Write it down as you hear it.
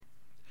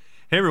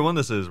Hey everyone,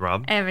 this is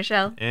Rob. And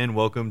Michelle. And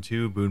welcome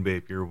to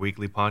Boonbape, your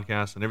weekly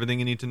podcast and everything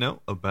you need to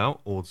know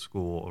about old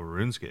school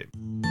RuneScape.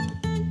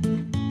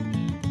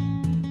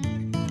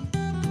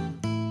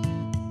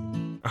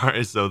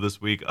 Alright, so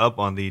this week up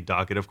on the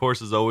docket, of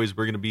course, as always,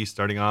 we're going to be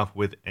starting off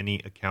with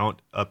any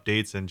account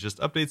updates and just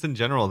updates in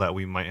general that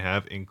we might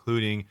have,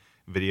 including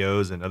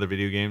videos and other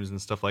video games and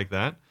stuff like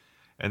that.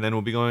 And then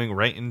we'll be going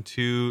right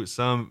into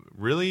some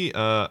really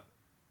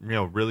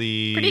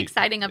Pretty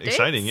exciting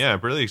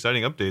updates. Really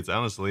exciting updates,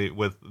 honestly,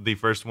 with the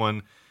first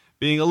one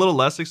being a little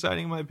less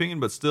exciting in my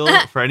opinion, but still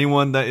for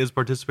anyone that is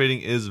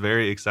participating is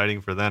very exciting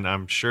for them,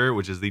 I'm sure,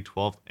 which is the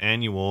 12th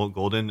annual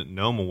Golden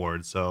Gnome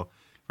Award. So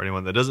for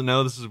anyone that doesn't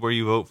know, this is where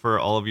you vote for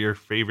all of your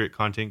favorite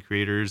content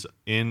creators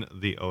in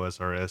the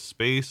OSRS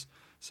space.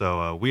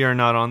 So we are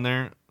not on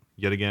there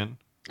yet again.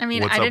 I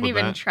mean, What's I up didn't with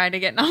even that? try to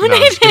get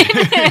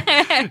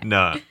nominated.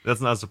 No,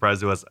 that's not a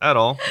surprise to us at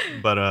all.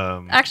 But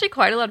Actually,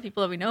 quite a lot of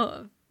people that we know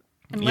of.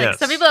 And Yes.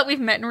 some people that we've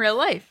met in real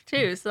life,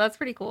 too. So that's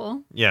pretty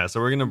cool. yeah, so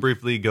we're going to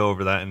briefly go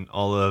over that and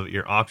all of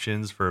your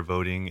options for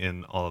voting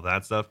and all of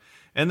that stuff.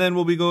 And then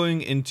we'll be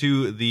going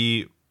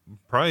into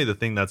probably the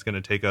thing that's going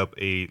to take up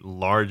a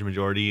large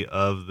majority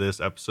of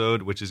this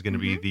episode, which is going to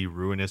be the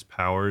Ruinous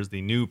Powers,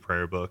 the new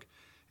prayer book.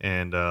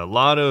 And a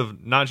lot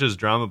of not just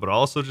drama, but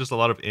also just a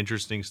lot of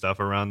interesting stuff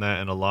around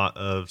that and a lot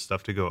of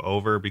stuff to go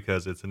over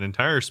because it's an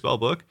entire spell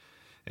book.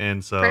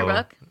 And so, Prayer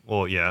book.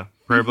 Well, yeah,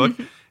 prayer book.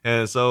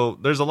 And so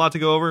there's a lot to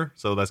go over.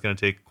 So that's going to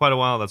take quite a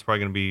while. That's probably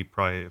going to be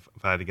if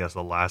I had to guess,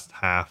 the last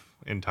half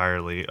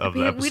entirely of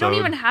the episode. We don't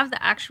even have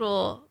the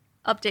actual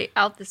update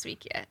out this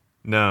week yet.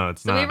 No,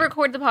 it's So not. we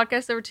record the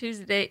podcast over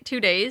 2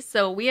 days.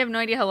 So we have no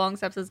idea how long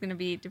this episode is going to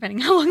be, depending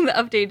how long the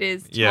update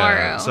is tomorrow.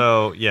 Yeah,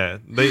 so yeah,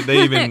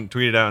 they even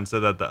tweeted out and said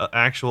that the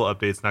actual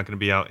update's not going to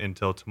be out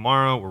until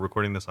tomorrow. We're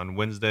recording this on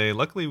Wednesday.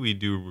 Luckily, we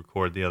do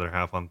record the other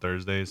half on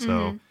Thursday.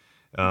 So,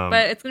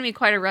 But it's going to be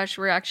quite a rush.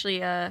 We're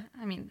actually,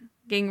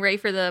 getting ready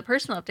for the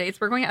personal updates.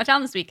 We're going out of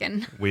town this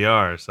weekend. we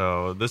are.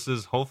 So this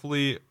is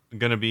hopefully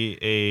going to be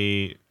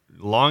a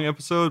long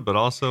episode, but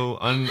also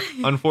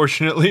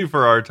unfortunately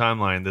for our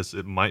timeline,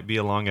 it might be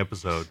a long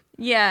episode.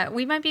 Yeah,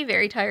 we might be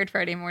very tired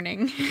Friday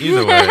morning.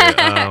 Either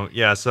way,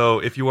 yeah. So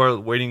if you are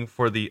waiting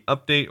for the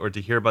update or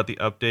to hear about the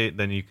update,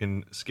 then you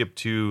can skip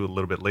to a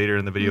little bit later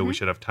in the video. We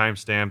should have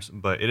timestamps,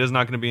 but it is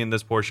not going to be in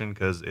this portion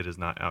because it is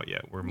not out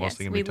yet. We're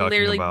mostly going to be talking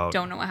literally about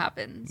don't know what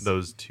happens.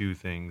 those two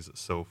things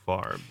so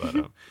far.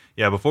 But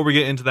yeah, before we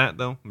get into that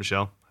though,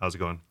 Michelle, how's it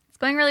going? It's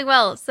going really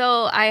well.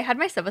 So I had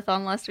my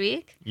subathon last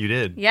week. You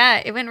did.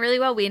 Yeah, it went really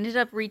well. We ended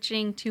up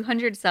reaching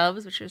 200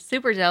 subs, which was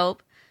super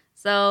dope.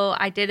 So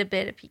I did a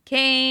bit of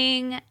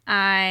PKing.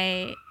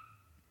 I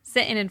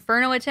sent an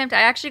Inferno attempt.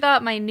 I actually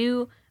got my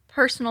new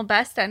personal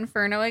best at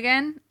Inferno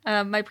again.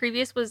 My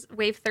previous was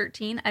wave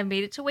 13. I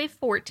made it to wave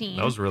 14.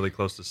 That was really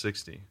close to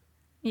 60.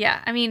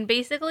 Yeah, I mean,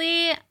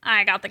 basically,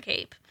 I got the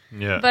cape.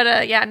 Yeah.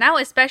 But yeah, now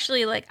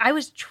especially, like, I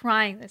was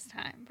trying this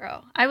time,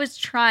 bro. I was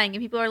trying,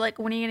 and people are like,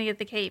 when are you going to get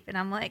the cape? And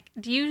I'm like,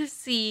 do you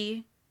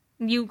see?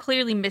 You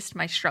clearly missed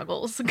my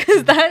struggles,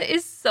 because that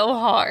is so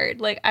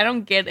hard. Like, I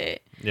don't get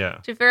it. Yeah.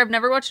 To be fair, I've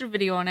never watched a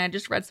video on it. I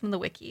just read some of the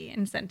wiki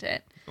and sent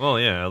it. Well,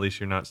 yeah, at least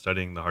you're not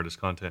studying the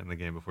hardest content in the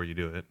game before you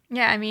do it.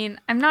 Yeah, I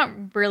mean, I'm not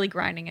really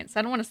grinding it, so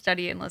I don't want to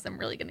study it unless I'm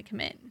really going to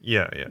commit.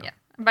 Yeah. Yeah.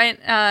 But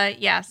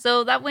yeah,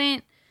 so that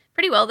went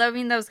pretty well. I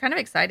mean, that was kind of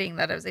exciting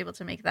that I was able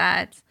to make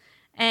that.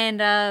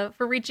 And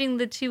for reaching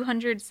the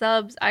 200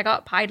 subs, I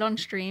got pied on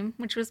stream,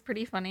 which was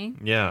pretty funny.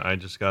 Yeah, I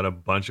just got a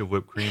bunch of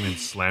whipped cream and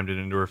slammed it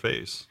into her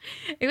face.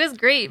 It was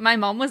great. My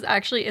mom was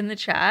actually in the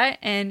chat,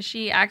 and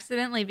she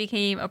accidentally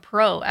became a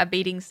pro at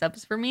baiting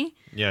subs for me.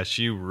 Yeah,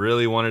 she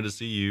really wanted to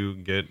see you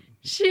get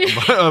She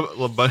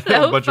a bunch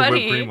of whipped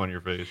funny. cream on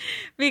your face.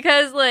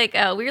 Because like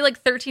we were like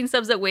 13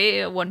 subs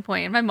away at one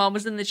point, and my mom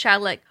was in the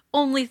chat like,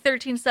 only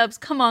 13 subs,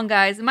 come on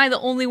guys, am I the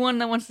only one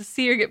that wants to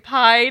see her get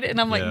pied? And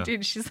I'm like, Yeah.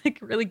 dude, she's like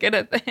really good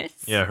at this.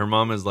 Yeah, her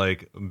mom is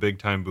like a big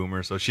time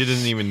boomer, so she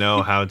didn't even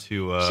know how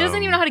to. She doesn't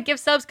even know how to give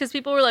subs, because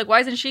people were like, why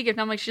isn't she gifting?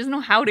 I'm like, she doesn't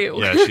know how to.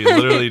 Yeah, she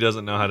literally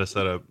doesn't know how to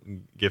set up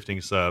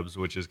gifting subs,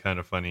 which is kind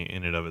of funny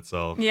in and of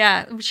itself.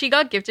 Yeah, she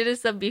got gifted a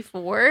sub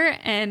before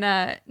and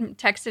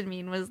texted me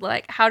and was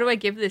like, how do I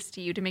give this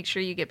to you to make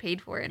sure you get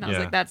paid for it? And I was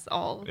Yeah. like, that's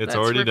all It's that's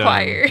already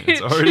required. done.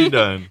 It's already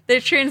done.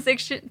 The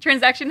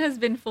transaction has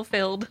been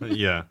fulfilled.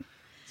 Yeah.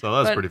 So that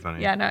was But, pretty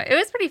funny. Yeah, no, it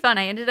was pretty fun.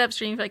 I ended up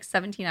streaming for like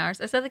 17 hours.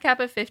 I set the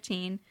cap at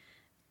 15.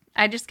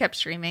 I just kept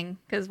streaming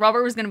because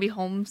Robert was going to be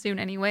home soon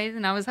anyways,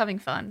 and I was having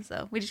fun.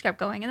 So we just kept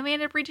going, and then we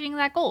ended up reaching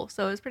that goal.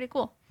 So it was pretty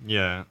cool.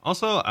 Yeah.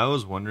 Also, I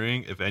was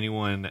wondering if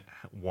anyone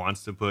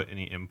wants to put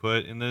any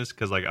input in this,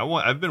 because like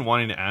I've been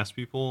wanting to ask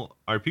people: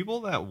 are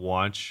people that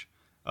watch,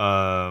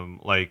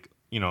 like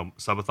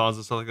subathons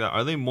and stuff like that,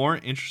 are they more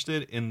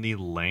interested in the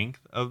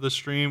length of the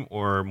stream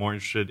or more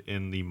interested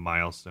in the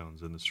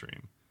milestones in the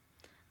stream?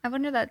 I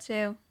wonder that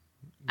too.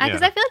 Because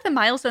Yeah. I feel like the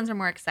milestones are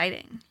more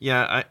exciting.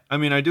 Yeah, I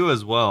mean, I do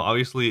as well.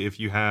 Obviously, if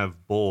you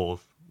have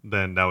both,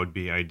 then that would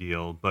be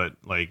ideal. But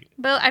like,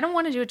 But I don't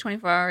want to do a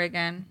 24-hour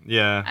again.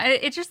 yeah,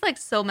 It just like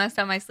so messed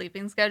up my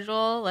sleeping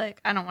schedule.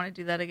 Like I don't want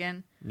to do that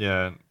again.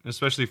 yeah,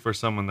 especially for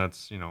someone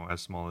that's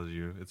as small as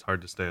you, it's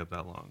hard to stay up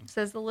that long.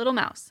 Says the little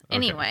mouse. Okay.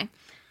 Anyway,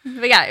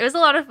 but yeah, it was a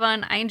lot of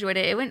fun. I enjoyed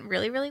it. It went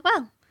really, really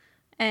well.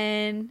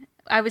 And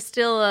I was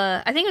still,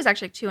 I think it was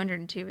actually like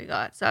 202 we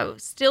got. So I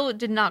still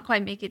did not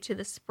quite make it to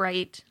the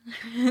Sprite,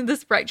 the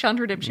Sprite Challenge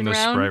Redemption The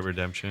round. Sprite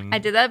Redemption. I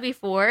did that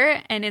before,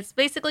 and it's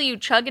basically you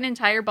chug an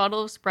entire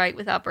bottle of Sprite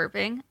without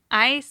burping.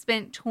 I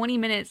spent 20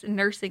 minutes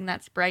nursing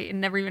that Sprite and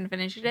never even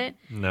finished it.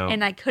 No.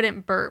 And I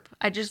couldn't burp.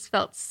 I just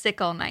felt sick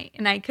all night,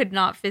 and I could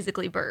not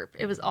physically burp.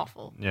 It was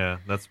awful. Yeah,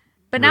 that's.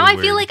 But really now I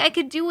feel weird. like I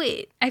could do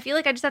it. I feel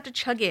like I just have to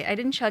chug it. I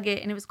didn't chug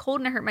it, and it was cold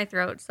and it hurt my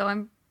throat. So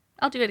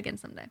I'll do it again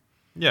someday.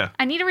 Yeah.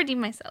 I need to redeem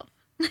myself.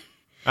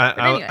 I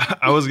anyway.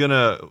 I was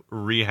gonna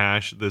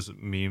rehash this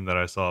meme that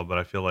I saw, but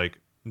I feel like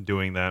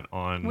doing that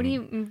on What are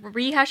you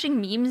rehashing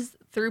memes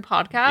through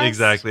podcasts?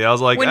 exactly. I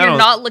was like, when I you're don't,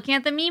 not looking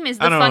at the meme is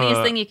the I don't funniest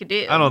know. thing you could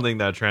do. I don't think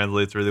that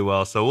translates really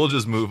well, so we'll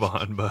just move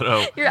on.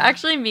 But You're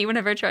actually me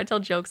whenever I try to tell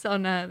jokes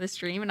on the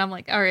stream, and I'm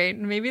like, all right,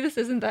 maybe this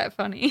isn't that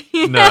funny.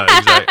 no,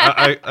 exactly.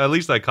 I at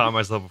least I caught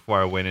myself before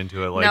I went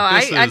into it. Like, no,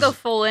 this I is, go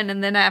full in,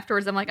 and then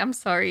afterwards, I'm like, I'm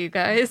sorry, you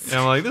guys. and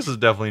I'm like, this is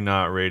definitely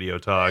not radio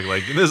talk.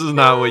 Like, this is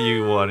not what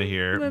you want to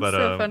hear. That's but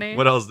so funny.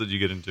 what else did you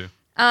get into?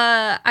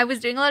 I was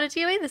doing a lot of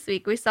TOA this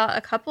week. We saw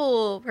a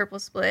couple purple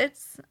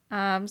splits.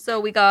 So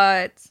we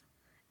got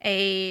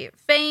a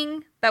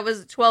Fang that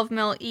was 12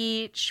 mil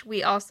each.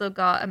 We also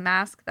got a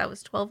mask that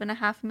was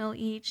 12.5 mil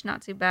each.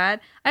 Not too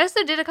bad. I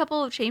also did a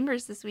couple of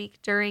chambers this week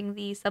during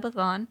the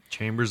subathon.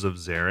 Chambers of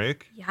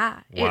Zarek.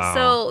 Yeah. Wow.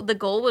 So the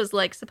goal was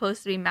like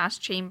supposed to be mass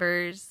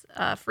chambers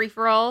free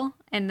for all,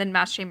 and then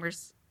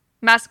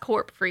mass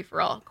corp free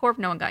for all. Corp,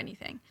 no one got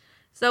anything.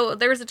 So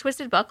there was a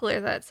twisted buckler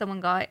that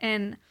someone got,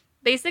 and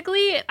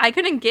basically I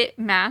couldn't get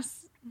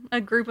a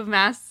group of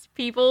mass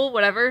people,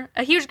 whatever,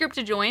 a huge group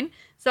to join.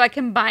 So I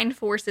combined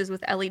forces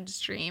with Ellie to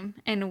stream,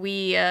 and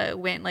we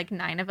went like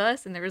 9 of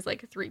us, and there was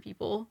like 3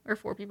 people or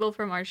 4 people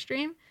from our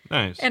stream.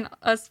 Nice. And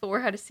us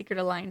 4 had a secret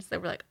alliance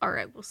that were like, all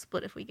right, we'll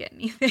split if we get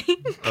anything.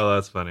 Oh,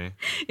 that's funny.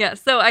 Yeah,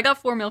 so I got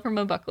 4 mil from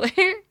a buckler.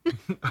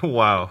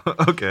 Wow.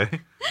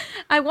 Okay.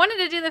 I wanted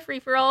to do the free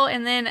for all,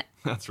 and then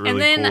That's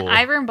really cool.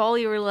 Ivor and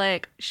Bally were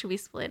like, should we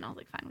split? And I was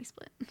like, fine, we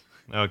split.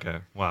 Okay.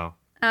 Wow.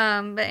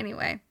 But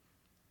anyway,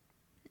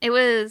 it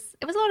was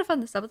a lot of fun.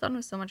 The subathon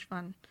was so much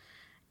fun.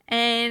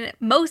 And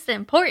most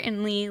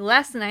importantly,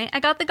 last night I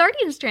got the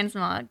Guardians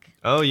transmog.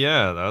 Oh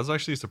yeah, that was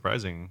actually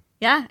surprising.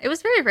 Yeah, it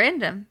was very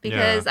random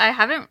because I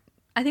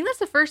think that's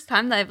the first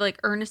time that I've like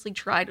earnestly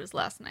tried was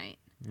last night.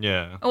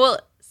 Yeah. Well,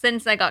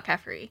 since I got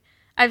Caffrey.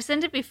 I've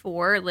sent it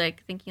before,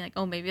 like thinking like,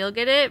 oh, maybe I'll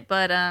get it,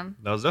 but That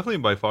was definitely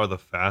by far the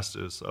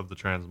fastest of the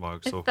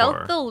transmogs so it felt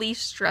far. the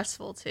least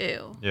stressful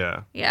too.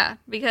 Yeah. Yeah,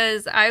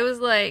 because I was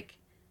like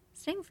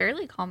staying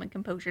fairly calm and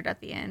composed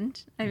at the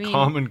end. I mean,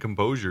 Calm and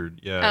composure.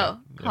 Yeah.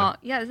 calm.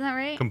 Yeah, isn't that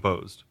right?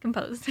 Composed.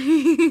 Composed.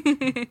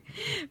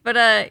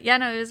 But yeah,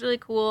 no, it was really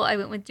cool. I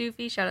went with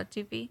Doofy. Shout out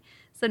Doofy.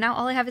 So now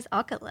all I have is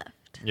Akka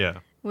left, Yeah.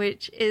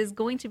 which is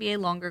going to be a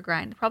longer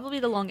grind, probably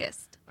the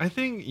longest. I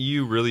think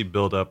you really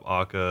build up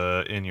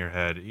Akka in your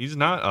head. He's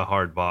not a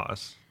hard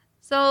boss.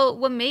 So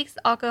what makes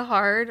Akka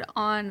hard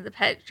on the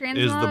pet transmog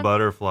Is the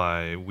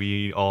butterfly.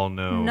 We all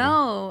know.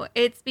 No,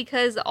 it's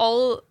because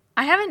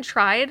I haven't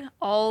tried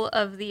all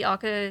of the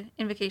Akka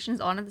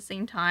invocations on at the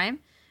same time,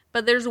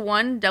 but there's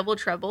one double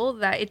treble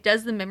that it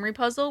does the memory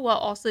puzzle while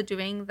also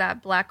doing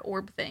that black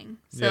orb thing.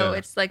 So Yeah.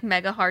 it's like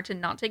mega hard to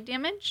not take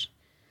damage.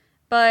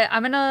 But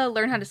I'm going to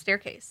learn how to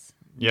staircase.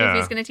 Yeah.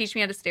 Doofy's going to teach me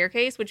how to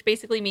staircase, which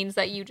basically means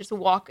that you just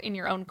walk in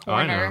your own Oh,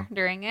 I know. corner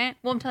during it.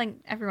 Well, I'm telling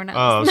everyone Oh,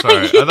 else.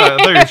 sorry. I thought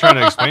you were trying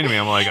to explain to me.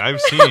 I'm like,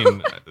 I've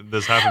seen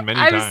this happen many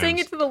I times. was saying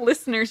it to the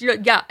listeners. You're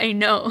like, yeah, I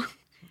know.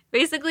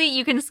 Basically,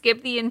 you can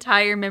skip the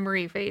entire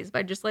memory phase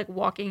by just like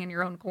walking in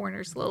your own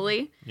corner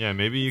slowly. Yeah,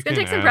 maybe you It's can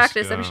gonna take some ask,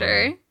 practice, I'm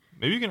sure.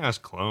 Maybe you can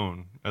ask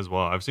Clone as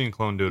well. I've seen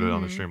Clone do it on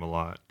the Mm-hmm. stream a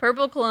lot.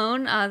 Purple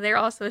Clone, they're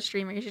also a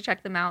streamer. You should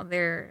check them out.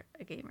 They're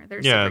a gamer. They're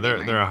a Yeah, super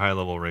gamer. they're a high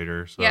level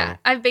raider. So Yeah,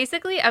 I've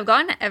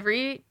gotten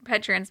every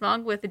pet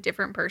transmog with a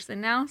different person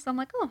now. So I'm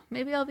like, oh,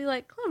 maybe I'll be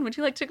like, Clone, would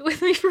you like to go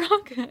with me for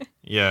Akka?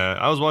 Yeah,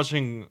 I was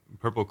watching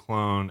Purple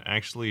Clone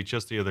actually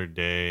just the other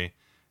day,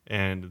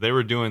 and they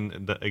were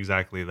doing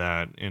exactly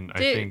that. And I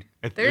Dude, think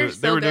they're they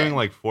so were doing good.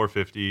 like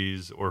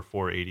 450s or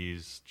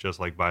 480s just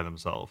like by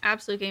themselves.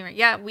 Absolute gamer.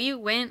 Yeah,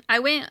 I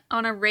went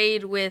on a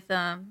raid with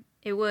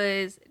it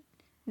was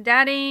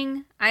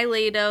Dadding,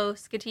 Iledo,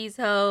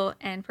 Skatizo,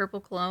 and Purple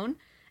Clone.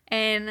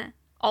 And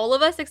all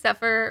of us except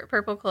for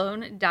Purple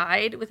Clone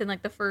died within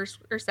like the first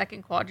or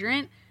second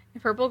quadrant.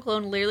 And Purple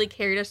Clone literally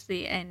carried us to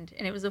the end,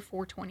 and it was a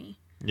 420.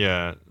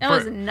 Yeah. That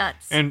was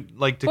nuts. And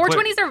like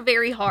 420s are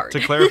very hard. To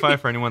clarify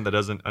for anyone that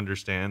doesn't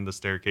understand the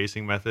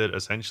staircasing method,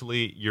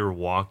 essentially you're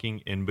walking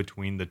in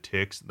between the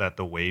ticks that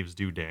the waves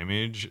do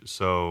damage.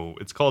 So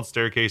it's called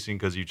staircasing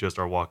because you just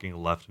are walking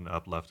left and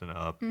up,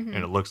 and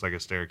it looks like a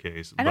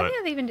staircase. I don't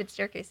think they even did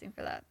staircasing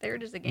for that. They were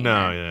just a game.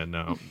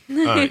 No.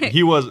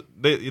 He was.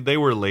 They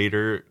were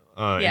later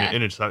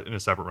in a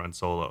separate run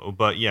solo.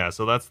 But yeah,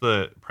 so that's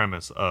the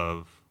premise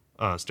of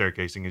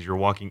staircasing is you're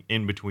walking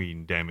in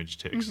between damage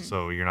ticks,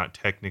 so you're not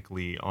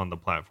technically on the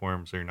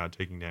platform, so you're not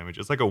taking damage.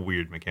 It's like a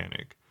weird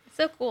mechanic.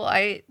 So cool.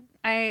 I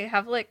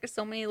have like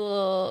so many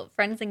little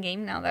friends in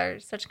game now that are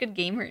such good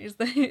gamers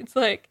that it's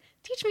like,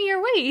 teach me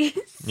your ways.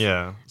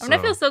 Yeah. I'm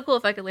gonna feel so cool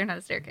if I could learn how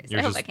to staircase.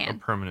 I hope I can. You're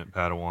just a permanent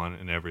Padawan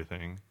and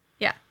everything.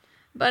 Yeah.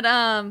 But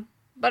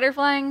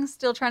butterflying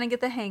still trying to get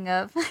the hang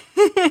of.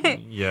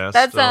 Yes.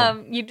 That's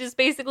you just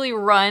basically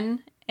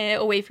run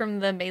away from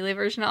the melee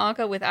version of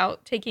Akka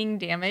without taking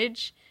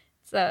damage.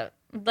 It's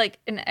like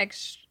an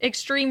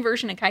extreme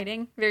version of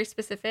kiting, very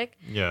specific.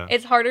 Yeah.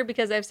 It's harder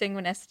because I have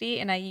Sanguinesti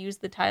and I use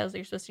the tiles that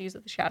you're supposed to use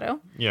with the shadow.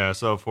 Yeah,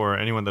 so for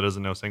anyone that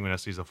doesn't know,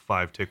 Sanguinesti is a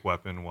 5-tick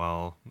weapon,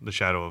 while the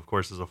shadow, of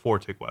course, is a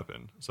 4-tick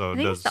weapon. So I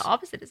think it's the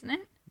opposite, isn't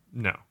it?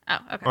 No. Oh,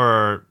 okay.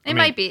 Or it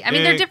might be. I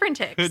mean, they're different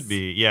ticks. Could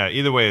be. Yeah,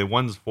 either way,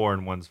 one's 4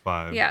 and one's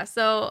 5. Yeah,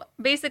 so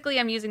basically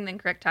I'm using the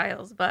incorrect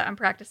tiles, but I'm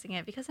practicing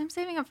it because I'm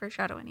saving up for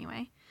shadow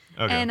anyway.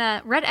 Okay. And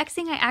red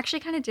Xing I actually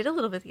kind of did a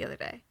little bit the other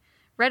day.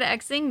 Red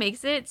Xing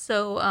makes it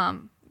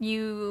so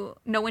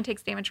no one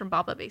takes damage from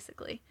Baba,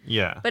 basically.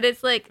 Yeah. But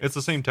it's like... It's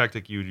the same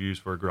tactic you would use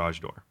for a garage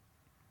door.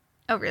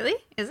 Oh, really?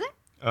 Is it?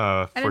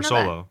 For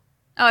solo.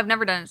 Oh, I've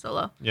never done it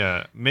solo.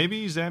 Yeah.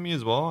 Maybe Zami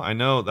as well. I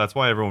know that's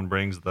why everyone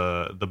brings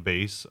the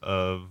base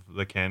of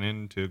the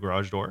cannon to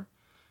garage door.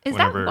 Is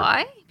that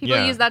why?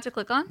 People use that to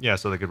click on? Yeah,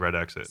 so they could red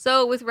exit.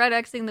 So with red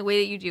Xing, the way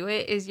that you do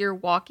it is you're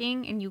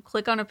walking and you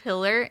click on a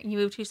pillar and you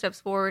move 2 steps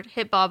forward,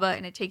 hit Baba,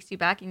 and it takes you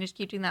back. And you just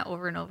keep doing that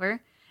over and over. And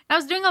I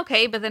was doing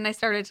okay, but then I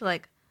started to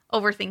like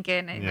overthink it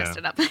and I messed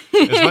it up.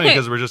 It's funny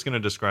because we're just going to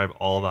describe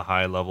all the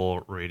high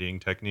level raiding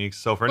techniques.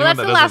 So for anyone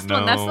that doesn't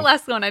know, that's the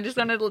last one. I just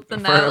wanted to let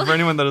them know. For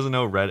anyone that doesn't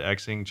know, red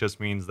Xing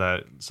just means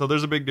that. So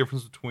there's a big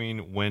difference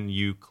between when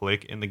you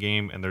click in the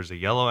game and there's a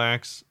yellow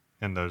X,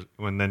 and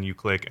then you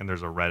click and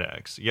there's a red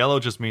X. Yellow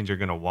just means you're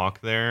going to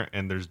walk there,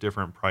 and there's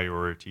different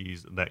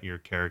priorities that your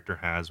character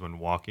has when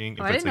walking.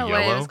 I didn't know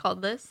why it was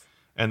called this.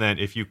 And then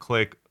if you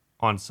click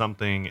on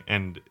something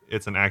and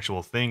it's an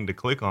actual thing to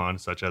click on,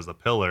 such as a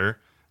pillar,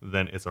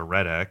 then it's a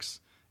red X.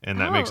 And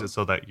that makes it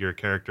so that your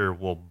character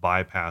will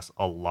bypass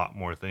a lot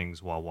more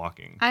things while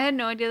walking. I had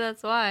no idea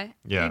that's why.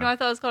 Yeah. I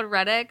thought it was called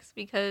red X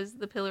because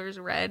the pillar is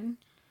red.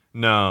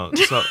 No.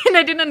 So, and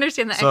I didn't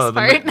understand the X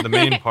part. The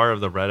main part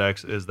of the red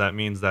X is that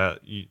means that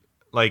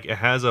it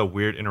has a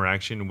weird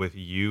interaction with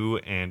you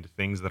and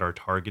things that are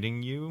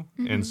targeting you.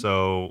 Mm-hmm. And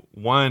so,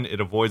 one,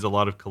 it avoids a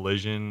lot of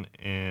collision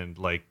and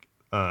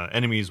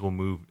enemies will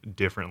move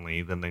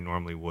differently than they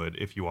normally would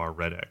if you are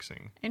red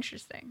Xing.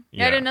 Interesting.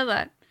 Yeah, I didn't know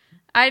that.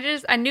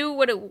 I knew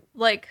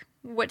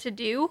what to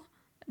do.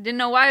 Didn't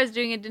know why I was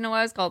doing it. Didn't know why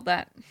it was called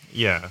that.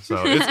 Yeah,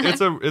 so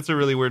it's a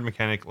really weird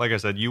mechanic. Like I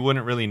said, you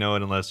wouldn't really know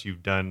it unless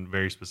you've done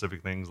very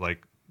specific things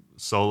like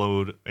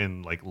soloed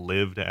and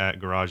lived at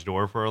garage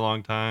door for a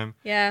long time.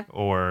 Yeah.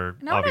 Or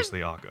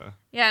obviously Akka.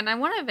 Yeah, and I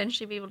want to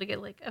eventually be able to get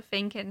a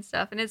Fang Kit and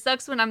stuff. And it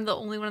sucks when I'm the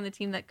only one on the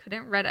team that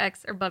couldn't red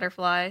X or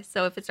butterfly.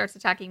 So if it starts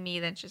attacking me,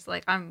 then it's just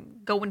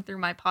I'm going through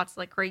my pots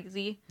like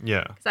crazy.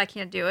 Yeah. Because I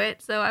can't do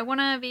it. So I want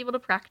to be able to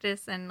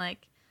practice and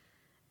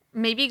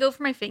maybe go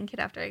for my Fang Kit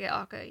after I get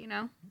Akka,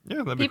 Yeah,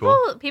 that'd be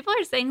cool. People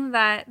are saying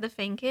that the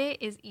Fang Kit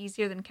is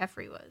easier than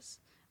Kefri was.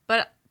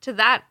 But to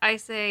that, I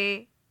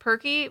say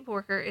Perky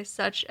Porker is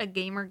such a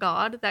gamer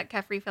god that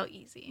Kefri felt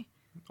easy.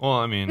 Well,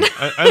 I mean,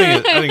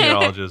 I think it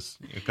all just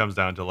comes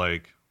down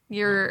to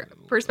your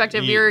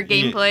perspective, your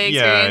gameplay experience.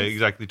 Yeah,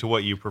 exactly, to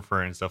what you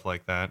prefer and stuff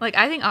like that.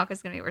 I think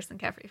Akka's going to be worse than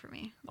Kefri for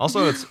me.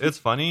 Also, it's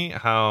funny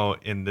how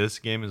in this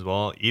game as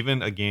well,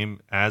 even a game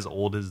as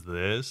old as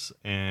this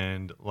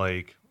and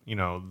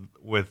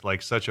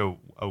with such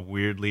a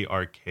weirdly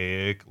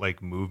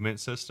archaic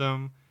movement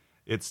system,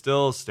 it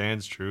still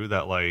stands true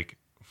that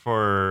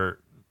for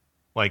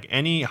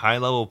any high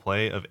level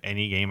play of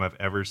any game I've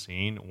ever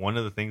seen, one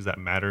of the things that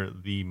matter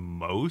the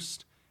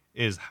most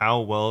is how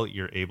well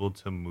you're able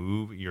to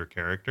move your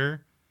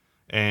character.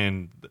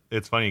 And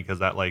it's funny because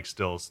that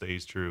still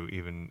stays true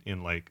even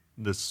in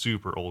the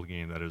super old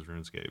game that is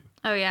RuneScape.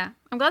 Oh yeah,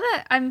 I'm glad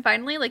that I'm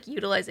finally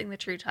utilizing the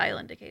true tile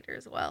indicator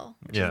as well,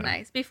 which is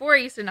nice. Before I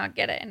used to not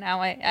get it, and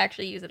now I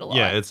actually use it a lot.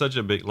 Yeah, it's such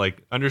a big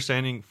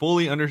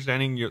fully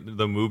understanding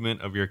the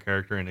movement of your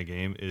character in a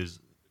game is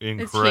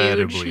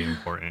incredibly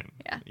important.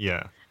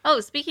 Yeah. Oh,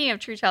 speaking of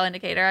true tile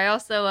indicator, I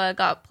also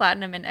got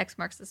platinum in X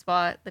marks the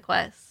spot, the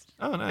quest.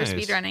 Oh, nice. For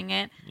speedrunning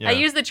it. Yeah. I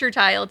use the true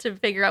tile to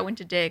figure out when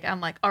to dig.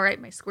 I'm like, all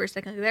right, my square's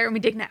technically there. Let me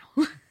dig now.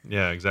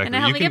 Yeah, exactly. And it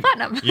helped me get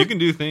platinum. You can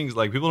do things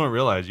like people don't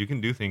realize you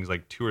can do things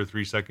like 2 or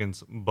 3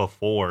 seconds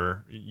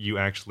before you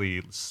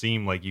actually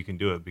seem like you can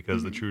do it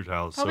because the true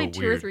tile is so Probably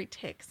weird. 2 or 3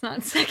 ticks,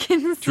 not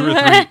seconds. 2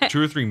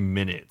 or 3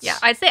 minutes. Yeah,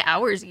 I'd say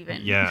hours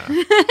even. Yeah.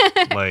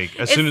 Like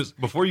soon as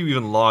before you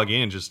even log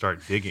in, just start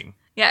digging.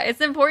 Yeah,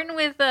 it's important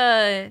with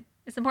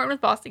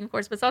bossing, of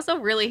course, but it's also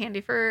really handy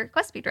for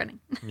quest speedrunning.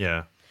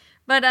 Yeah.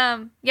 But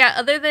yeah,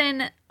 other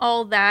than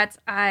all that,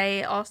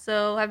 I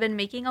also have been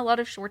making a lot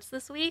of shorts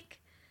this week.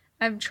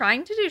 I'm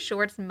trying to do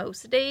shorts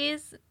most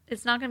days.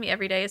 It's not going to be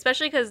every day,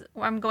 especially because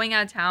I'm going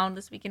out of town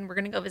this weekend. We're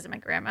going to go visit my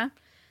grandma.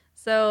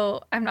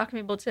 So I'm not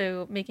going to be able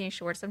to make any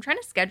shorts. I'm trying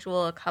to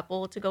schedule a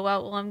couple to go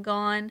out while I'm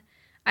gone.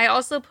 I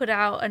also put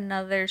out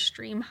another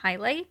stream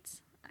highlight.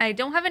 I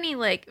don't have any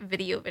like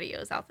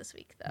videos out this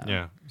week though.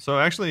 Yeah. So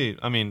actually,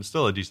 I mean,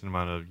 still a decent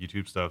amount of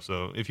YouTube stuff.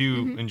 So if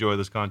you enjoy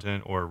this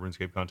content or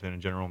RuneScape content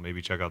in general,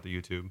 maybe check out the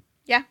YouTube.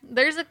 Yeah,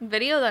 there's a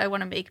video that I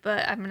want to make,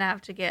 but I'm going to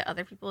have to get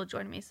other people to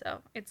join me.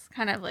 So it's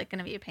kind of like going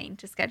to be a pain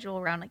to schedule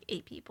around like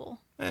 8 people.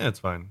 It's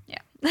fine. Yeah.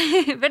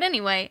 But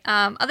anyway,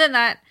 other than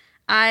that,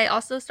 I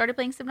also started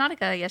playing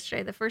Subnautica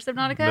yesterday, the first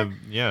Subnautica.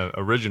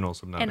 Original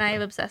Subnautica. And I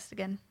have obsessed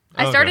again.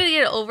 Oh, I started to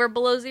get over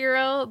below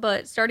zero,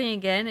 but starting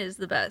again is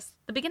the best.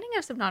 The beginning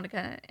of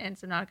Subnautica and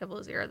Subnautica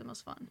Below Zero are the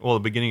most fun. Well, the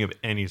beginning of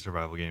any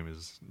survival game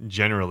is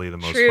generally the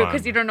most True, fun.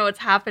 because you don't know what's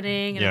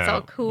happening and it's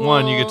all cool.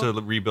 One, you get to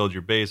rebuild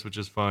your base, which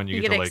is fun.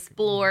 You get to like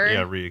explore.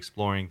 Yeah,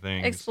 re-exploring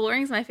things.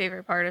 Exploring is my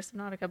favorite part of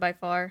Subnautica by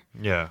far.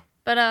 Yeah.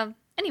 But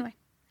anyway,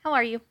 how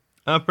are you?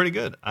 Pretty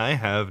good. I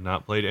have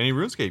not played any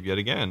RuneScape yet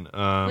again.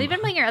 Well, you've been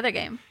playing your other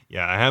game.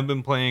 Yeah, I have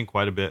been playing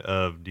quite a bit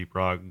of Deep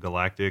Rock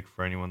Galactic.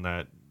 For anyone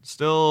that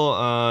still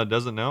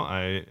doesn't know,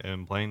 I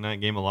am playing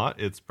that game a lot.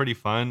 It's pretty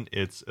fun.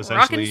 It's essentially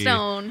Rock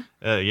and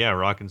Stone.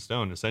 Rock and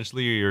Stone.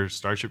 Essentially, you're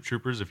Starship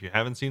Troopers. If you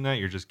haven't seen that,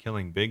 you're just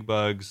killing big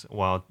bugs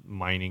while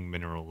mining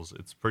minerals.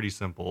 It's pretty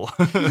simple.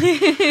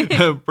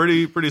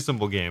 pretty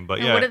simple game. But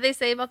and what did they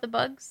say about the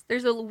bugs?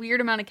 There's a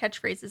weird amount of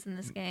catchphrases in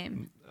this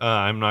game.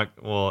 I'm not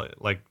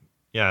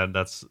Yeah,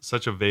 that's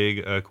such a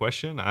vague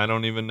question. I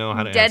don't even know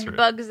how to answer it. Dead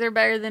bugs are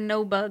better than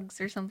no bugs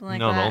or something like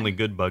that. No, the only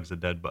good bug's a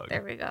dead bug.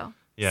 There we go.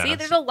 Yeah. See,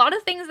 there's a lot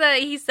of things that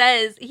he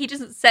says. He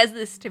just says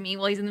this to me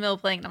while he's in the middle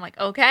of playing. And I'm like,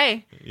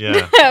 okay.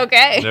 Yeah.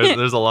 Okay.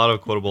 There's a lot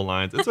of quotable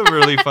lines. It's a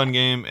really fun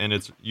game, and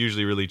it's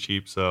usually really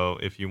cheap. So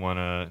if you want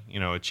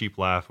a cheap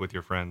laugh with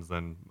your friends,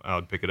 then I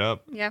would pick it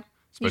up. Yeah.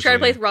 You try to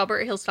play with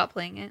Robert, he'll stop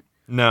playing it.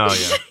 No,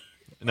 yeah.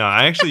 No,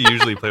 I actually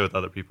usually play with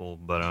other people,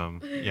 but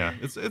yeah,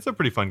 it's a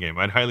pretty fun game.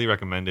 I'd highly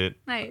recommend it.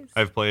 Nice.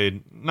 I've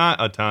played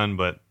not a ton,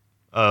 but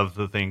of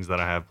the things that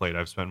I have played,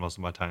 I've spent most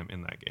of my time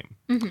in that game.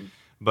 Mm-hmm.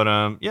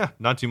 But yeah,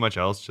 not too much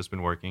else. Just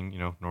been working,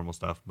 normal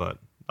stuff. But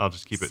I'll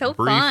just keep it so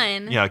brief.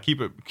 Fun. Yeah,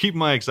 keep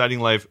my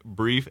exciting life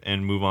brief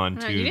and move on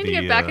to you need to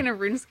get back into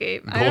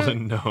RuneScape.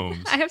 Golden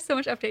Gnomes. I have so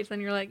much updates,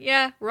 and you're like,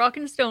 yeah, Rock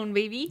and Stone,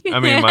 baby. I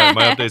mean, my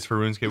updates for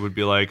RuneScape would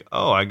be like,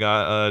 oh, I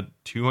got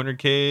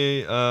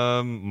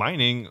 200k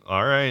mining.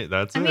 All right,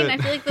 that's it. I mean, I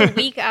feel like the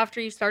week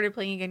after you started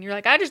playing again, you're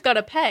like, I just got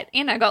a pet,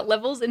 and I got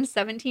levels in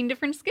 17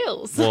 different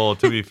skills. Well,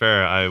 to be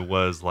fair, I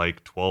was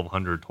like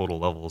 1,200 total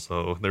levels,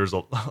 so there's a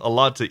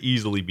lot to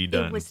easily be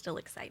done. It was still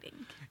exciting.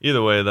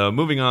 Either way, though,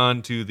 moving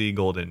on to the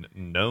Golden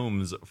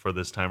Gnomes for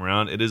this time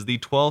around. It is the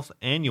 12th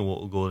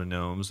annual Golden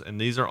Gnomes, and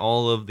these are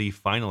all of the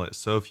finalists.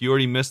 So if you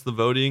already missed the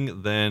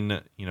voting,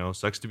 then,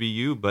 sucks to be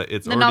you, but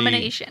it's the already...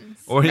 nominations.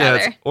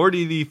 It's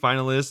already the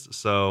finalists,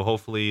 so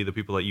hopefully the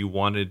people that you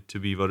wanted to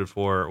be voted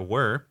for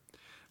were.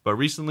 But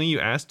recently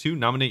you asked to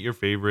nominate your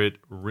favorite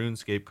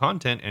RuneScape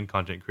content and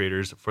content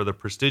creators for the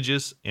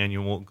prestigious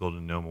annual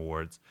Golden Gnome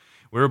Awards.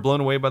 We were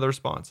blown away by the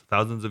response.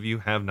 Thousands of you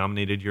have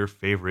nominated your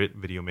favorite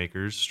video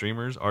makers,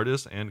 streamers,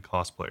 artists, and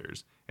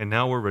cosplayers. And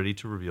now we're ready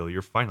to reveal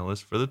your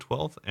finalists for the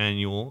 12th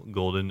annual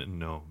Golden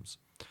Gnomes.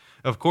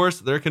 Of course,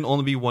 there can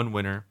only be one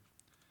winner.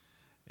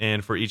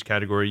 And for each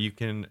category, you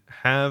can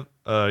have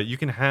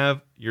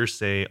your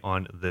say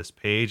on this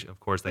page. Of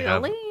course, they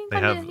have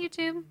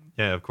YouTube.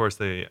 Yeah, of course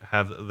they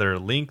have their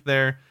link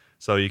there,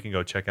 so you can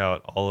go check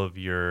out all of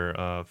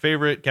your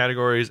favorite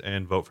categories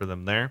and vote for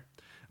them there.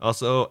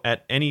 Also,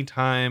 at any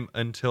time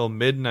until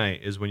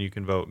midnight is when you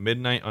can vote.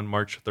 Midnight on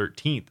March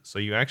 13th. So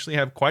you actually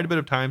have quite a bit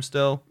of time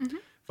still. Mm-hmm.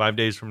 5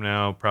 days from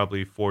now,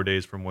 probably 4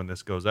 days from when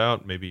this goes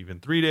out, maybe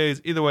even 3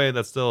 days. Either way,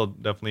 that's still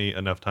definitely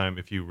enough time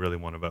if you really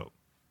want to vote.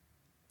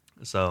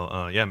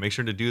 So, yeah, make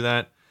sure to do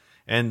that.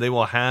 And they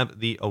will have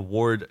the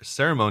award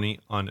ceremony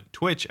on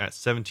Twitch at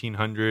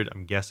 1700,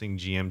 I'm guessing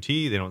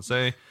GMT. They don't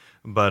say.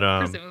 But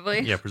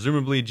presumably. Yeah,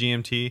 presumably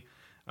GMT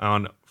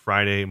on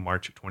Friday,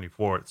 March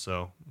 24th.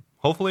 So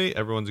hopefully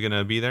everyone's going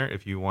to be there.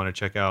 If you want to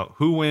check out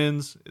who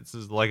wins, it's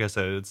like I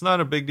said, it's not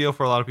a big deal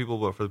for a lot of people,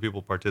 but for the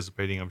people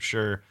participating, I'm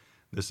sure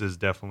this is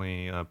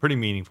definitely pretty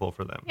meaningful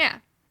for them. Yeah.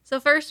 So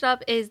first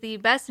up is the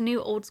best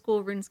new old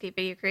school RuneScape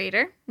video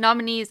creator.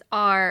 Nominees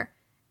are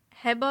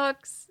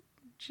Hebox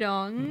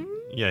Jung.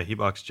 Yeah,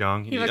 Hebox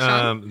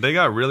Jung. They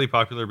got really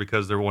popular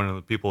because they're one of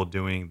the people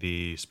doing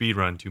the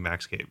speedrun to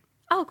Maxscape.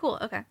 Oh, cool.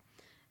 Okay.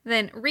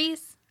 Then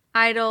Reese,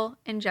 Idol,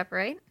 and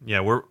Jeopardy. Yeah,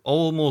 we're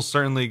almost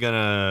certainly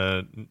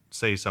gonna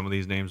say some of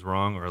these names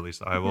wrong, or at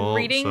least I will.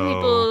 Reading so,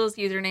 people's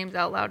usernames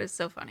out loud is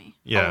so funny.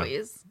 Yeah.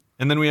 Always.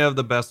 And then we have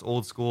the best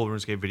old school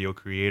RuneScape video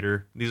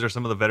creator. These are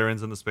some of the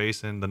veterans in the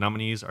space, and the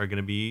nominees are going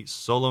to be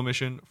Solo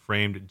Mission,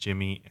 Framed,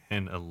 Jimmy,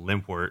 and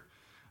Limpwort.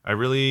 I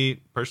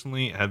really,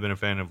 personally, have been a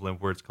fan of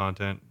Limpwort's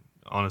content.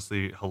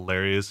 Honestly,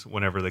 hilarious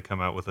whenever they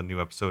come out with a new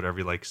episode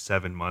every like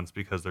 7 months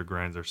because their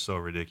grinds are so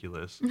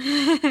ridiculous.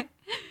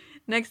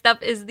 Next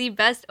up is the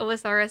best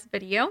OSRS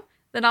video.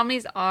 The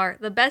nominees are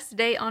The Best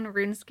Day on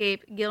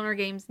RuneScape, Gilner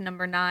Games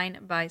number 9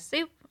 by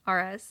Soup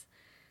RS.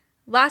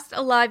 Last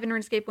Alive in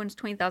RuneScape wins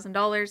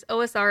 $20,000.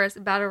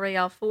 OSRS Battle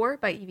Royale 4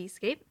 by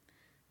EVscape.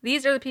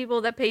 These are the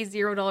people that pay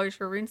 $0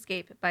 for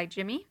RuneScape by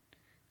Jimmy.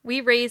 We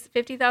raised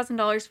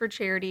 $50,000 for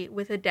charity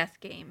with a death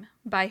game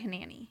by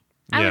Hanani.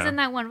 I was in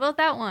that one. Vote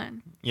that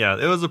one. Yeah,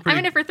 it was a pretty... I'm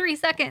in it for 3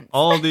 seconds.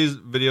 All of these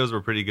videos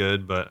were pretty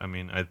good, but I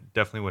mean, I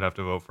definitely would have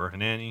to vote for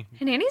Hanani.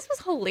 Hanani's was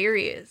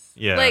hilarious.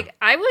 Yeah. Like,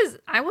 I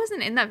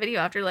wasn't in that video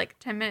after like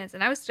 10 minutes,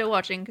 and I was still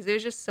watching because it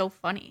was just so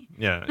funny.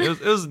 Yeah, it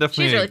was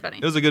definitely... She's really funny.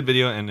 It was a good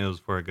video, and it was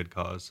for a good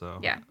cause, so...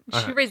 Yeah,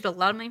 she raised a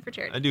lot of money for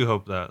charity. I do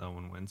hope that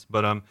one wins.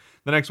 But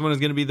the next one is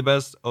going to be the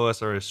best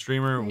OSRS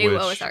streamer. New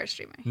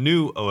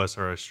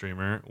OSRS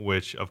streamer,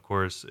 which of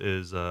course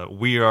is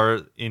we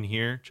are in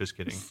here. Just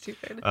kidding.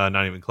 Stupid.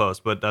 Not even close.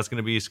 But that's going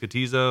to be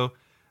Skatizo,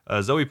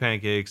 Zoe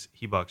Pancakes,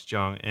 Hebox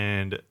Jong,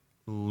 and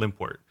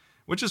Limpwort.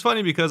 Which is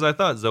funny because I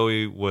thought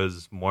Zoe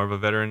was more of a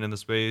veteran in the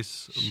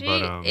space. She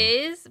but,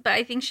 is, but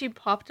I think she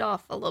popped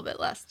off a little bit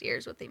last year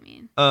is what they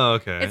mean. Oh,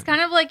 okay. It's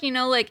kind of like,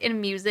 like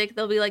in music,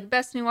 they'll be like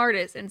best new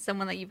artist and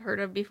someone that you've heard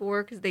of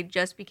before because they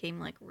just became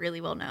like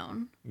really well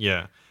known.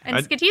 Yeah. And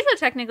Skatizo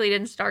technically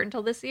didn't start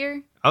until this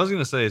year. I was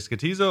going to say,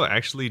 Skatizo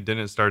actually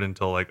didn't start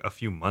until like a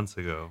few months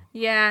ago.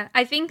 Yeah.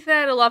 I think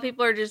that a lot of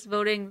people are just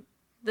voting...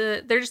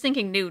 They're just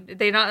thinking new.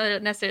 They're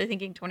not necessarily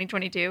thinking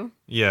 2022.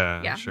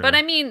 Yeah, sure. But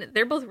I mean,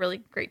 they're both really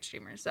great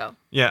streamers, so.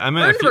 Yeah, I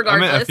meant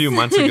a few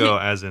months ago,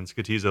 as in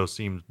Skatizo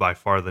seems by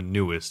far the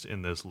newest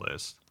in this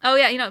list. Oh,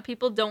 yeah,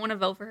 people don't want to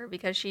vote for her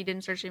because she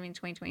didn't start streaming in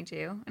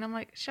 2022. And I'm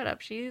like, shut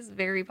up, she's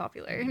very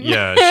popular.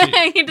 Yeah.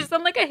 You just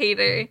sound like a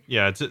hater.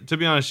 Yeah, to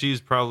be honest,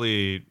 she's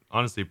probably,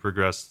 honestly,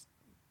 progressed,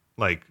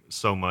 like,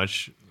 so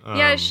much.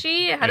 Yeah,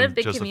 she had a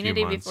big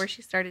community before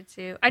she started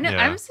to. I know.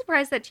 Yeah. I'm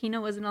surprised that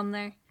Tina wasn't on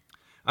there.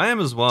 I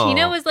am as well.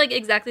 Tina was like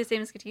exactly the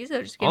same as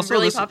Skatizo, just getting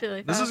really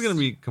popular. This is going to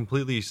be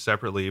completely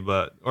separately,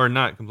 or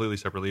not completely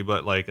separately,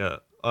 but like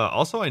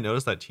also I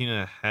noticed that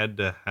Tina had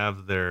to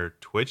have their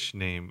Twitch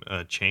name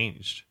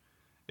changed.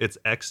 It's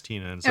X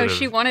Tina instead of...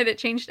 she wanted it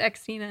changed to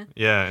X Tina.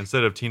 Yeah,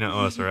 instead of Tina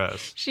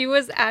OSRS. She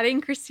was adding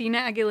Christina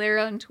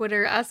Aguilera on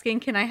Twitter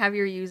asking, can I have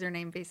your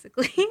username,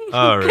 basically?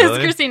 Oh, really? Because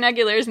Christina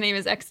Aguilera's name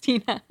is X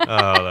Tina.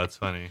 Oh, that's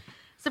funny.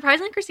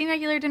 Surprisingly, Christina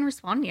Aguilera didn't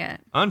respond yet.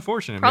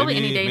 Unfortunate. Probably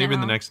maybe, any day maybe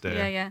now. The next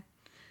day. Yeah.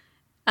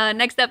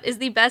 Next up is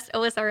the best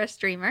OSRS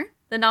streamer.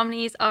 The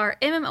nominees are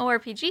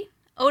MMORPG,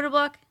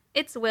 Odablock,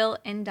 It's Will,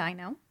 and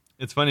Dino.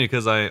 It's funny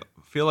because I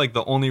feel like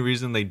the only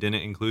reason they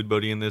didn't include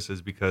Bodhi in this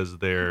is because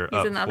they're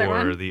up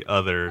for the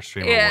other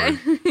streamer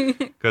award.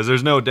 Because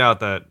there's no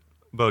doubt that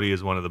Bodhi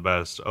is one of the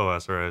best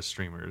OSRS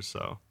streamers,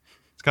 so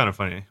it's kind of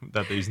funny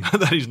that he's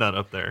not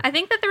up there. I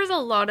think that there was a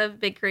lot of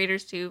big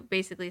creators too,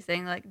 basically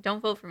saying like, "Don't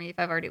vote for me if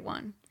I've already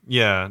won."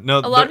 Yeah, no.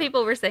 A lot of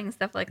people were saying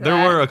stuff like that.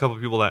 There were a couple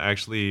of people that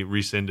actually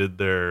rescinded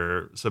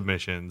their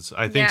submissions.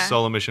 I think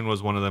Solo Mission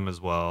was one of them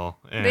as well.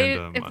 And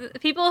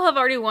if people have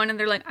already won and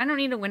they're like, "I don't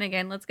need to win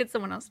again. Let's get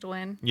someone else to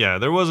win." Yeah,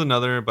 there was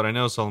another, but I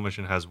know Solo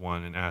Mission has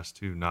won and asked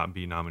to not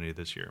be nominated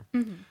this year.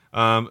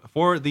 Mm-hmm.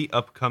 For the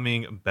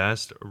upcoming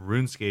Best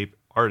RuneScape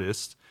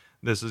Artist.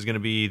 This is going to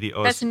be the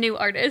best new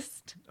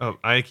artist. Oh,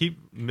 I keep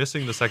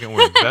missing the second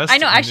word. Best I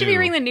know. I should be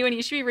reading the new and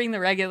you should be reading the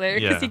regular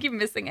because you keep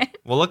missing it.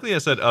 Well, luckily I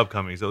said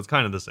upcoming, so it's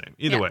kind of the same.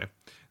 Either way,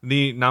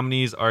 the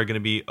nominees are going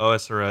to be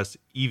OSRS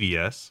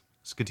EVS,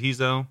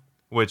 Skatizo,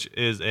 which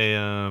is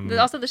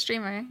also the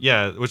streamer.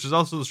 Yeah, which is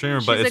also the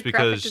streamer, but it's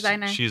because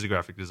she's a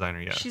graphic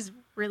designer. Yeah, she's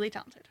really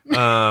talented.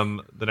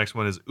 The next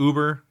one is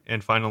Uber,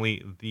 and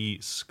finally the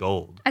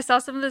Scold. I saw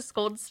some of the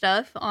Scold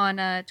stuff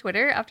on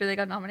Twitter after they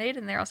got nominated,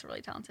 and they're also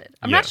really talented.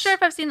 I'm not sure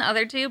if I've seen the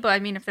other two, but I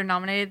mean, if they're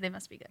nominated, they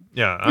must be good.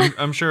 Yeah,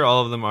 I'm sure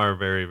all of them are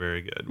very,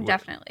 very good.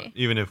 Definitely.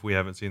 Even if we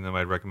haven't seen them,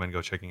 I'd recommend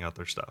go checking out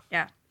their stuff.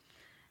 Yeah.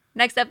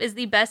 Next up is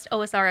the best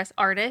OSRS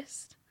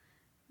artist.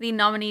 The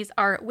nominees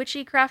are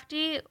Witchy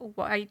Crafty,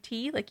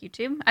 YT, like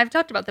YouTube. I've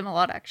talked about them a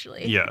lot,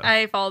 actually. Yeah.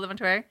 I follow them on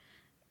Twitter.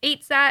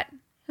 8sat,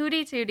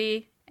 Hootie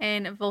Tootie,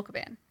 and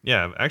Volcaban.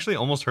 Yeah, I've actually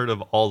almost heard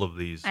of all of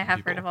these. I have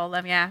heard of all of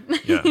them, yeah.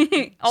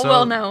 Yeah. All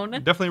well known.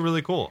 Definitely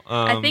really cool.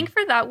 I think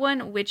for that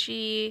one,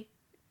 Witchy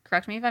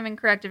correct me if I'm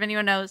incorrect, if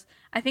anyone knows.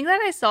 I think that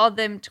I saw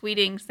them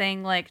tweeting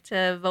saying like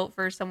to vote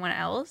for someone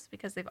else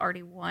because they've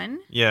already won.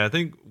 Yeah, I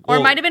think... Or it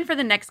well, might have been for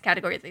the next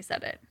category if they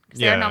said it. Because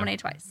they Yeah. are nominated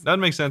twice. that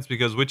makes sense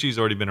because Witchy's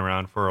already been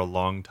around for a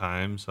long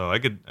time, so I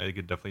could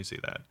definitely see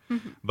that.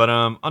 Mm-hmm. But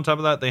on top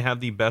of that, they have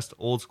the best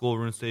old school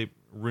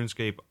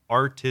RuneScape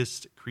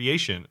artist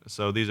creation.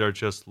 So these are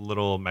just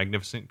little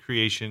magnificent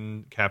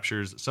creation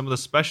captures, some of the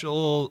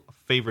special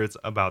favorites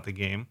about the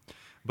game,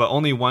 but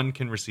only one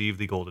can receive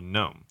the golden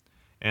gnome.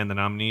 And the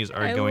nominees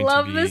are I going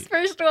love to be... this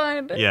first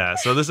one. Yeah,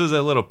 so this is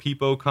a little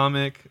Peepo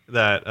comic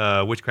that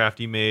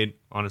Witchcrafty made.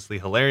 Honestly,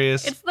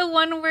 hilarious. It's the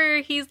one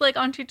where he's like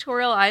on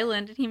Tutorial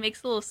Island and he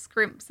makes little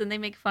scrimps and they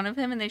make fun of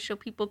him and they show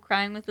people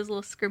crying with his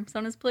little scrimps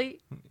on his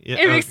plate. Yeah,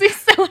 It makes me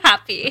so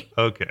happy.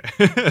 Okay.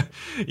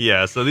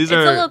 Yeah, so these It's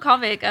are... a little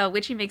comic.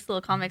 Witchy makes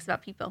little comics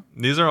about people.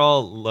 These are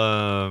all,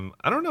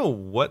 I don't know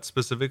what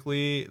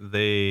specifically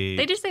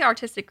They just say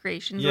artistic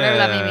creations, whatever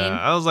that may mean.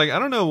 I was like, I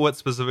don't know what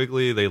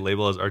specifically they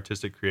label as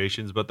artistic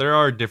creations, but there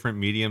are different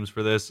mediums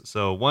for this.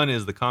 So one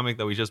is the comic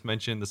that we just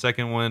mentioned. The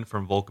second one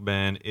from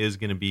Volkman is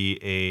going to be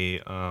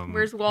a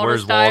Where's Waldo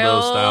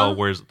style?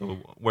 Where's the Do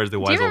Wise you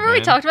Old remember Man?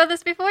 we talked about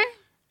this before?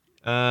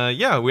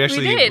 Yeah, we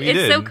actually we did. It's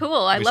did. so cool.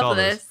 I We saw love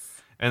this.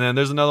 And then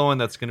there's another one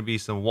that's going to be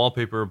some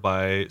wallpaper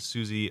by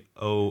Susie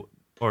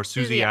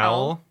Susie Owl.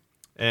 Owl.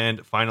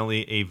 And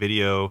finally, a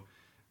video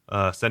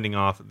sending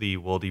off the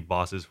Woldy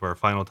bosses for a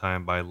final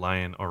time by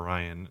Lion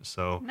Orion.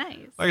 So, Nice.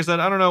 like I said,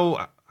 I don't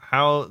know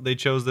how they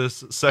chose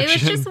this It section.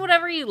 was just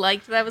whatever you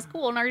liked that was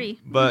cool and arty.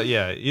 But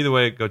yeah, either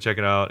way, go check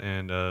it out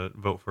and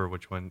vote for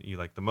which one you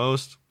like the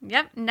most.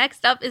 Yep.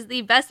 Next up is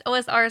the best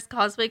OSR's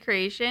cosplay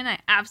creation. I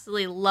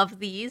absolutely love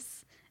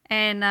these.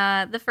 And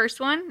the first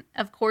one,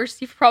 of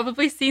course, you've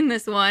probably seen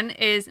this one,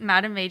 is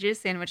Madame Mage's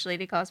Sandwich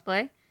Lady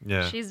cosplay.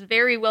 Yeah. She's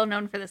very well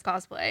known for this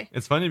cosplay.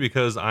 It's funny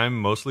because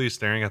I'm mostly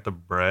staring at the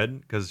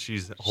bread because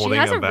she's holding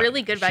has a ba-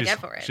 really good baguette she's-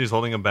 for it. She's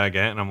holding a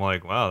baguette, and I'm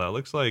like, wow, that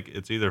looks like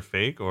it's either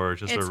fake or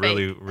just It's a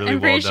really, fake. really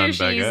I'm well pretty done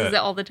sure baguette. she uses it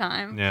all the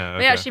time. Yeah,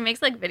 But yeah, okay. she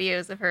makes like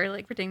videos of her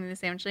like pretending to be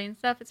sandwich lady and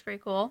stuff. It's very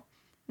cool.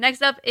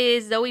 Next up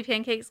is Zoe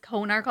Pancake's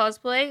Konar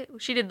cosplay.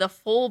 She did the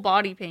full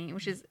body paint,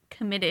 which is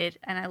committed,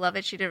 and I love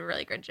it. She did a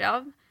really good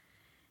job.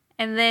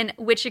 And then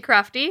Witchy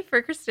Crafty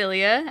for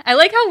Cristelia. I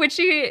like how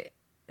Witchy,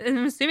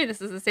 I'm assuming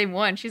this is the same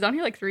one. She's on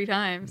here like 3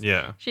 times.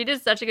 Yeah. She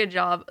did such a good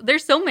job.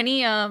 There's so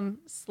many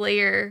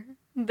Slayer.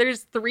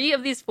 There's 3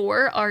 of these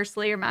 4 are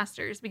Slayer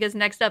masters because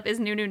next up is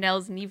Nunu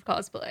Nell's Neve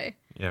cosplay.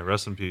 Yeah,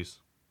 rest in peace.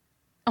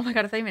 Oh my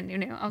god, I thought you meant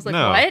Nunu. I was like,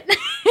 No.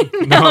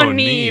 what? No,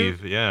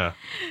 Neve. Neve. Yeah.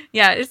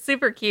 Yeah, it's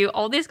super cute.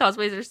 All these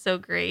cosplays are so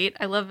great.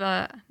 I love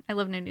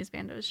Nunu's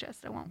Bando's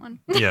chest. I want one.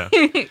 Yeah.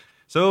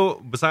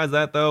 So besides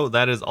that, though,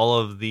 that is all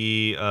of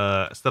the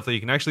stuff that you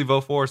can actually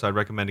vote for. So I'd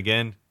recommend,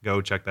 again,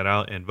 go check that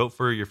out and vote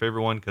for your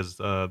favorite one because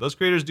those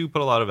creators do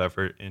put a lot of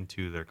effort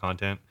into their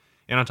content.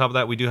 And on top of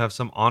that, we do have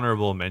some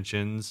honorable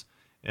mentions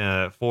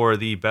for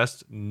the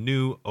best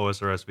new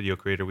OSRS video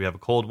creator. We have a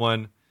cold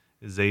one,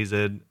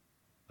 Zayzed.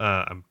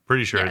 I'm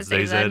pretty sure Yeah, it's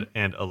Zayzed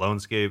and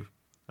Alonescape.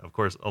 Of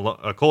course,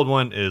 a cold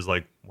one is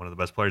like one of the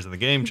best players in the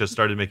game. Just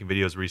started making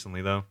videos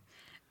recently, though.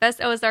 Best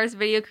OSR's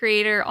video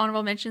creator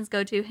honorable mentions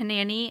go to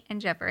Hinani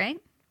and Jepare.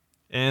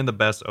 And the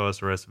best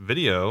OSRS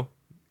video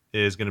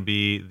is going to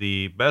be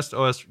the best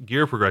OS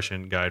gear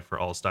progression guide for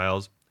all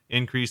styles,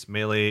 increase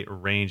melee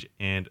range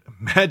and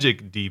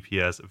magic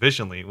DPS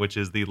efficiently, which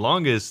is the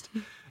longest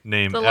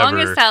name The ever.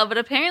 longest title, but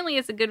apparently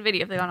it's a good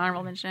video if they got an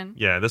honorable mention.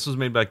 Yeah, this was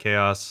made by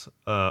Chaos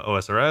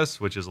OSRS,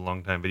 which is a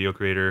longtime video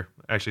creator.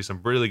 Actually, some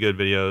really good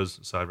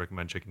videos, so I'd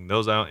recommend checking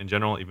those out in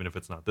general, even if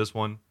it's not this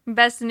one.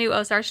 Best new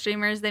OSR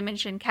streamers, they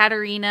mentioned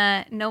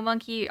Katarina, No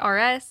Monkey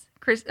RS,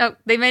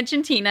 they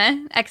mentioned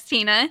Tina, X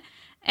Tina,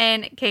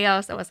 and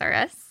Chaos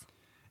OSRS.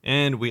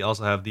 And we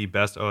also have the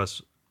best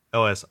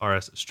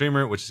OSRS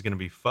streamer, which is going to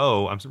be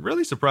Foe. I'm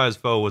really surprised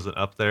Foe wasn't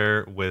up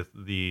there with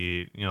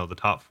the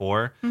top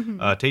 4.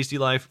 Tasty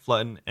Life,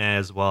 Flutton,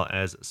 as well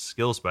as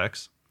Skill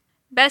Specs.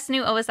 Best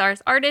new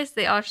OSRS artist,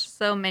 they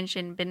also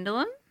mentioned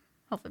Bindulum.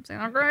 Hopefully I'm saying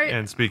that right.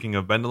 And speaking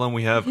of Bendulum,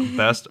 we have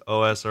best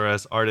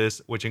OSRS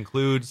artist, which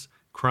includes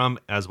Crumb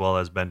as well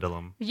as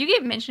Bendulum. If you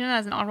get mentioned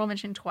as an honorable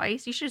mention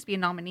twice, you should just be a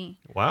nominee.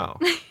 Wow.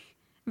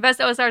 Best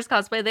OSR's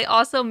cosplay, they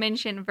also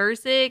mentioned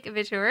Versik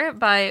Vitur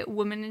by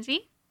Womanity,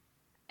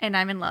 and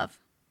I'm in love.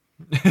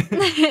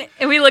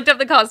 And we looked up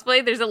the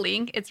cosplay. There's a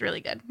link. It's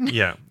really good.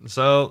 Yeah.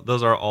 So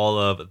those are all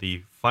of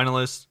the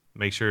finalists.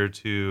 Make sure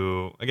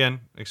to, again,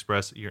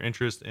 express your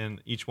interest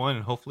in each one,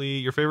 and hopefully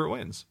your favorite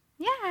wins.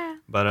 Yeah.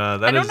 But I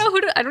don't know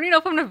I don't even know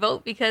if I'm gonna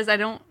vote because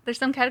there's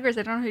some categories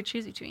I don't know who to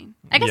choose between.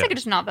 I guess Yeah. I could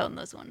just not vote in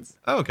those ones.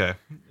 Oh, okay.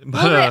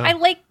 But, Well, I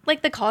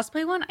like the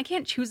cosplay one. I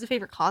can't choose a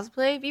favorite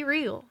cosplay. Be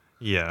real.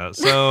 yeah.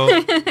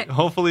 So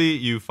hopefully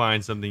you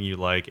find something you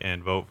like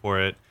and vote for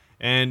it.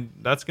 And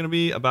that's going to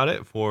be about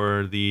it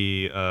for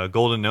the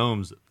Golden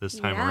Gnomes this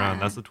time Yeah. around.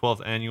 That's the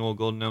 12th annual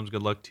Golden Gnomes.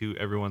 Good luck to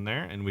everyone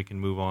there. And we can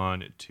move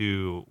on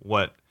to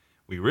what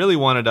we really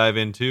want to dive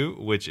into,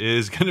 which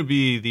is going to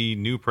be the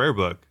new prayer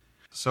book.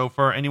 So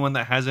for anyone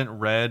that hasn't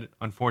read,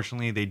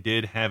 unfortunately, they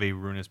did have a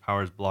Ruinous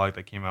Powers blog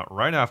that came out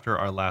right after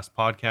our last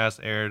podcast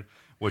aired,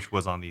 which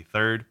was on the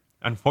 3rd.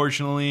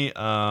 Unfortunately,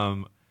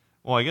 well,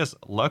 I guess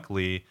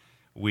luckily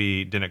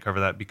we didn't cover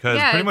that because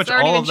Yeah, pretty it's much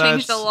already all been of that,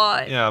 changed a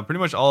lot. yeah, pretty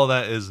much all of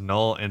that is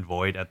null and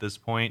void at this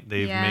point.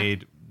 They've Yeah.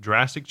 made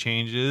drastic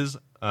changes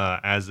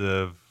as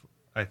of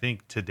I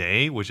think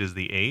today, which is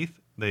the 8th.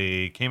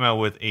 They came out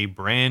with a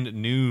brand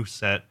new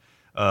set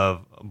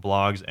of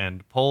blogs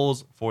and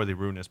polls for the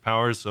Ruinous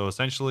Powers. So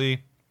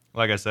essentially,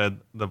 like I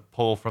said, the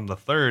poll from the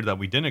 3rd that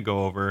we didn't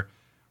go over,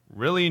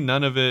 really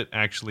none of it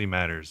actually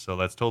matters. So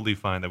that's totally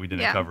fine that we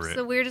didn't cover it.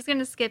 So we're just going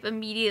to skip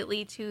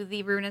immediately to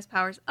the Ruinous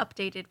Powers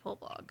updated poll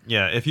blog.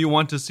 Yeah, if you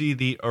want to see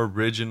the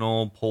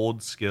original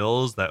polled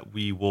skills that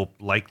we will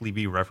likely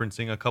be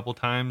referencing a couple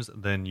times,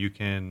 then you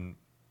can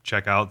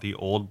check out the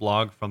old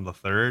blog from the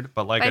 3rd.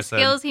 But like By I said,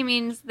 skills, he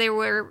means there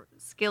were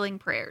skilling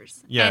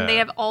prayers. Yeah. And they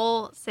have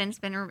all since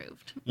been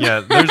removed.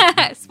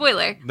 yeah,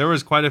 Spoiler. there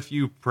was quite a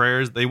few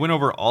prayers. They went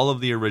over all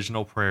of the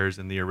original prayers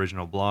in the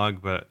original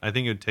blog, but I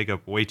think it would take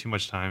up way too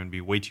much time and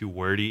be way too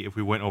wordy if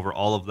we went over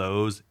all of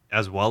those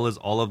as well as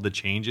all of the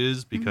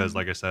changes because,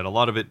 like I said, a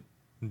lot of it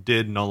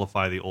did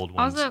nullify the old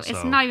ones. Also, it's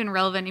so- not even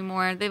relevant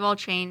anymore. They've all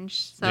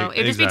changed. So Yeah,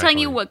 it'd just be telling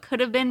you exactly. what could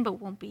have been but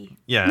won't be.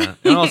 Yeah,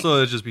 and also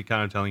it'd just be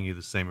kind of telling you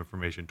the same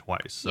information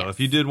twice. So Yes. if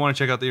you did want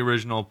to check out the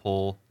original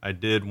poll, I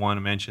did want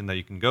to mention that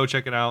you can go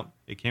check it out.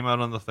 It came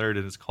out on the 3rd,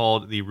 and it's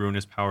called the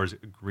Ruinous Powers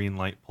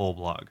Greenlight Poll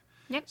Blog.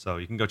 Yep. So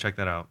you can go check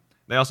that out.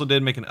 They also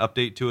did make an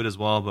update to it as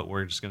well, but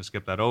we're just going to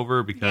skip that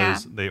over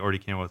because they already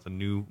came out with a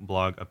new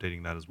blog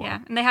updating that as well. Yeah,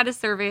 and they had a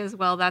survey as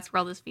well. That's where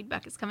all this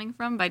feedback is coming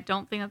from. But I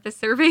don't think that this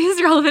survey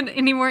is relevant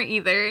anymore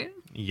either.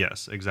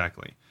 Yes,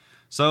 exactly.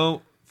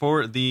 So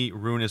for the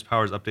Ruinous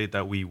Powers update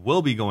that we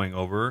will be going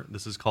over,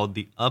 this is called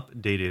the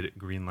updated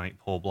Greenlight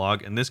Poll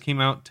blog, and this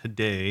came out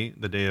today,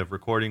 the day of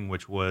recording,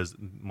 which was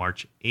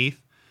March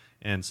 8th.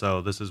 And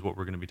so this is what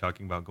we're going to be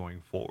talking about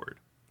going forward.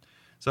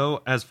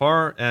 So as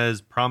far as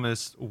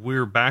promised,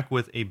 we're back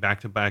with a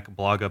back-to-back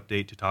blog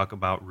update to talk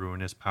about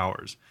Ruinous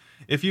Powers.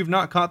 If you've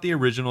not caught the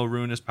original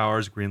Ruinous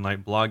Powers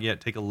Greenlight blog yet,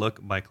 take a look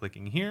by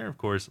clicking here. Of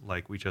course,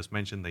 like we just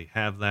mentioned, they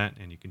have that,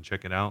 and you can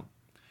check it out.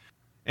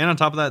 And on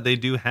top of that, they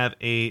do have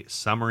a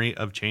summary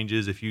of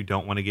changes if you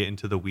don't want to get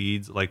into the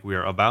weeds like we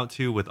are about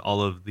to with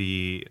all of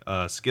the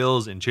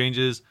skills and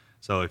changes.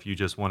 So if you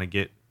just want to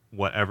get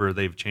whatever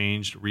they've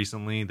changed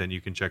recently, then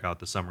you can check out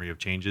the summary of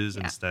changes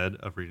instead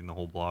of reading the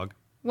whole blog.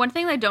 One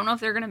thing I don't know if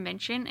they're going to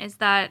mention is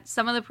that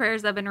some of the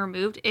prayers that have been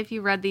removed, if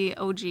you read the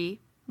OG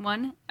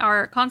one,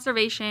 are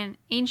conservation,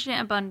 ancient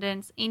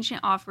abundance,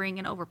 ancient offering,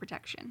 and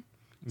overprotection.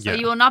 So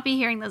you will not be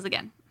hearing those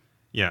again.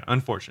 Yeah,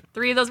 unfortunate.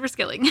 3 of those were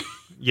skilling.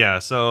 Yeah,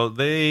 so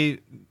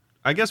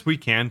I guess we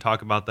can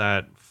talk about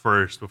that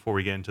first before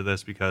we get into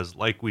this because,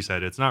 like we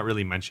said, it's not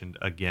really mentioned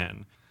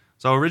again.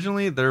 So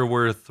originally there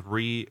were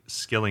 3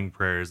 skilling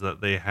prayers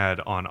that they had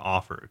on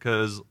offer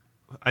because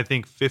I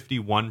think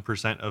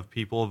 51% of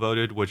people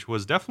voted, which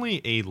was definitely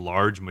a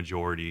large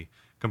majority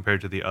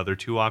compared to the other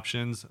 2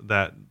 options,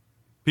 that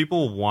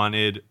people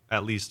wanted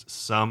at least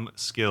some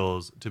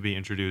skills to be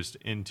introduced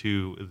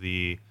into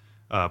the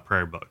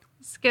prayer book.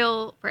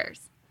 Skill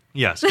prayers.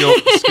 Yeah,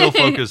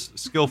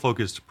 skill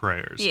focused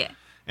prayers. Yeah.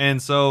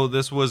 And so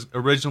this was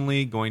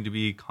originally going to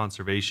be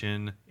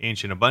conservation,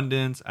 ancient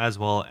abundance, as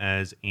well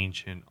as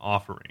ancient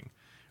offering.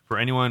 For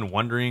anyone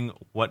wondering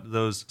what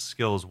those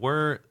skills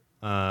were,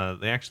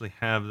 they actually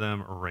have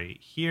them right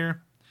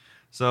here.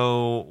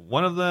 So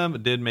one of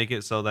them did make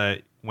it so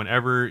that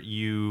whenever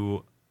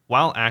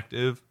while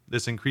active,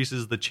 this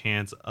increases the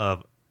chance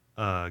of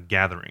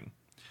gathering.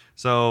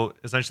 So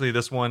essentially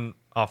this one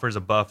offers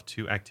a buff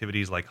to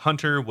activities like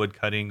hunter,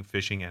 woodcutting,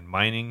 fishing, and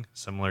mining,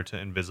 similar to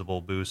invisible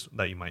boost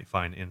that you might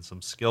find in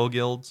some skill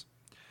guilds.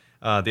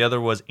 The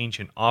other was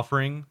Ancient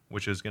Offering,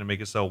 which is going to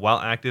make it so while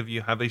active,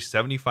 you have a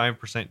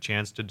 75%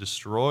 chance to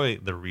destroy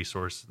the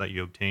resource that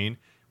you obtain,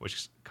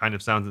 which kind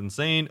of sounds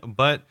insane,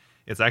 but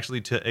it's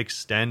actually to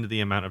extend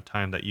the amount of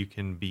time that you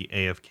can be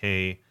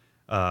AFK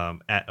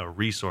at a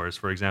resource.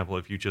 For example,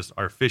 if you just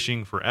are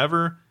fishing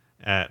forever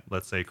at,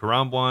 let's say,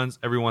 Karambwans,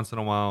 every once in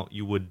a while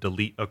you would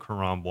delete a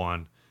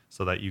Karambwan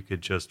so that you could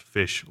just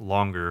fish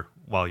longer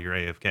while you're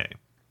AFK.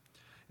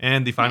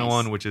 And the final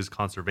one, which is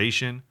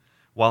Conservation.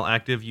 While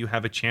active, you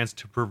have a chance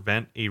to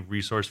prevent a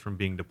resource from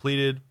being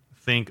depleted.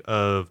 Think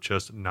of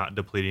just not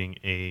depleting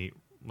a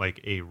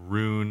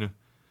rune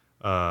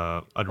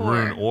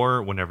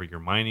ore whenever you're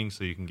mining,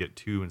 so you can get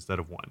 2 instead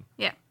of 1.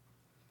 Yeah.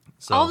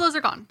 So, all of those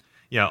are gone.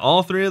 Yeah,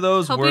 all 3 of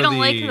those Hope were you don't the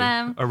like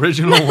them.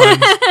 original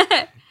ones.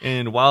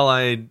 And while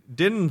I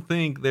didn't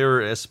think they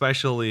were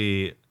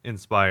especially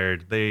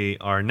inspired, they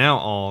are now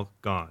all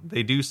gone.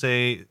 They do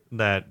say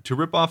that to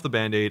rip off the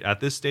Band-Aid,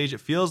 at this stage, it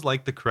feels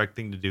like the correct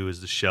thing to do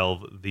is to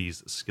shelve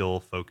these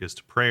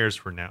skill-focused prayers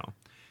for now.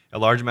 A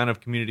large amount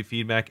of community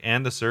feedback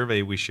and the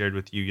survey we shared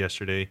with you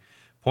yesterday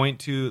point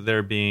to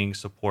there being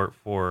support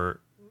for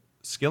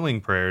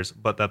skilling prayers,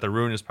 but that the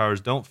Ruinous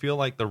Powers don't feel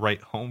like the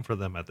right home for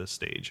them at this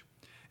stage.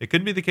 It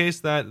could be the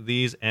case that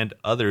these and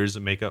others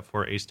make up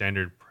for a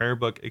standard prayer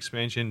book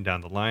expansion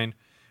down the line,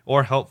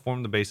 or help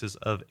form the basis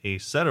of a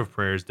set of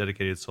prayers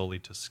dedicated solely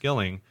to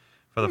skilling.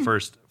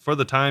 For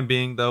the time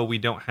being, though, we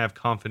don't have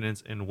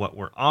confidence in what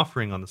we're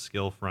offering on the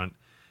skill front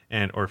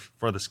or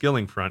for the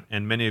skilling front,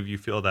 and many of you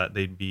feel that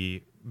they'd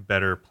be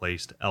better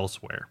placed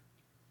elsewhere.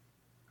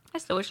 I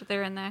still wish that they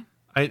were in there.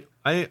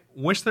 I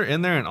wish they're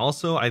in there, and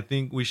also I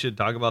think we should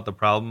talk about the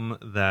problem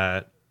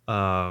that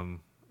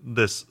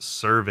this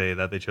survey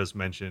that they just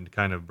mentioned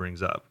kind of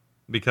brings up.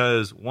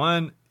 Because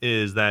one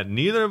is that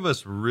neither of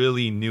us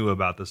really knew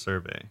about the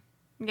survey.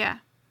 Yeah.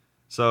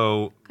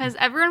 So... Because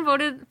everyone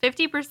voted,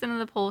 50% of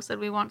the poll said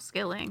we want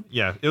skilling.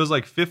 Yeah, it was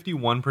like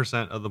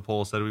 51% of the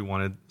poll said we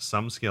wanted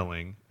some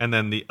skilling. And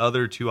then the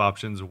other two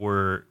options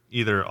were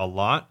either a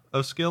lot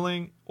of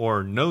skilling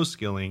or no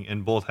skilling,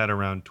 and both had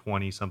around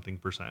 20-something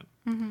percent.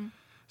 Mm-hmm.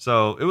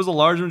 So it was a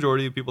large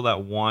majority of people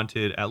that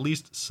wanted at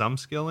least some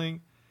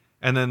skilling.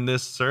 And then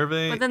this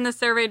survey... But then the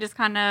survey just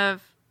kind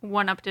of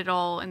one-upped it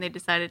all, and they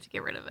decided to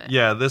get rid of it.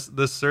 Yeah,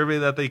 this survey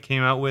that they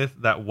came out with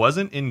that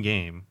wasn't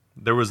in-game.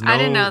 There was no... I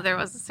didn't know there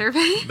was a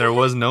survey. There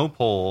was no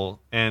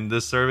poll. And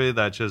this survey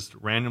that just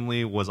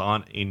randomly was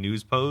on a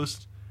news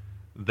post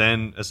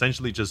then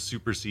essentially just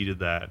superseded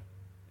that.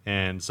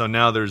 And so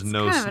now there's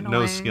no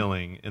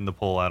skilling in the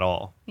poll at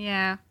all.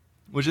 Yeah.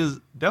 Which is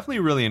definitely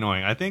really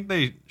annoying. I think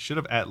they should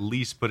have at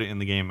least put it in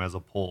the game as a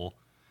poll.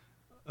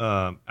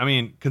 I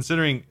mean,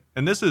 considering...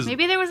 And this is...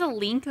 Maybe there was a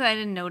link that I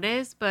didn't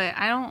notice, but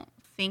I don't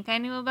think I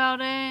knew about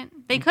it.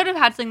 They could have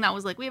had something that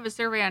was like, we have a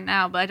survey on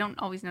now, but I don't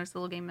always notice the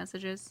little game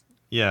messages.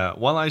 Yeah,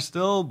 while I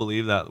still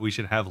believe that we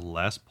should have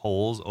less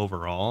polls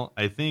overall,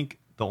 I think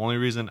the only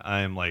reason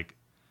I'm like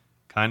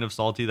kind of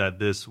salty that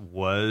this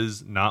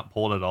was not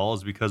polled at all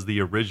is because the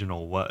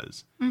original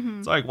was. Mm-hmm.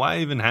 It's like, why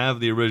even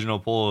have the original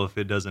poll if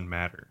it doesn't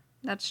matter?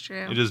 That's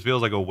true. It just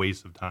feels like a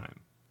waste of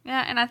time.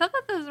 Yeah, and I thought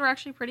that those were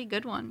actually pretty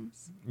good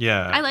ones.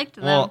 Yeah. I liked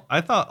them. Well, I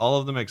thought all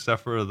of them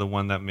except for the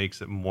one that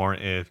makes it more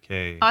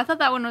AFK. Oh, I thought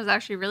that one was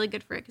actually really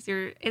good for it because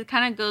it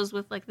kind of goes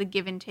with like the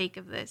give and take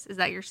of this is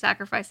that you're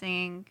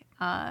sacrificing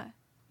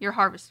your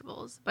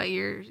harvestables, but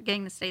you're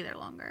getting to stay there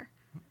longer.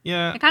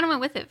 Yeah. It kind of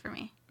went with it for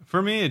me.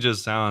 For me, it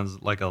just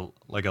sounds like a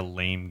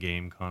lame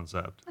game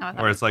concept. Oh,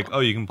 where it's like,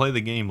 oh, you can play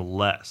the game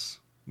less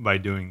by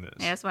doing this.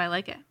 Yeah, that's why I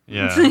like it.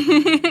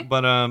 Yeah.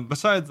 But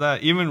besides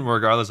that, even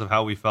regardless of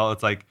how we felt,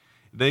 it's like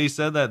they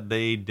said that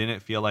they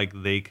didn't feel like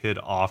they could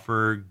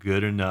offer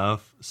good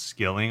enough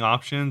skilling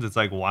options. It's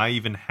like, why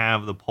even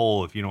have the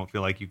poll if you don't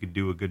feel like you could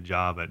do a good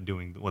job at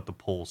doing what the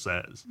poll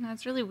says?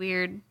 That's really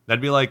weird. That'd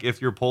be like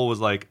if your poll was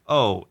like,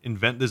 oh,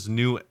 invent this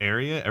new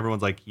area.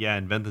 Everyone's like, yeah,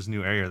 invent this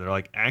new area. They're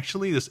like,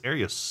 actually, this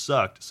area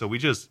sucked. So we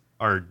just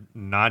are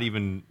not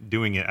even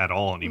doing it at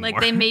all anymore. Like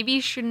they maybe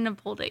shouldn't have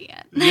pulled it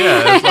yet.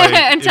 Yeah. It's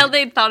like, until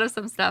they'd thought of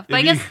some stuff. But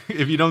I guess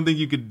if you don't think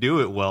you could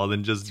do it well,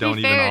 then just don't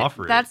even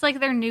offer it. That's like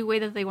their new way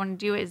that they want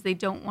to do it is they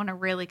don't want to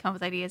really come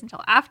with ideas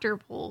until after a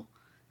poll.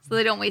 So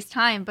they don't waste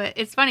time, but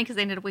it's funny because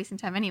they ended up wasting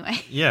time anyway.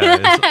 Yeah,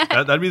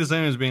 that'd be the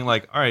same as being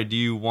like, all right, do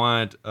you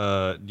want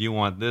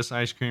this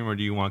ice cream or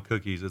do you want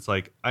cookies? It's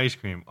like ice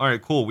cream. All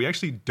right, cool. We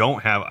actually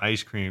don't have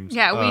ice creams.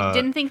 Yeah, we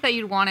didn't think that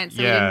you'd want it, so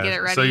we didn't get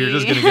it ready. So you're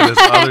just gonna get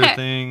this other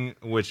thing,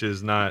 which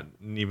is not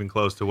even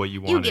close to what you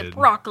wanted. You get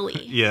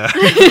broccoli. Yeah,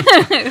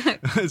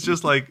 it's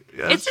just like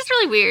it's just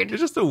really weird.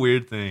 It's just a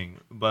weird thing,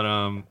 but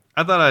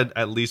I thought I'd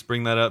at least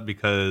bring that up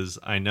because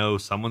I know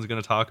someone's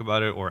going to talk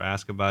about it or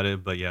ask about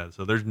it. But yeah,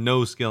 so there's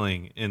no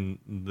skilling in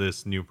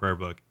this new prayer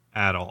book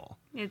at all.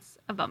 It's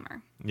a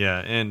bummer. Yeah,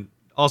 and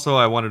also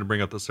I wanted to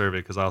bring up the survey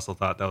because I also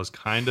thought that was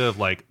kind of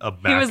like a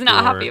backdoor. He was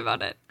not happy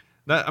about it.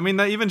 That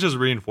even just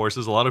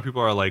reinforces a lot of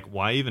people are like,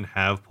 why even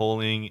have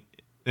polling?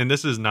 And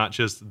this is not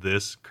just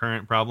this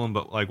current problem,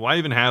 but like, why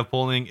even have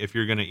polling if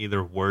you're going to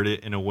either word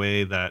it in a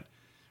way that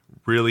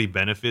really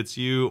benefits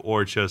you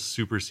or just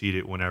supersede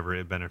it whenever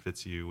it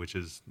benefits you, which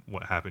is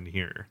what happened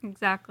here.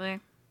 Exactly.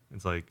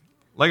 It's like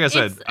I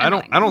said, I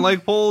don't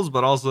like polls,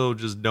 but also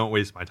just don't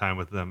waste my time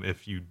with them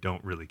if you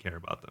don't really care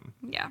about them.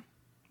 Yeah.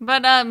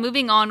 But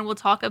moving on, we'll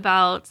talk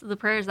about the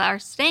prayers that are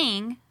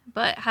staying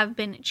but have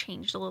been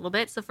changed a little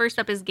bit. So first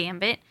up is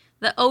Gambit.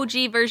 The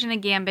OG version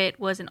of Gambit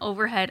was an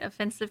overhead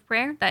offensive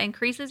prayer that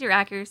increases your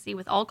accuracy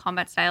with all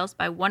combat styles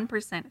by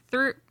 1%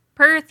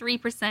 per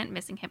 3%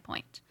 missing hit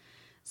point.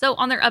 So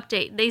on their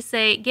update, they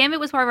say, Gambit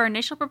was part of our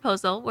initial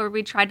proposal where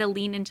we tried to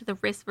lean into the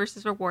risk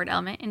versus reward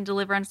element and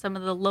deliver on some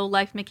of the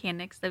low-life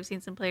mechanics that we've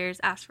seen some players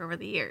ask for over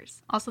the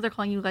years. Also, they're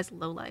calling you guys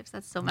low-lives.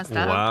 That's so messed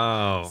up.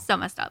 Wow. So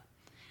messed up.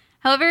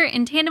 However,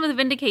 in tandem with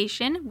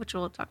Vindication, which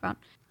we'll talk about,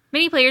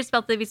 many players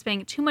felt they'd be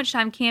spending too much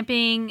time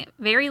camping,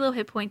 very low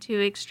hit point to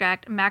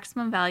extract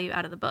maximum value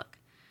out of the book.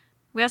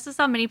 We also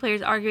saw many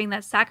players arguing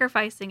that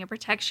sacrificing a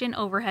protection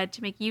overhead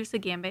to make use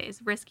of Gambit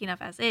is risky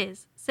enough as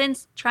is,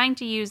 since trying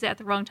to use it at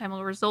the wrong time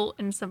will result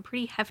in some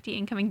pretty hefty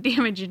incoming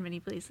damage in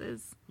many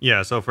places.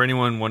 Yeah, so for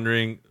anyone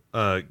wondering,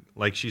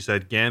 like she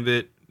said,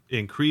 Gambit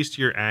increased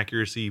your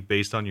accuracy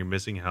based on your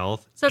missing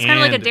health. So it's kind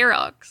of like a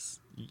Darox.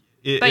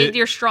 But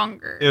you're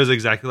stronger. It was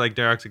exactly like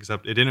Darox,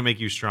 except it didn't make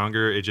you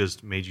stronger. It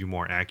just made you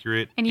more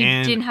accurate. And you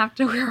didn't have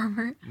to wear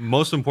armor.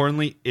 Most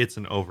importantly, it's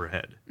an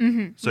overhead.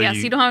 Mm-hmm. So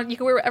you don't have, you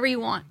can wear whatever you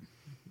want.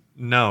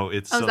 No,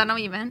 it's... Oh, is that not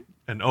what you meant?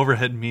 An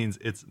overhead means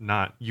it's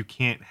not... You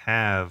can't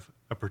have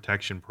a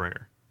protection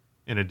prayer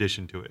in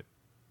addition to it.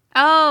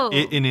 Oh.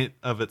 It in it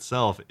of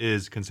itself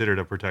is considered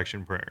a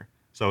protection prayer.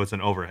 So it's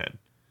an overhead.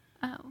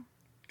 Oh.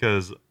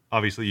 Because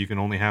obviously you can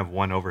only have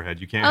one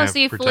overhead. You can't have... Oh, so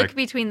you flick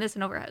between this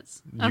and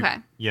overheads. Okay.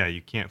 Yeah,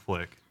 you can't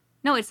flick.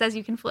 No, it says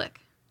you can flick.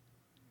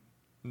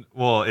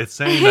 Well, it's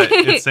saying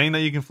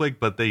that you can flick,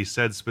 but they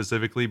said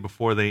specifically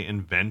before they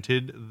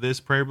invented this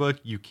prayer book,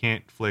 you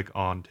can't flick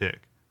on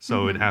tick.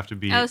 So it'd have to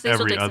be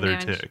every other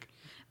tick.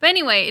 But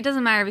anyway, it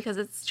doesn't matter because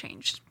it's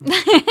changed.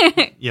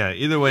 Yeah,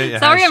 either way,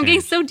 Sorry, I'm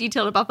getting so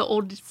detailed about the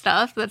old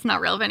stuff that's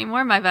not relevant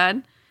anymore. My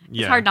bad.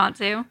 It's hard not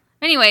to.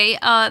 Anyway,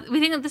 we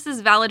think that this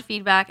is valid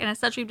feedback, and as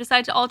such, we've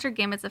decided to alter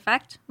Gambit's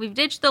effect. We've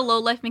ditched the low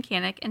life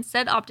mechanic,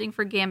 instead opting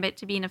for Gambit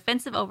to be an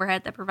offensive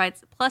overhead that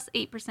provides plus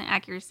 8%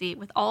 accuracy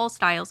with all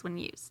styles when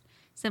used.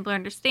 Simpler to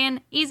understand,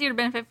 easier to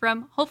benefit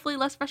from, hopefully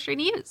less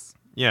frustrating to use.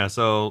 Yeah,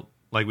 so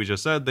like we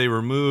just said, they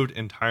removed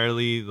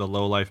entirely the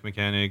low life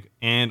mechanic,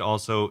 and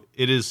also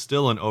it is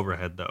still an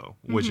overhead though,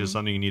 which is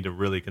something you need to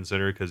really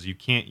consider because you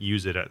can't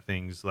use it at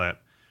things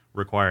that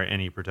require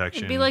any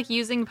protection. It'd be like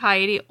using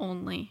piety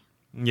only.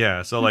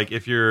 Yeah, so like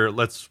if you're,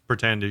 let's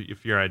pretend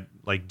if you're at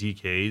like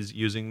DKs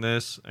using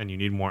this and you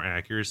need more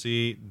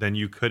accuracy, then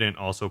you couldn't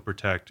also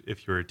protect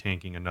if you're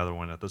tanking another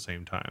one at the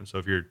same time. So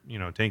if you're,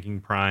 tanking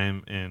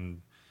Prime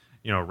and,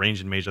 range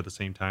and mage at the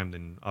same time,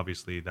 then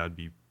obviously that would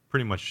be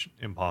pretty much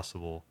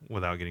impossible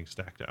without getting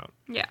stacked out.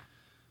 Yeah.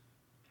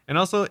 And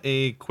also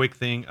a quick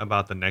thing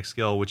about the next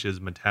skill, which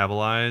is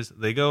Metabolize.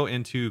 They go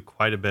into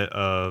quite a bit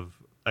of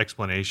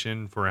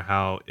explanation for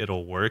how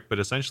it'll work, but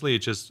essentially it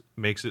just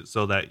makes it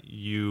so that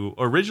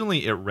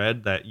originally it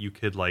read that you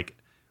could, like,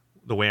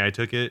 the way I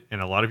took it and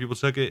a lot of people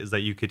took it is that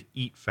you could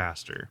eat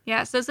faster.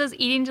 Yeah, so it says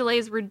eating delay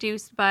is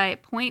reduced by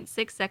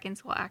 0.6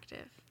 seconds while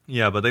active.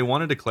 Yeah, but they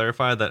wanted to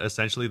clarify that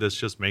essentially this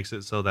just makes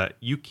it so that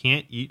you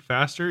can't eat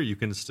faster. You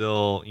can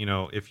still,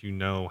 if you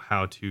know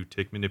how to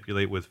tick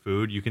manipulate with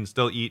food, you can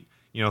still eat,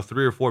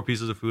 3 or 4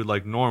 pieces of food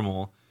like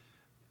normal,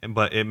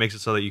 but it makes it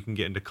so that you can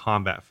get into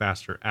combat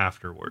faster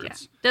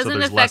afterwards. Yeah.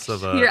 Doesn't affect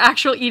your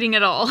actual eating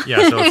at all.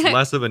 Yeah, so it's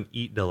less of an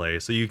eat delay.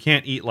 So you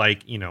can't eat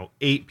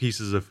 8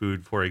 pieces of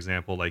food, for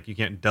example. Like you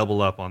can't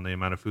double up on the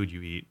amount of food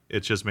you eat.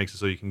 It just makes it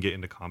so you can get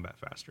into combat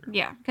faster.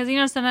 Yeah,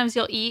 because sometimes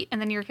you'll eat and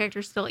then your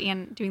character's still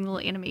doing little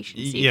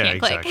animations. So you can't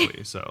click.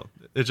 Exactly. So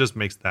it just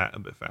makes that a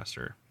bit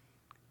faster.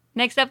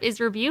 Next up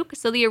is Rebuke.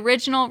 So the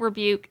original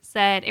Rebuke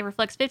said it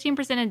reflects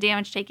 15% of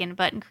damage taken,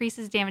 but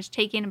increases damage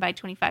taken by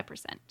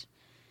 25%.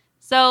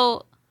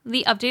 So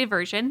the updated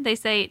version, they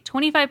say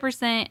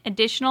 25%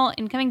 additional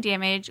incoming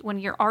damage when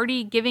you're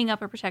already giving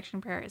up a protection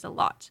prayer is a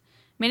lot.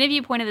 Many of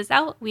you pointed this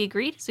out. We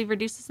agreed, so we've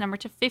reduced this number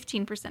to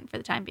 15% for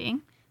the time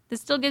being.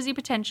 This still gives you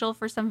potential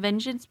for some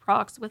vengeance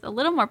procs with a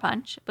little more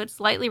punch, but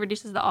slightly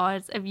reduces the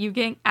odds of you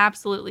getting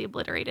absolutely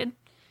obliterated.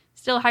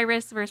 Still high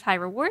risk versus high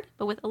reward,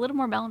 but with a little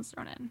more balance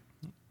thrown in.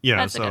 Yeah,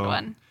 that's a good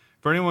one.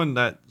 For anyone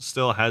that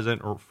still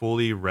hasn't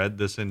fully read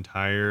this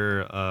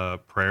entire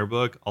prayer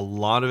book, a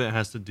lot of it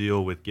has to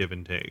deal with give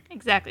and take.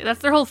 Exactly.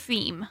 That's their whole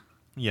theme.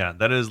 Yeah,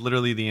 that is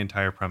literally the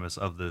entire premise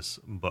of this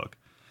book.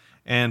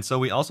 And so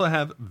we also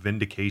have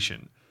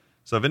Vindication.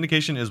 So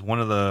Vindication is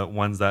one of the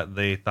ones that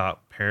they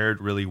thought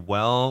paired really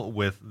well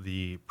with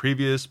the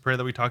previous prayer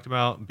that we talked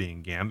about,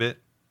 being Gambit.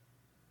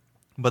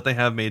 But they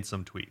have made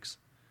some tweaks.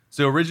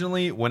 So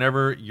originally,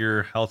 whenever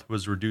your health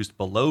was reduced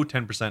below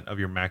 10% of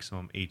your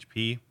maximum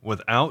HP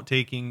without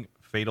taking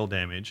fatal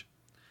damage,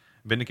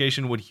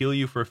 Vindication would heal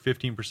you for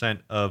 15%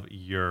 of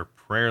your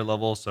prayer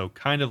level, so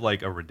kind of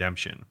like a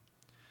redemption.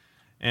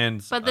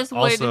 And but this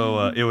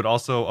it would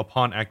also,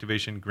 upon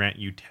activation, grant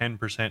you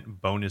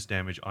 10% bonus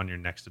damage on your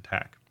next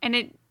attack. And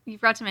you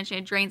forgot to mention,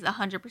 it drains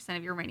 100%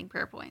 of your remaining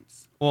prayer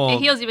points. Well, it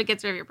heals you, but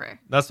gets rid of your prayer.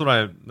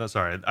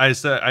 I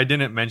said I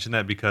didn't mention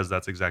that because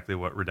that's exactly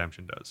what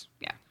redemption does.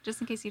 Yeah,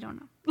 just in case you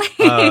don't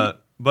know.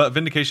 But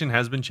Vindication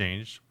has been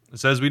changed. It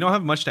says we don't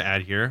have much to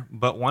add here,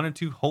 but wanted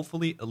to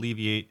hopefully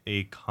alleviate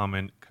a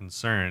common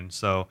concern.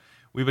 So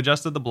we've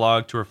adjusted the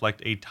blog to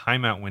reflect a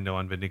timeout window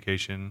on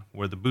Vindication,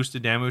 where the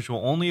boosted damage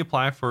will only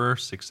apply for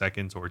 6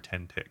 seconds or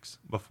 10 ticks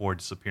before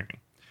disappearing.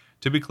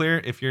 To be clear,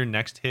 if your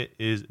next hit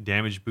is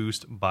damage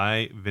boost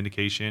by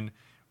Vindication,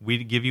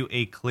 we'd give you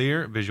a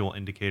clear visual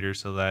indicator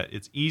so that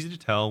it's easy to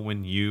tell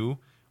when you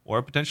or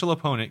a potential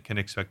opponent can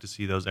expect to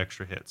see those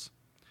extra hits.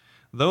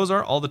 Those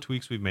are all the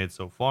tweaks we've made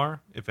so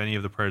far. If any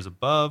of the prayers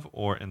above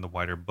or in the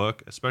wider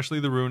book, especially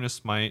the Ruinous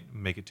Smite,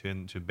 make it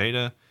into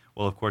beta,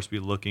 we'll of course be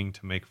looking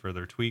to make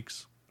further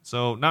tweaks.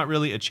 So not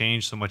really a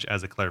change so much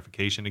as a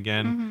clarification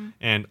again,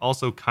 and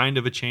also kind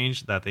of a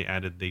change that they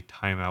added the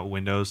timeout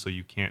window so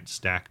you can't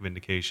stack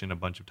Vindication a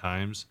bunch of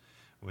times,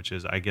 which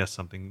is, I guess,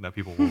 something that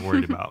people were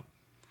worried about.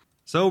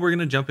 So we're going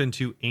to jump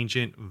into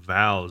Ancient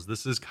Vows.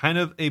 This is kind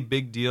of a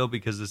big deal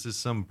because this is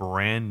some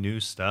brand new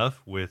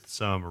stuff with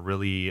some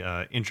really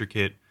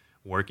intricate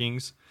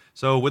workings.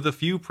 So, with a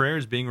few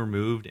prayers being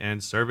removed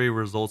and survey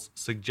results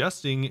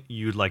suggesting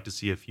you'd like to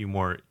see a few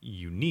more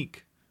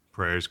unique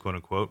prayers, quote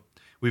unquote,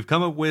 we've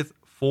come up with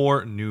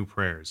 4 new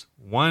prayers,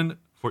 one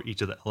for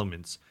each of the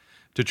elements,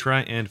 to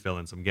try and fill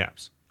in some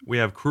gaps. We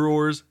have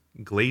Kruor's,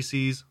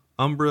 Glacies,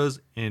 Umbra's,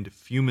 and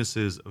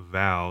Fumus's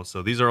Vow.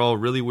 So these are all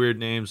really weird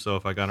names. So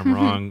if I got them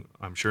wrong,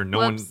 I'm sure no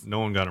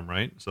one got them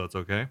right. So it's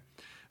okay.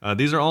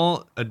 These are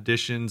all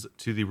additions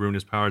to the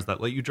ruinous powers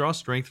that let you draw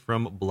strength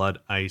from blood,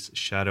 ice,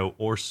 shadow,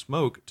 or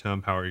smoke to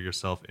empower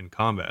yourself in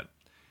combat.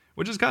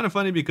 Which is kind of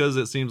funny because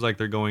it seems like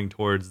they're going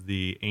towards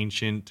the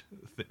ancient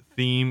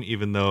theme,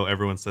 even though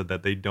everyone said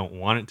that they don't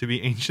want it to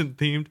be ancient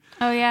themed.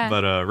 Oh, yeah.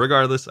 But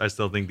regardless, I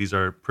still think these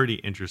are pretty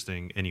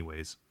interesting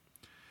anyways.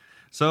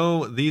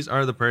 So these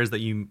are the prayers that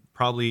you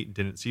probably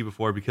didn't see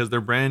before because they're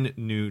brand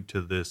new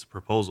to this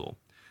proposal.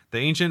 The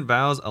ancient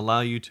vows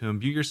allow you to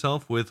imbue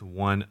yourself with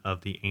one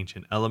of the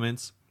ancient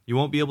elements. You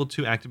won't be able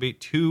to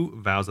activate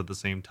 2 vows at the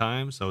same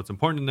time, so it's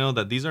important to know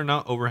that these are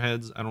not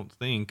overheads. I don't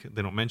think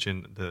they don't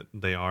mention that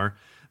they are,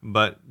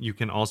 but you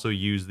can also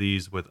use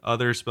these with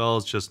other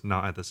spells, just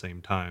not at the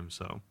same time,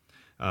 so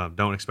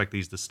don't expect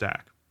these to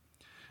stack.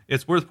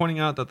 It's worth pointing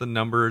out that the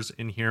numbers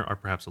in here are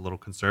perhaps a little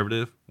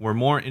conservative. We're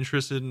more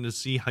interested in to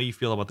see how you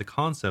feel about the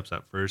concepts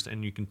at first,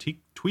 and you can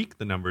tweak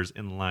the numbers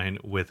in line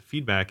with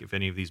feedback if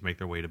any of these make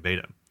their way to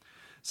beta.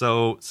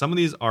 So some of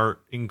these are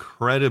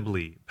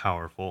incredibly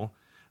powerful.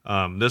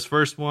 This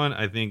first one,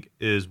 I think,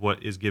 is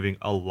what is giving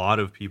a lot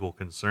of people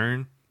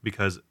concern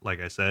because, like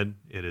I said,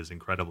 it is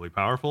incredibly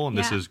powerful, and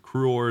this is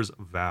Kruor's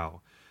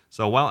Vow.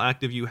 So while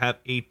active, you have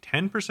a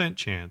 10%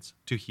 chance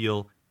to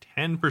heal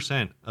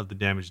 10% of the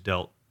damage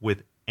dealt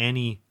with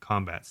any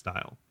combat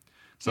style.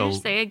 Can I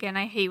just say again,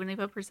 I hate when they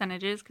put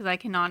percentages because I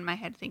cannot in my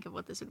head think of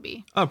what this would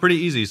be. Oh, pretty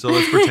easy. So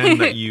let's pretend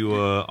that you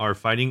are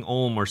fighting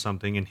Ulm or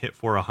something and hit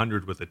for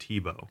 100 with a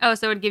T-bow. Oh,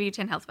 so it would give you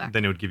 10 health back.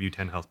 Then it would give you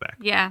 10 health back.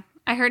 Yeah.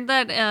 I heard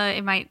that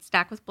it might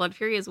stack with Blood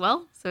Fury as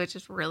well. So it's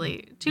just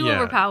really too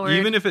overpowered.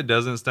 Even if it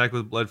doesn't stack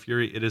with Blood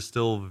Fury, it is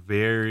still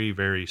very,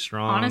 very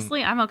strong.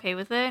 Honestly, I'm okay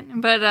with it.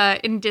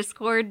 But in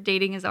Discord,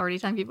 dating is already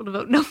telling people to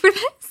vote no for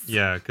this.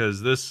 Yeah,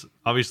 because this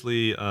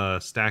obviously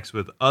stacks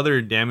with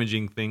other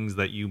damaging things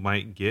that you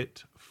might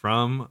get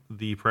from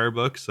the prayer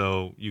book.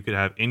 So you could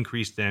have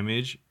increased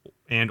damage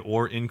and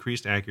or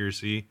increased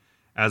accuracy,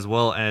 as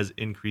well as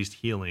increased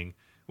healing,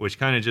 which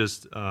kind of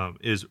just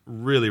is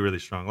really, really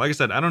strong. Like I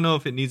said, I don't know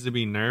if it needs to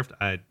be nerfed.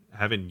 I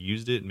haven't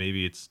used it.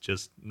 Maybe it's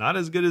just not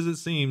as good as it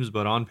seems,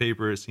 but on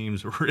paper, it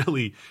seems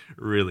really,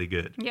 really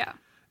good. Yeah.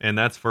 And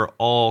that's for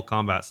all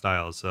combat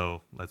styles.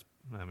 So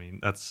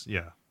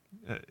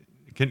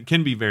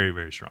can be very,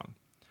 very strong.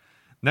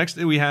 Next,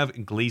 we have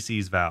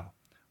Glacies Vow.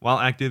 While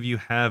active, you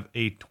have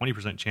a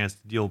 20% chance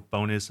to deal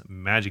bonus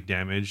magic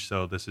damage.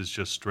 So this is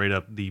just straight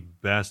up the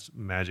best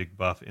magic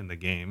buff in the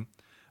game.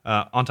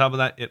 On top of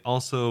that, it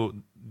also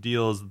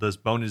deals this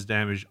bonus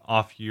damage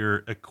off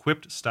your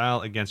equipped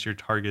style against your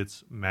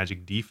target's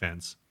magic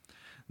defense.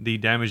 The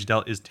damage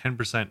dealt is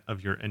 10%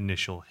 of your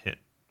initial hit.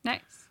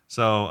 Nice.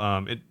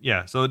 So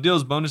it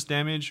deals bonus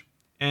damage,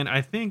 and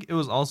I think it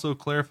was also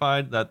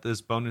clarified that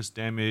this bonus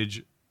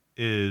damage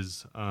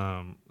is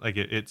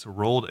it's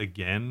rolled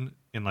again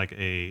in like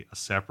a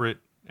separate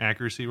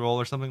accuracy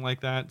roll or something like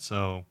that.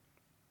 So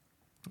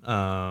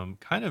kind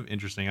of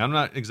interesting. I'm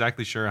not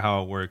exactly sure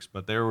how it works,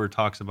 but there were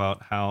talks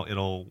about how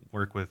it'll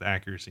work with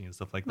accuracy and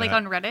stuff like that. Like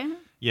on Reddit?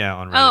 Yeah,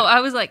 on Reddit. Oh, I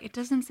was like, it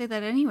doesn't say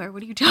that anywhere.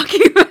 What are you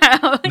talking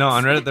about? No,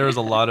 on Reddit there was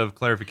a lot of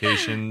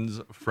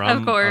clarifications from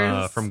of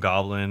course. From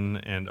Goblin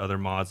and other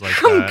mods like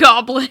from that.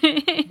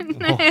 Goblin.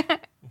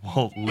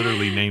 Well,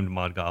 literally named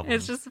Mod Goblin.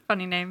 It's just a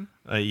funny name.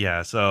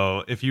 Yeah,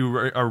 so if you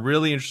are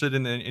really interested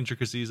in the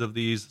intricacies of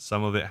these,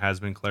 some of it has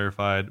been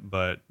clarified,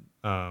 but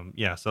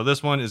so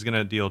this one is going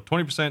to deal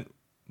 20%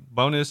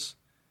 bonus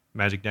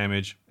magic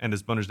damage, and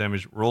this bonus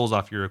damage rolls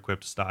off your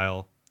equipped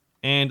style,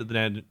 and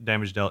the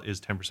damage dealt is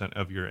 10%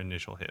 of your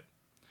initial hit.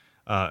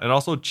 It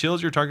also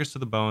chills your targets to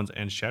the bones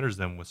and shatters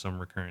them with some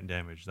recurrent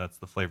damage. That's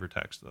the flavor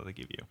text that they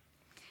give you.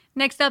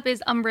 Next up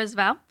is Umbra's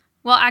Vow.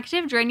 While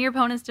active, drain your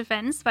opponent's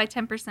defense by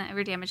 10% of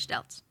your damage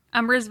dealt.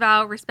 Umbra's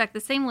Vow respect the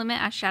same limit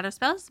as shadow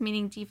spells,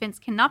 meaning defense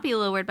cannot be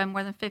lowered by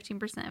more than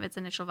 15% of its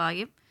initial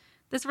value.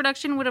 This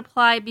reduction would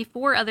apply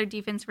before other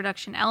defense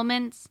reduction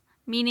elements,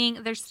 meaning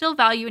there's still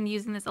value in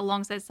using this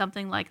alongside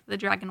something like the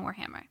Dragon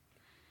Warhammer.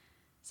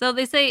 So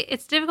they say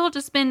it's difficult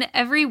to spend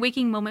every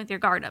waking moment with your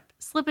guard up,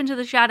 slip into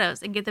the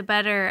shadows, and get the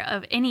better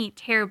of any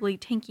terribly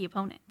tanky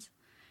opponent.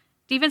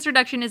 Defense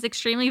reduction is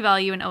extremely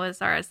valued in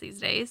OSRS these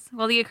days.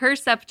 While the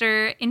Accursed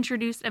Scepter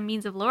introduced a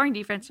means of lowering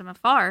defense from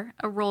afar,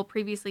 a role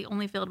previously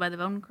only filled by the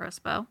Bone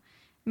Crossbow,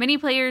 many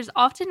players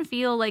often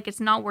feel like it's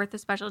not worth the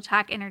special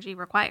attack energy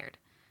required.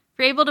 If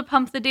you're able to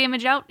pump the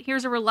damage out,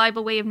 here's a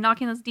reliable way of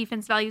knocking those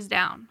defense values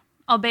down,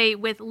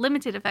 albeit with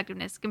limited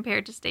effectiveness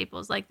compared to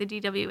staples like the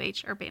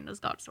DWH or Bando's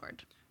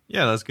Godsword.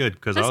 Yeah, that's good,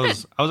 because I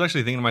was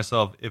actually thinking to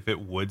myself if it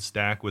would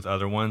stack with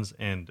other ones,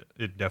 and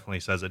it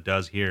definitely says it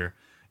does here.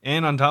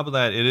 And on top of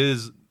that, it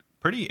is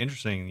pretty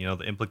interesting,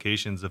 the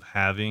implications of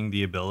having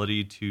the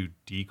ability to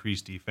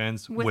decrease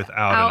defense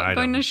without an item.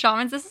 Going to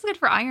shamans, this is good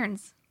for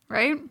irons,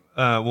 right?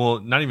 Well,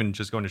 not even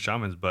just going to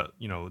shamans, but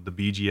the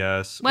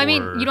BGS. Well, I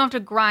mean, you don't have to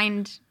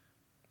grind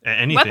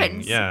anything.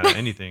 Weapons. Yeah,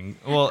 anything.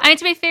 Well, I mean,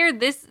 to be fair,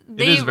 it is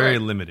very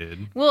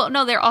limited. Well,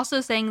 no, they're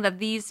also saying that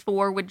these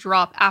 4 would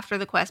drop after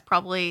the quest,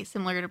 probably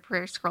similar to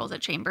Prayer Scrolls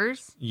at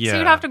Chambers. Yeah. So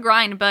you'd have to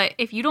grind, but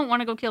if you don't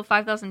want to go kill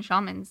 5,000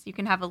 shamans, you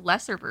can have a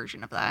lesser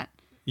version of that.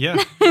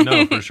 Yeah,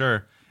 no, for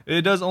sure.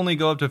 It does only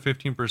go up to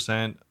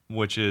 15%,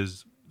 which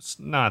is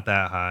not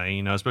that high,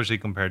 especially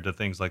compared to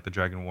things like the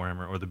Dragon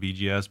Warhammer or the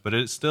BGS, but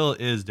it still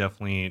is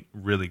definitely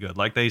really good.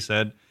 Like they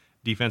said,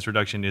 defense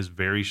reduction is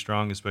very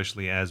strong,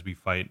 especially as we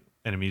fight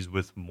enemies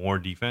with more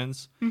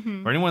defense.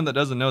 For anyone that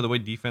doesn't know, the way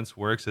defense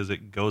works is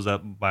it goes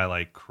up by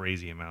like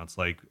crazy amounts.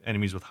 Like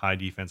enemies with high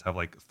defense have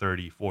like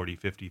 30, 40,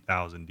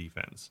 50,000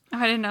 defense.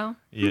 I didn't know.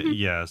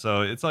 Yeah.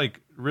 So it's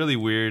like really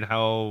weird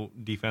how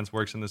defense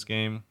works in this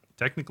game.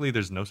 Technically,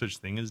 there's no such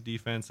thing as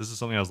defense. This is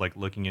something I was like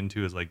looking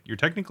into, is like you're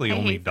technically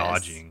only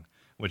dodging,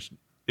 which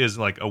is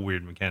like a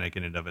weird mechanic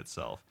in and of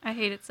itself. I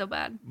hate it so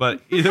bad.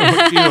 But either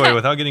way,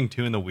 without getting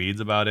too in the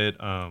weeds about it,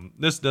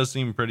 this does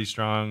seem pretty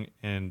strong,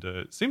 and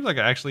seems like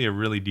actually a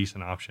really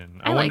decent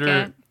option.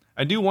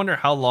 I do wonder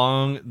how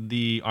long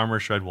the armor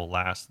shred will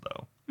last,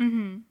 though.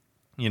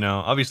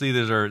 Obviously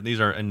these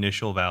are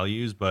initial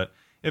values, but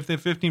if the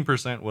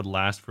 15% would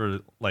last for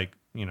like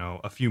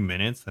a few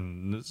minutes,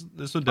 then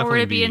this would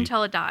definitely be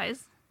until it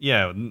dies.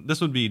 Yeah,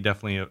 this would be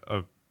definitely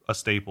a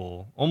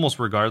staple, almost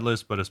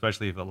regardless, but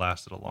especially if it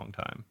lasted a long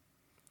time.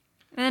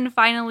 And then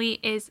finally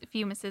is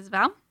Fumus's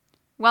Vow.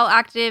 While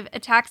active,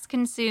 attacks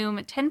consume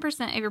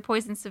 10% of your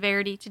poison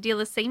severity to deal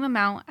the same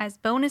amount as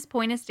bonus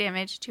pointless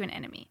damage to an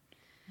enemy.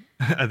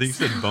 I think you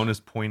said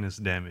bonus pointless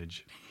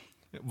damage,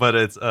 but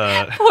it's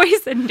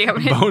poison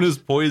damage. Bonus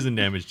poison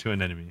damage to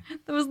an enemy.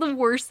 That was the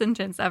worst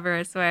sentence ever,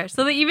 I swear.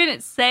 So they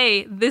even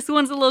say this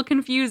one's a little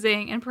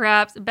confusing and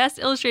perhaps best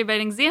illustrated by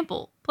an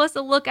example, plus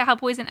a look at how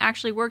poison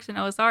actually works in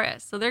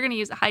OSRS. So they're going to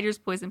use a Hydra's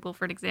poison pool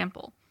for an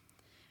example.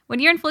 When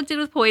you're inflicted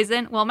with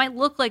poison, well, it might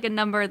look like a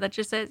number that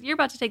just says you're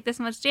about to take this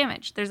much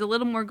damage. There's a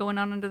little more going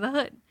on under the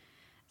hood.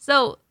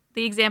 So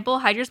the example,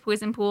 Hydra's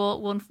poison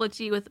pool will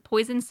inflict you with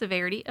poison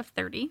severity of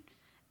 30.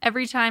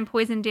 Every time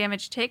poison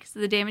damage ticks,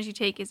 the damage you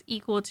take is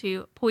equal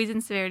to poison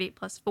severity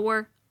plus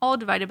 4, all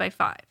divided by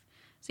 5.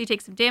 So you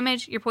take some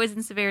damage, your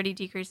poison severity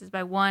decreases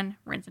by 1,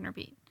 rinse and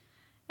repeat.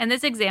 In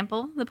this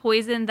example, the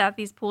poison that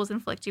these pools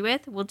inflict you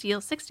with will deal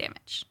 6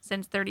 damage,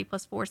 since 30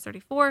 plus 4 is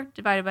 34,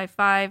 divided by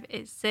 5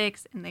 is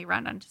 6, and they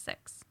round on to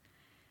 6.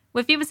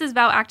 With Fumus's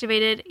Vow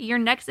activated, your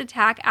next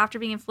attack after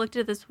being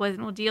inflicted with this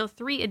poison will deal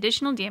 3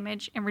 additional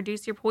damage and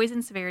reduce your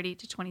poison severity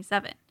to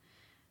 27.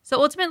 So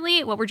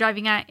ultimately, what we're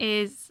driving at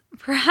is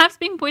perhaps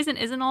being poisoned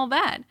isn't all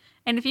bad.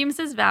 And if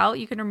Fumus's Vow,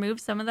 you can remove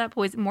some of that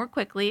poison more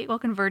quickly while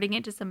converting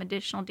it to some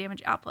additional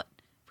damage output.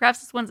 Perhaps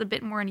this one's a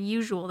bit more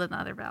unusual than the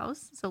other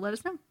vows, so let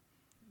us know.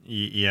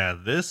 Yeah,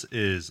 this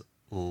is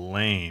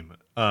lame.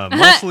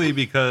 Mostly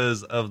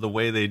because of the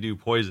way they do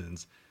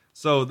poisons.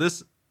 So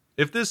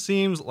if this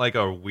seems like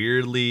a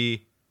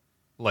weirdly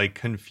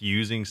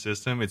confusing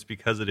system, it's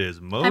because it is.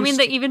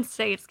 They even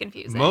say it's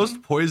confusing.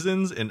 Most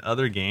poisons in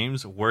other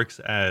games works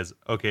as,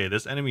 okay,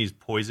 this enemy's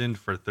poisoned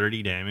for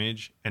 30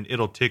 damage and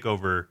it'll tick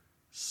over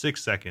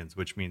 6 seconds,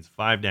 which means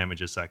 5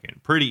 damage a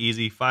second. Pretty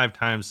easy. 5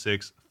 times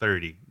 6,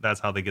 30. That's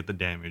how they get the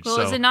damage.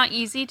 Well, is it not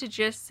easy to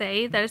just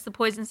say that it's the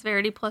poison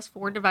severity plus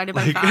 4 divided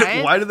by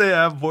 5? Why do they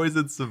have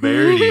poison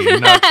severity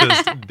and not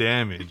just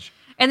damage?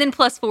 And then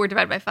plus 4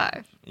 divided by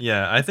 5.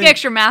 Yeah, I think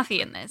extra mathy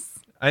in this.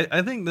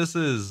 I think this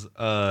is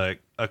a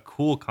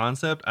cool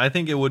concept. I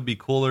think it would be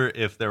cooler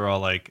if they're all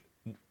like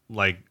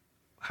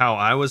how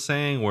I was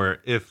saying,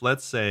 where if,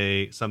 let's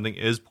say, something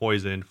is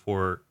poisoned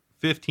for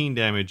 15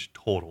 damage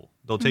total,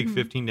 they'll take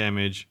 15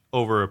 damage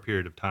over a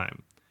period of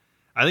time.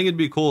 I think it'd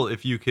be cool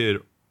if you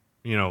could,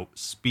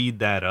 speed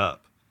that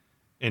up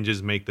and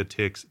just make the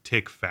ticks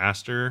tick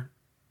faster,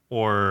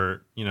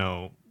 or,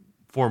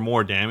 for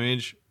more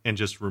damage, and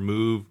just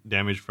remove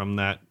damage from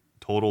that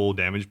total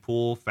damage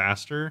pool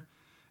faster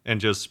and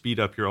just speed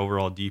up your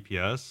overall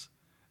DPS,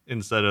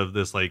 instead of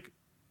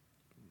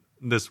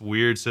this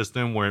weird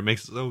system where it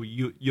makes it so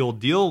you'll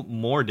deal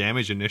more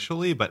damage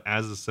initially, but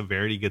as the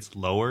severity gets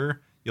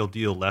lower, you'll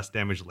deal less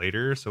damage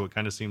later. So it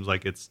kind of seems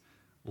like it's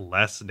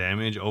less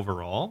damage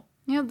overall.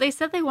 They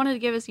said they wanted to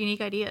give us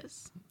unique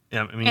ideas.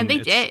 Yeah, I mean, and they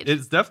did.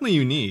 It's definitely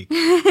unique.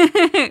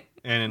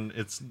 And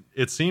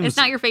it seems it's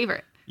not your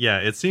favorite. Yeah,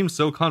 it seems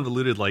so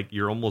convoluted, like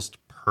you're almost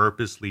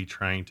purposely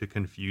trying to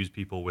confuse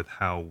people with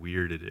how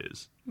weird it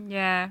is.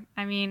 Yeah,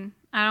 I mean,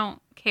 I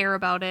don't care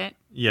about it.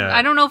 Yeah.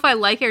 I don't know if I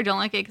like it or don't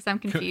like it because I'm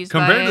confused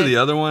compared to the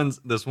other ones,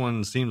 this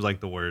one seems like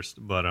the worst.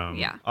 But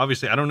yeah.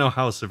 Obviously, I don't know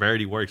how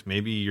severity works.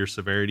 Maybe your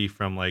severity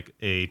from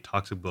a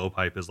toxic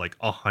blowpipe is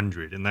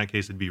 100. In that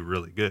case, it'd be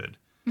really good.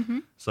 Mm-hmm.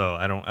 So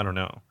I don't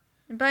know.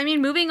 But I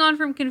mean, moving on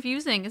from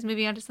confusing is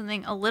moving on to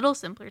something a little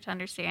simpler to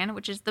understand,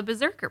 which is the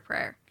Berserker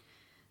Prayer.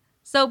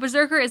 So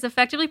Berserker is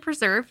effectively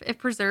Preserve if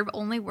Preserve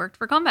only worked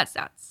for combat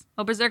stats.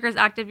 While Berserker is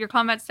active, your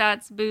combat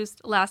stats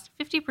boost last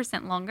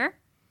 50% longer.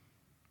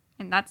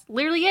 And that's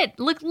literally it.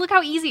 Look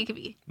how easy it could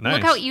be. Nice.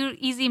 Look how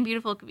easy and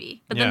beautiful it could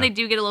be. But then Yeah. they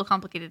do get a little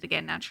complicated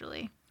again,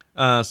 naturally.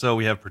 So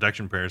we have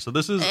protection prayers. So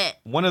this is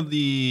one of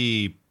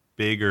the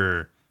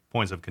bigger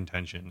points of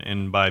contention.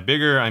 And by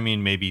bigger, I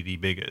mean maybe the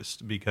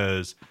biggest.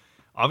 Because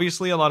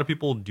obviously a lot of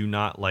people do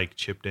not like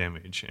chip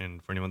damage.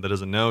 And for anyone that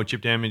doesn't know,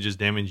 chip damage is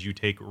damage you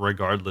take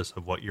regardless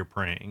of what you're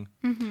praying.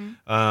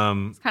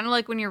 It's kind of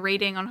like when you're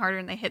raiding on harder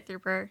and they hit through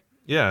prayer.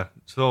 Yeah,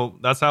 so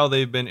that's how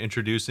they've been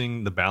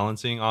introducing the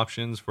balancing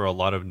options for a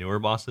lot of newer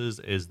bosses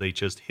is they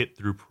just hit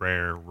through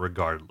prayer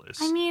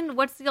regardless. I mean,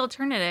 what's the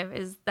alternative?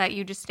 Is that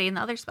you just stay in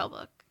the other spell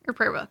book or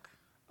prayer book?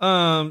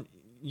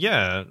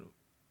 Yeah.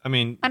 I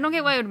mean, I don't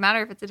get why it would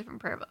matter if it's a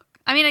different prayer book.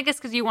 I mean, I guess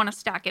because you want to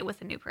stack it with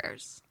the new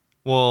prayers.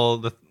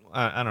 well,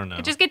 I don't know.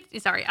 It just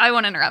gets... Sorry, I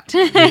want to interrupt.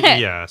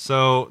 Yeah,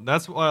 so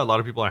that's why a lot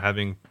of people are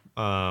having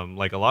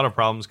like a lot of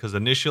problems because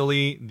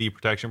initially the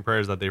protection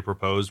prayers that they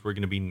proposed were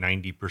going to be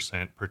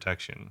 90%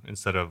 protection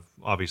instead of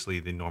obviously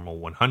the normal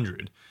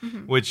 100,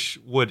 which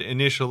would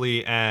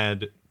initially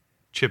add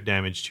chip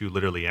damage to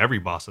literally every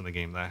boss in the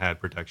game that had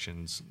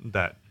protections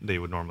that they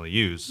would normally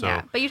use. So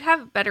Yeah, but you'd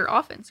have better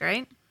offense,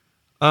 right?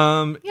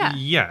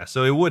 yeah,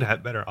 so it would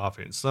have better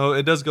offense. So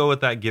it does go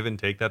with that give and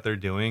take that they're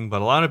doing,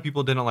 but a lot of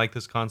people didn't like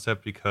this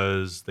concept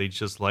because they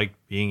just like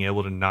being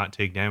able to not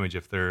take damage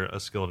if they're a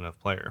skilled enough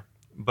player.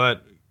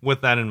 But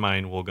with that in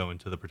mind, we'll go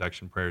into the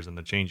protection prayers and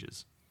the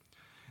changes.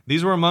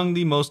 These were among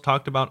the most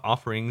talked about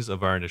offerings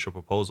of our initial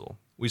proposal.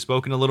 We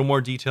spoke in a little more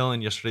detail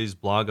in yesterday's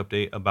blog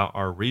update about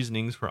our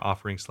reasonings for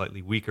offering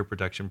slightly weaker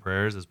protection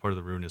prayers as part of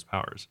the Ruinous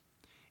Powers.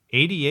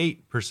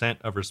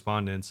 88% of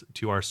respondents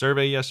to our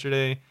survey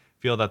yesterday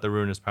feel that the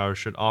Ruinous Powers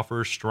should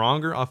offer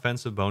stronger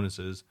offensive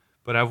bonuses,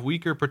 but have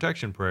weaker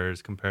protection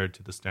prayers compared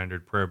to the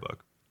standard prayer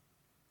book.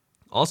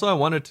 Also, I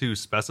wanted to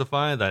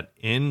specify that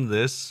in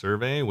this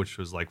survey, which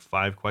was like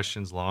 5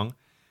 questions long,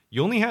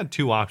 you only had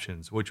 2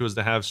 options, which was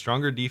to have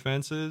stronger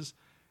defenses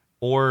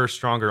or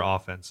stronger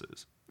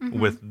offenses,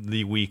 with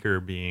the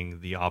weaker being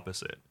the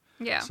opposite.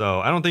 Yeah.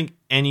 So I don't think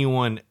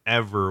anyone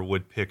ever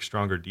would pick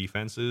stronger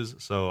defenses.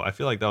 So I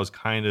feel like that was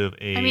kind of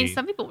a... I mean,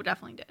 some people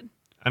definitely did.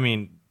 I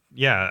mean,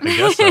 yeah, I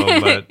guess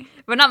so, but...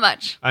 But not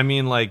much. I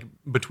mean, like,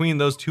 between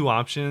those 2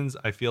 options,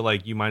 I feel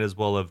like you might as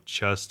well have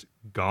just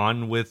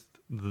gone with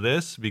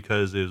this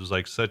because it was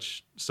like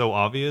so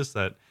obvious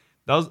that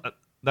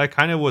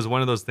kind of was one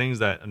of those things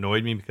that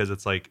annoyed me because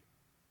it's like,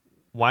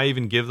 why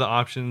even give the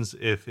options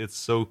if it's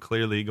so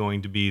clearly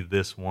going to be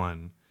this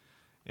one?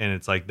 And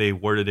it's like they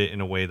worded it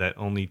in a way that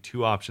only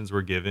 2 options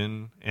were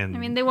given. And I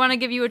mean, they want to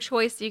give you a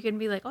choice so you can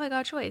be like, oh, I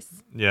got a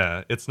choice.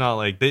 yeah, it's not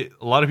like a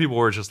lot of people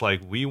were just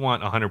like, we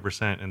want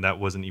 100%, and that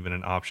wasn't even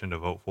an option to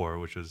vote for,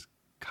 which was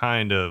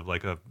kind of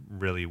like a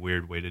really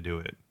weird way to do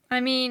it. I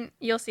mean,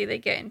 you'll see they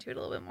get into it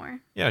a little bit more.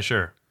 Yeah,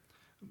 sure.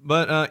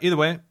 But either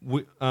way,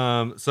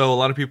 so a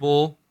lot of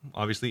people,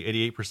 obviously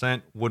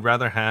 88%, would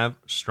rather have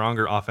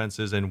stronger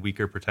offenses and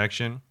weaker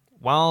protection.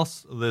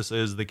 Whilst this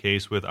is the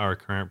case with our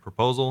current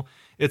proposal,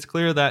 it's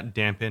clear that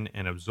Dampen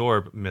and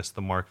Absorb missed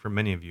the mark for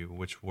many of you,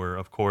 which were,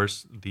 of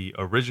course, the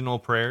original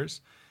prayers.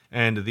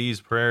 And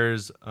these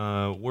prayers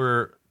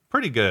were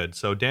pretty good.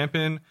 So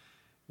Dampen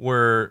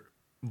were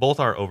both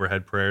our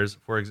overhead prayers,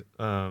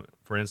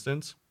 for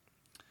instance.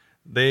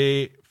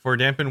 They, for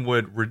Dampen,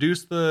 would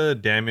reduce the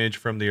damage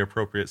from the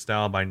appropriate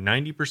style by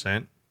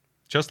 90%,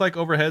 just like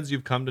overheads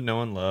you've come to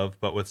know and love,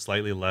 but with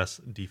slightly less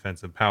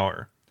defensive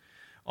power.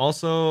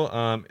 Also,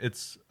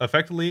 it's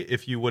effectively,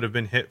 if you would have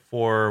been hit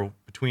for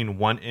between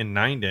 1 and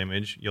 9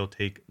 damage, you'll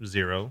take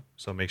 0,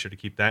 so make sure to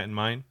keep that in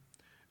mind.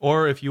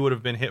 Or if you would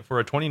have been hit for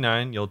a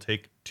 29, you'll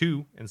take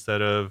 2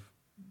 instead of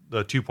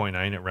the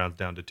 2.9, it rounds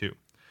down to 2.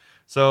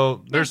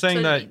 So they're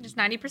saying that... Just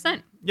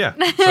 90%. Yeah,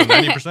 so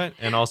 90%.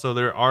 And also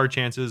there are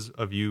chances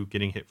of you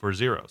getting hit for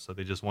 0. So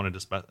they just wanted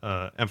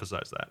to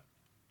emphasize that.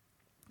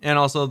 And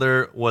also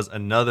there was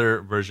another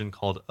version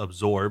called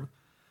Absorb.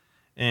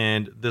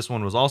 And this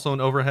one was also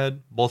an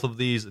overhead. Both of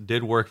these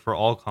did work for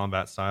all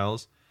combat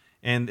styles.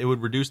 And it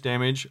would reduce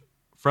damage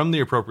from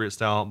the appropriate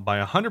style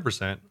by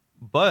 100%.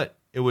 But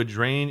it would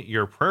drain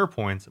your prayer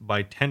points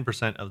by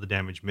 10% of the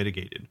damage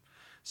mitigated.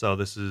 So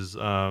this is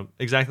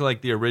exactly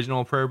like the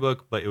original prayer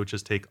book, but it would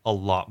just take a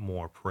lot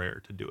more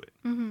prayer to do it.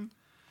 Mm-hmm.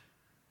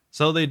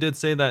 So they did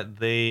say that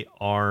they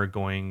are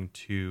going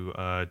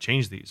to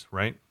change these,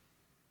 right?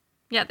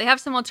 Yeah, they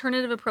have some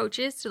alternative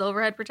approaches to the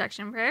overhead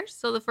protection prayers.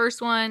 So the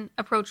first one,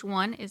 approach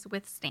 1, is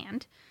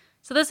Withstand.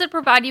 So this would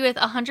provide you with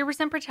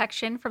 100%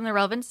 protection from the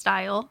relevant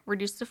style,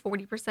 reduced to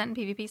 40% in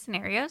PvP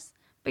scenarios,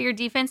 but your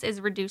defense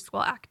is reduced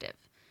while active.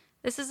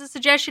 This is a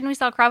suggestion we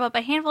saw crop up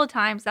a handful of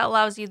times that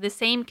allows you the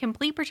same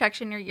complete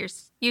protection you're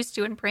used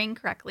to in praying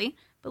correctly,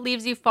 but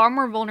leaves you far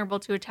more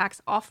vulnerable to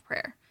attacks off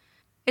prayer.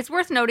 It's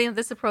worth noting that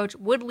this approach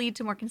would lead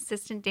to more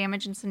consistent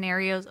damage in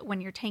scenarios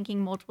when you're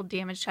tanking multiple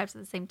damage types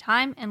at the same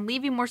time and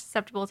leave you more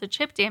susceptible to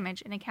chip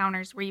damage in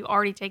encounters where you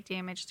already take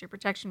damage through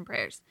protection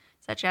prayers,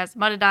 such as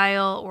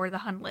Mudadial or the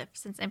Hunlift,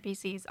 since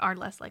NPCs are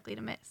less likely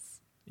to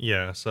miss.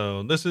 Yeah,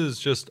 so this is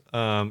just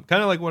kind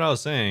of like what I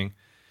was saying,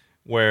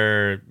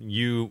 where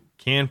you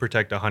can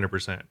protect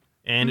 100%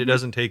 and it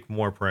doesn't take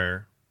more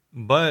prayer.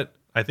 But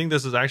I think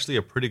this is actually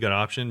a pretty good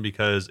option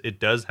because it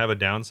does have a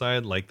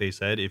downside. Like they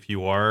said, if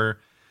you are,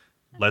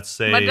 let's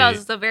say... Mudadials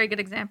is a very good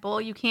example.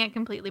 You can't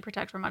completely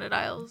protect from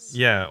Mudadials.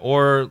 Yeah,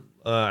 or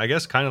I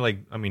guess kind of like,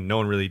 I mean, no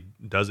one really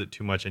does it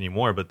too much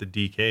anymore, but the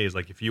DK is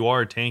like if you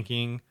are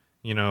tanking,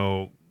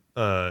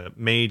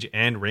 mage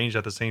and ranged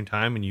at the same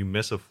time and you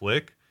miss a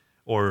flick,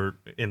 or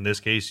in this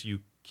case, you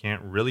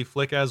can't really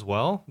flick as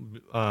well,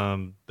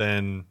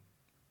 then,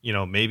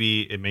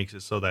 maybe it makes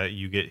it so that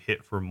you get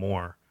hit for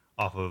more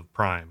off of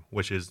Prime,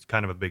 which is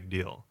kind of a big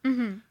deal.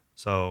 Mm-hmm.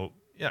 So,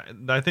 yeah,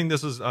 I think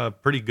this is a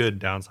pretty good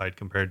downside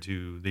compared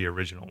to the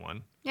original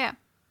one. Yeah.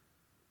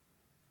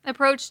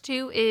 Approach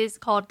 2 is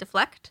called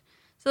Deflect.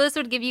 So this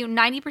would give you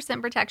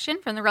 90%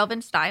 protection from the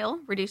relevant style,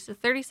 reduced to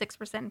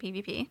 36% in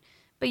PvP,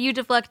 but you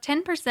deflect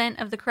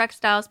 10% of the correct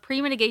style's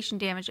pre-mitigation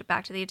damage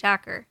back to the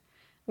attacker.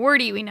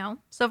 Wordy, we know.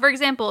 So for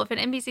example, if an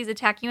NPC is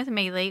attacking with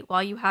melee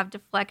while you have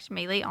Deflect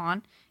melee on,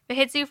 if it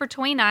hits you for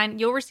 29,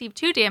 you'll receive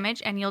 2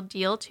 damage and you'll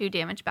deal 2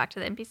 damage back to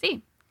the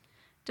NPC.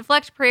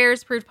 Deflect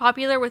prayers proved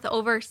popular with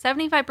over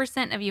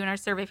 75% of you in our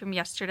survey from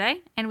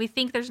yesterday, and we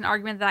think there's an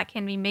argument that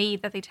can be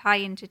made that they tie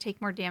into take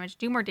more damage,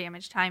 do more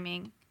damage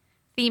theming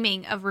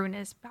of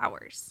Runa's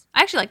powers.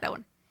 I actually like that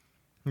one.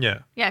 Yeah.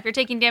 Yeah, if you're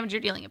taking damage,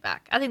 you're dealing it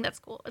back. I think that's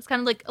cool. It's kind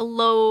of like a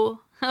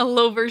low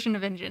version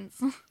of Vengeance.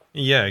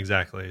 Yeah,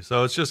 exactly.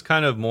 So it's just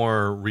kind of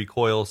more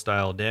recoil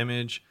style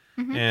damage.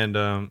 Mm-hmm.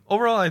 And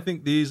overall, I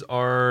think these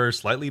are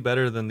slightly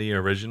better than the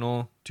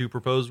original 2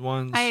 proposed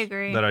ones. I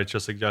agree. That I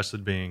just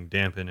suggested being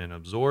Dampen and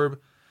Absorb.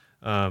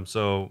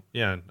 Overall,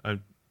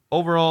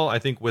 I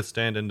think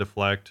Withstand and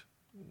Deflect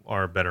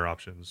are better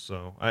options.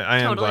 So I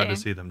am glad to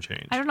see them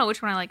change. I don't know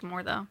which one I like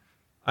more, though.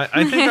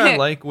 I think I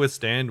like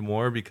Withstand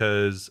more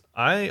because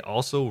I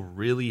also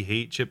really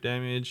hate chip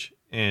damage.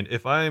 And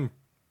if I'm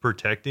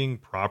protecting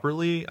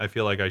properly, I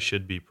feel like I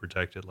should be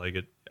protected.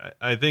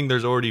 I think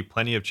there's already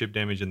plenty of chip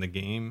damage in the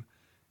game,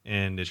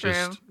 and it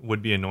just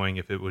would be annoying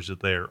if it was just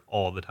there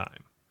all the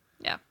time.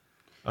 Yeah.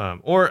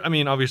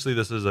 Obviously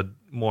this is a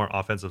more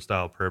offensive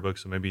style prayer book,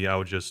 so maybe I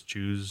would just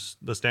choose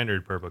the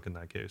standard prayer book in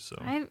that case.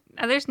 So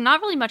there's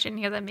not really much in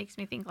here that makes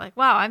me think like,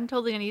 wow, I'm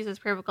totally going to use this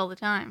prayer book all the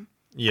time.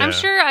 Yeah. I'm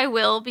sure I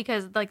will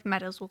because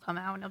metas will come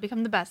out and it'll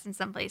become the best in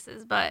some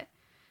places, but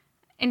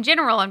in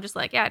general, I'm just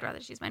like, yeah, I'd rather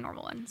just use my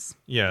normal ones.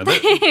 Yeah,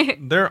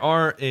 there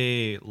are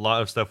a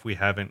lot of stuff we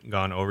haven't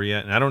gone over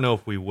yet, and I don't know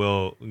if we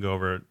will go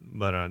over it,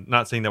 but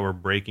not saying that we're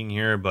breaking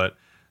here, but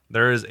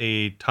there is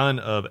a ton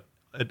of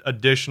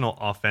additional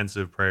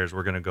offensive prayers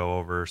we're going to go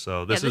over.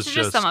 So this is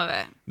just some of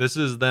it. This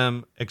is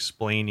them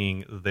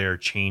explaining their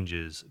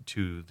changes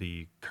to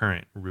the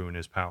current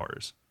Ruinous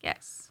powers.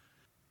 Yes.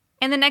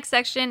 And the next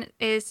section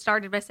is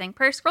started by saying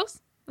prayer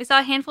scrolls. We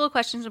saw a handful of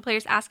questions from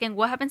players asking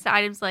what happens to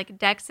items like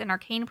Dex and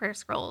Arcane prayer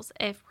scrolls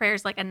if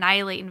prayers like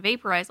Annihilate and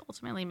Vaporize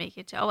ultimately make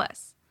it to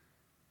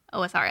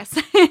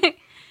OSRS.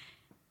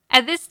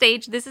 At this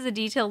stage, this is a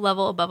detail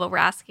level above what we're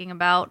asking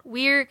about.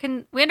 We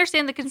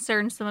understand the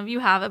concerns some of you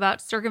have about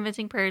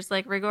circumventing prayers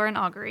like Rigor and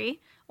Augury,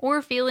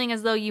 or feeling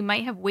as though you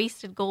might have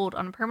wasted gold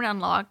on a permanent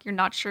unlock you're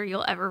not sure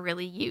you'll ever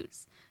really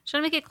use. Just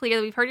want to make it clear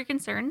that we've heard your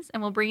concerns,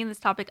 and we'll bring this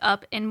topic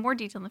up in more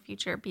detail in the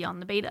future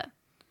beyond the beta.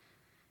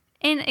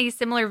 In a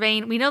similar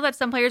vein, we know that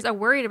some players are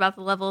worried about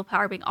the level of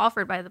power being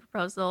offered by the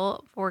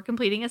proposal for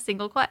completing a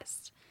single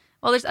quest.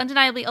 While there's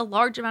undeniably a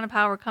large amount of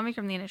power coming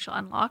from the initial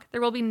unlock,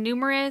 there will be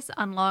numerous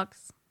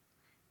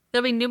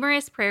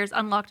prayers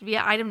unlocked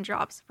via item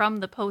drops from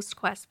the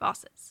post-quest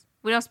bosses.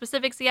 We don't have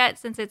specifics yet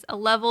since it's a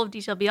level of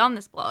detail beyond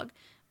this blog,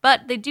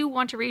 but they do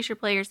want to reassure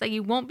players that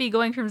you won't be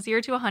going from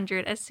 0 to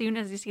 100 as soon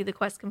as you see the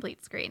quest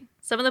complete screen.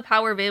 Some of the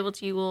power available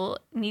to you will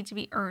need to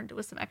be earned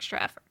with some extra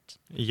effort.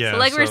 Yeah. So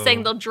we were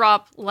saying, they'll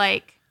drop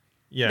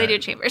they do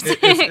Chambers.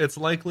 It's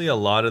likely a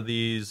lot of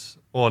these,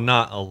 well,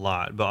 not a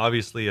lot, but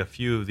obviously a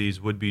few of these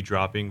would be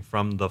dropping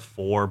from the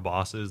 4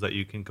 bosses that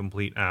you can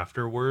complete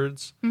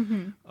afterwards.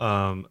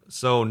 Mm-hmm.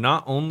 So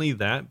not only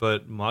that,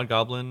 but Mod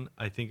Goblin,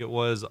 I think it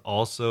was,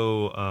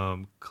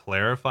 also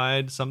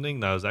clarified something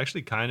that was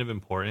actually kind of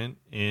important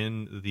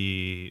in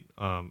the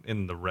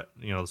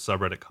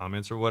subreddit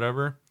comments or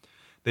whatever.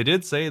 They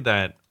did say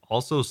that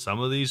also some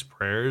of these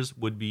prayers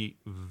would be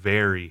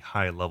very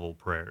high level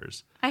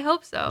prayers. I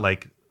hope so.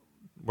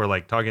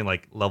 We're talking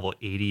level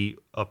 80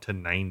 up to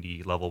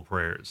 90 level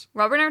prayers.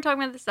 Robert and I were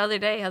talking about this the other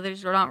day, how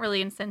there's not really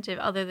incentive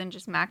other than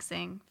just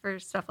maxing for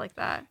stuff like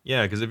that.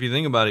 Yeah, because if you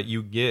think about it,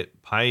 you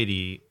get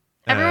piety.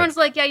 Everyone's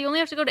like, yeah, you only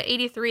have to go to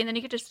 83 and then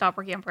you could just stop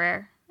working on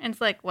prayer. And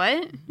it's like,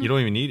 what? You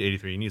don't even need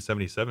 83. You need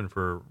 77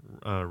 for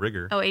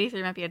rigor. Oh,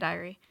 83 might be a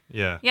diary.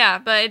 Yeah. Yeah,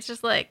 but it's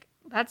just like,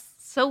 That's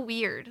so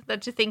weird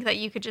that to think that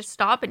you could just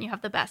stop and you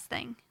have the best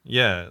thing.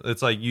 Yeah,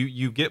 it's like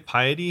you get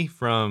piety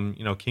from,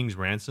 King's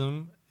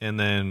Ransom, and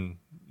then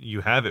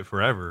you have it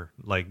forever.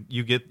 Like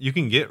you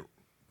can get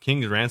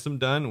King's Ransom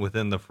done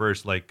within the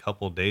first like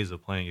couple days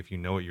of playing if you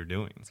know what you're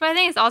doing. So I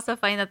think it's also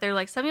funny that they're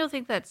like, some people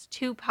think that's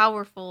too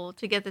powerful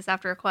to get this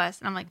after a quest.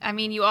 And I'm like, I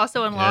mean, you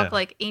also unlock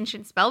like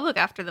Ancient Spellbook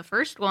after the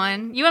first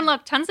one. You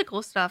unlock tons of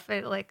cool stuff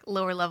at like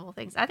lower level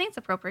things. I think it's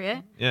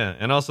appropriate. Yeah,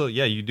 and also,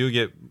 you do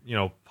get,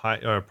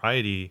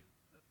 piety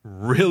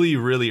really,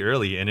 really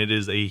early, and it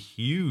is a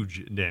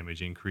huge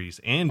damage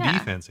increase and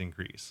defense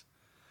increase.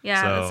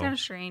 Yeah, that's kind of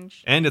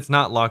strange. And it's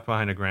not locked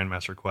behind a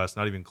Grandmaster quest,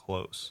 not even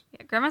close.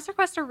 Yeah, Grandmaster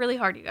quests are really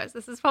hard, you guys.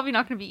 This is probably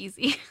not going to be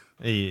easy.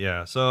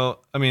 Yeah, so,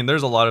 I mean,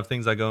 there's a lot of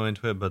things that go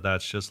into it, but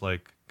that's just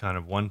like kind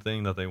of one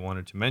thing that they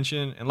wanted to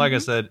mention. And like I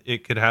said,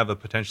 it could have a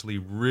potentially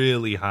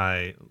really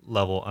high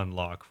level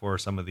unlock for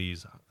some of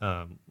these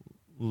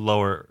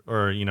lower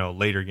or,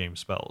 later game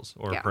spells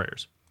or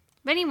prayers.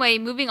 But anyway,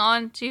 moving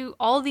on to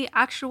all the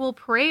actual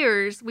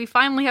prayers, we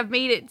finally have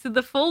made it to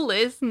the full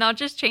list, not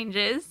just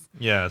changes.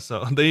 Yeah,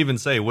 so they even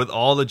say, with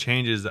all the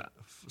changes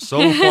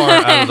so far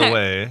out of the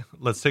way,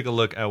 let's take a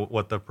look at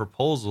what the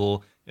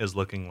proposal is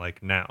looking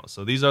like now.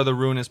 So these are the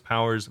Ruinous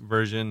Powers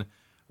version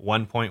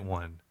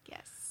 1.1.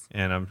 Yes.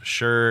 And I'm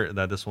sure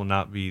that this will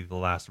not be the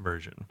last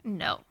version.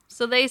 No.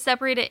 So they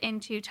separate it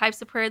into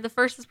types of prayer. The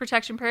first is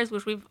protection prayers,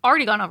 which we've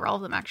already gone over all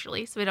of them,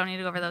 actually, so we don't need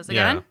to go over those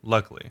again. Yeah,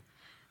 luckily.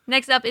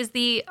 Next up is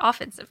the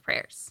offensive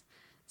prayers.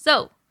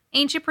 So,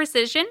 Ancient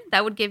Precision,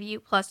 that would give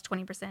you plus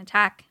 20%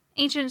 attack.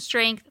 Ancient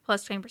Strength,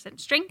 plus 20%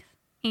 strength.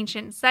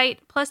 Ancient Sight,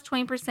 plus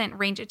 20%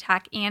 range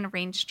attack and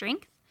range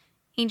strength.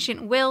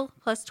 Ancient Will,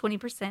 plus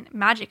 20%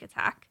 magic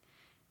attack.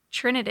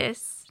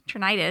 Trinitas,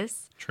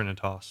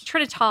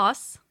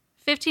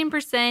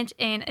 15%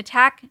 in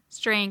attack,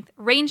 strength,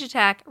 range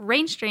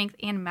strength,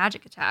 and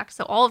magic attack.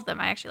 So all of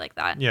them, I actually like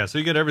that. Yeah, so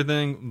you get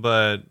everything,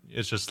 but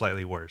it's just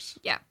slightly worse.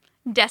 Yeah.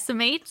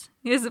 Decimate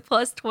is a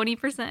plus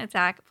 20%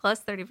 attack,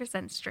 plus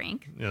 30%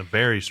 strength. Yeah,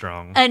 very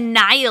strong.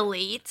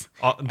 Annihilate.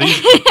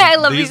 I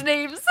love these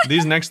names.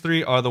 These next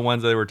three are the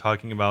ones that they were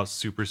talking about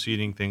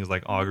superseding things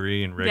like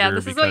Augury and Rigor. Yeah,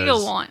 this is what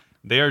you'll want.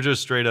 They are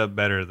just straight up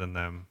better than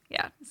them.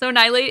 Yeah. So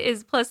Annihilate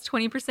is plus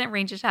 20%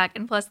 range attack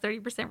and plus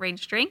 30%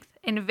 range strength.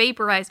 And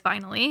Vaporize,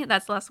 finally,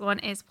 that's the last one,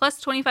 is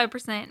plus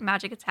 25%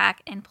 magic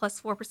attack and plus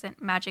 4%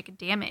 magic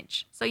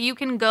damage. So you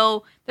can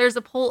go, there's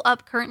a poll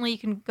up currently, you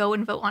can go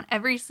and vote on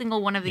every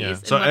single one of these. Yeah.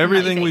 So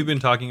everything we've been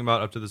talking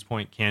about up to this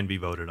point can be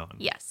voted on.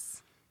 Yes.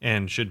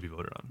 And should be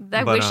voted on.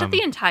 I wish that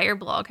the entire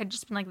blog had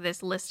just been like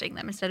this, listing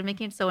them instead of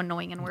making it so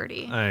annoying and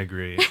wordy. I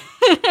agree.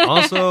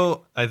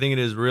 Also, I think it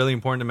is really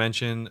important to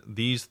mention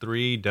these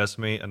three,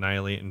 Decimate,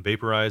 Annihilate, and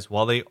Vaporize,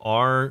 while they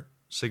are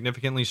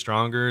significantly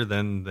stronger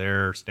than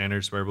their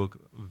standard Swearbook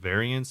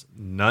variants,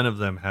 none of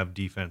them have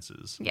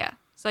defenses. Yeah.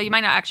 So you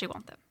might not actually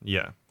want them.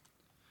 Yeah.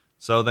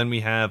 So then we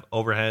have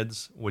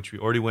Overheads, which we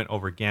already went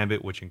over.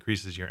 Gambit, which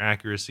increases your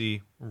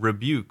accuracy.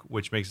 Rebuke,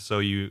 which makes it so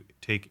you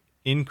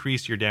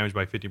increase your damage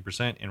by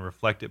 15% and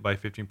reflect it by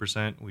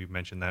 15%. We've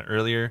mentioned that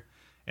earlier.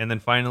 And then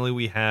finally,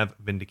 we have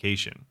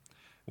Vindication,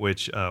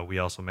 which we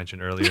also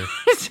mentioned earlier.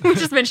 We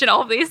just mentioned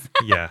all of these.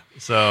 Yeah.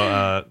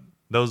 So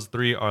those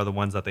three are the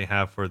ones that they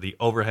have for the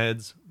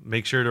overheads.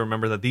 Make sure to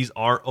remember that these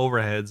are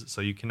overheads,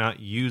 so you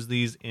cannot use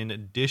these in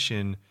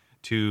addition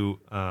to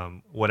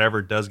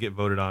whatever does get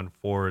voted on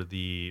for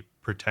the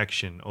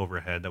protection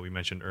overhead that we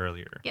mentioned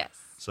earlier. Yes.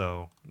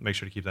 So make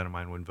sure to keep that in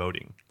mind when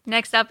voting.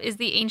 Next up is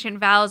the Ancient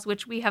Vows,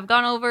 which we have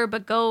gone over,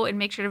 but go and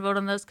make sure to vote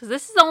on those because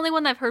this is the only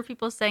one that I've heard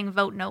people saying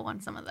vote no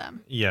on some of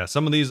them. Yeah,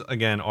 some of these,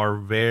 again, are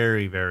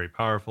very, very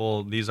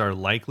powerful. These are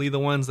likely the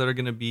ones that are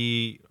going to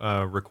be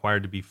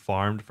required to be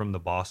farmed from the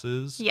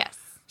bosses. Yes.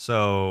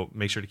 So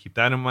make sure to keep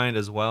that in mind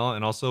as well.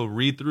 And also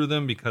read through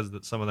them because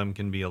some of them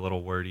can be a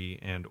little wordy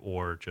and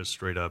or just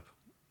straight up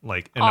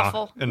like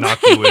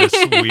innocuous,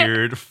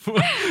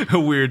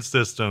 weird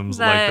systems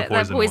like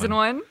the poison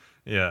one.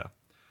 Yeah.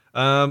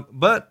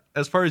 But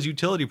as far as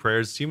utility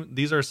prayers,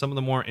 these are some of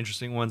the more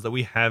interesting ones that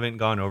we haven't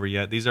gone over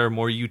yet. These are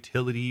more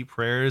utility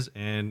prayers,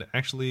 and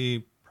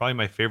actually probably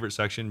my favorite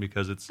section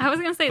because it's I was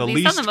going to say,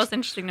 these sound the most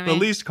interesting to me. The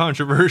least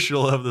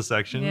controversial of the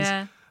sections.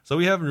 Yeah. So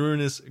we have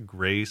Ruinous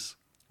Grace.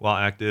 While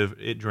active,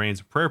 it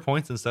drains prayer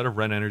points instead of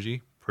run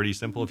energy. Pretty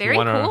simple. If you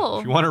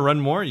want to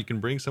run more, you can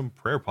bring some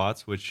prayer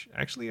pots, which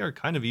actually are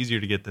kind of easier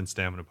to get than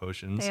stamina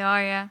potions. They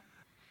are, yeah.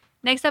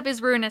 Next up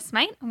is Ruinous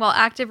Smite. While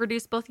active,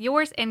 reduce both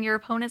yours and your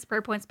opponent's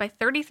prayer points by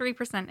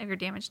 33% of your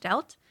damage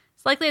dealt.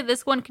 It's likely that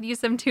this one could use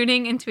some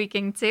tuning and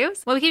tweaking too.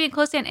 So we'll be keeping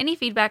close on any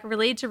feedback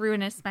related to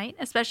Ruinous Smite,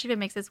 especially if it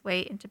makes its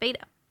way into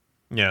beta.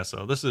 Yeah,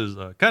 so this is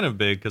kind of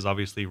big because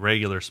obviously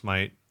regular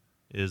Smite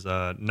is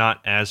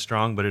not as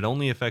strong, but it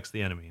only affects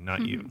the enemy,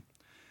 not you.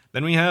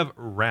 Then we have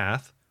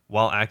Wrath.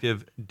 While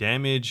active,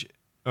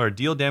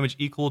 deal damage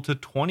equal to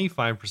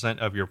 25%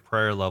 of your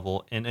prayer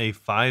level in a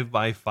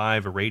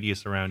 5x5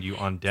 radius around you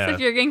on death. So if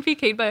you're getting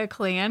PK'd by a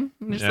clan,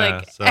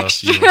 just so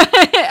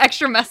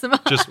extra mess them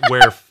up. Just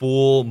wear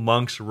full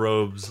monk's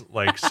robes,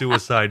 like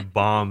suicide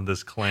bomb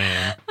this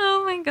clan.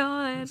 Oh my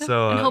god. god.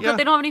 So, and hope yeah. that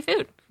they don't have any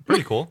food.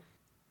 Pretty cool.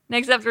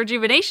 Next up is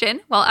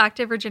rejuvenation. While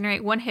active,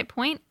 regenerate 1 hit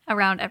point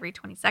around every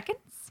 20 seconds.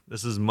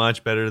 This is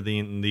much better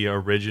than the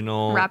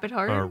original Rapid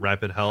Heart. or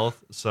Rapid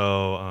Health.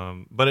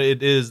 So, but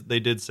it is. They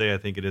did say I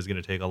think it is going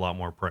to take a lot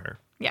more prayer.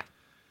 Yeah.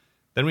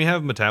 Then we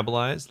have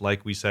Metabolize.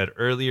 Like we said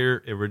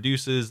earlier, it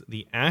reduces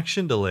the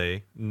action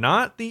delay,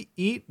 not the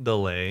eat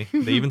delay.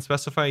 They even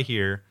specify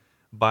here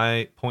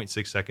by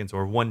 0.6 seconds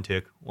or 1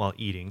 tick while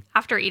eating.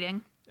 After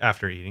eating.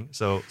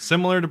 So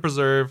similar to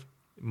Preserve,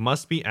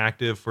 must be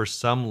active for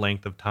some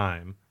length of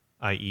time,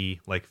 i.e.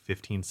 like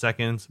 15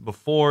 seconds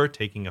before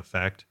taking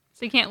effect.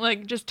 So you can't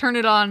like just turn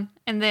it on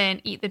and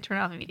then eat, then turn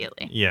it off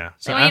immediately. Yeah.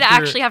 So you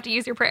actually have to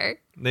use your prayer.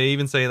 They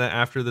even say that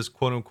after this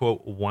quote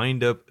unquote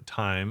wind up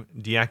time,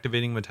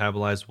 deactivating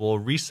Metabolize will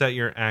reset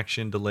your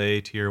action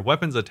delay to your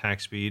weapon's attack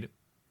speed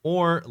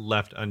or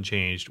left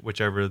unchanged,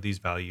 whichever of these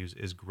values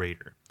is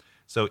greater.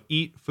 So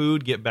eat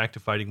food, get back to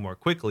fighting more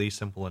quickly,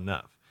 simple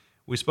enough.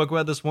 We spoke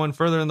about this one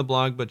further in the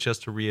blog, but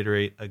just to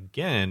reiterate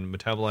again,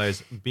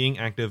 Metabolize being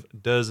active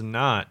does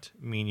not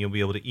mean you'll be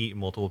able to eat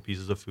multiple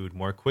pieces of food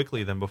more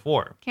quickly than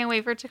before. Can't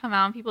wait for it to come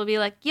out and people will be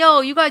like,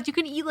 yo, you guys, you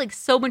can eat like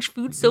so much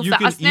food so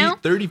fast now. You can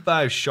eat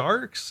 35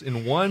 sharks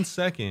in 1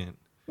 second.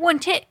 1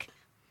 tick.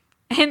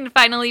 And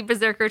finally,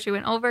 Berserker 2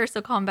 and over,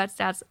 so combat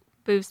stats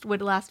boost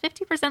would last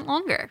 50%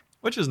 longer.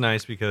 Which is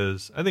nice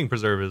because I think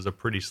Preserve is a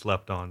pretty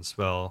slept on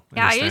spell.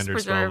 Yeah, I use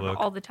Preserve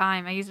all the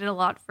time. I use it a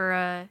lot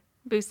for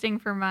boosting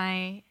for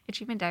my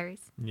achievement diaries.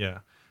 Yeah.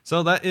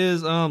 So that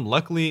is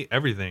luckily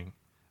everything.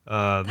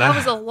 That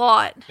was a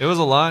lot. It was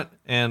a lot.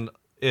 And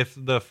if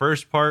the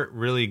first part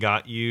really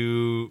got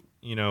you,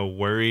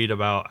 worried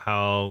about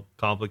how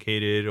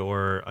complicated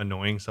or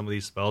annoying some of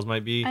these spells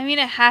might be. I mean,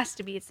 it has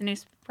to be. It's a new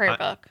prayer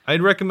book.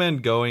 I'd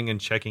recommend going and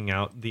checking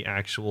out the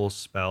actual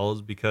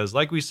spells because,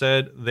 like we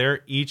said,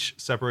 they're each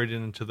separated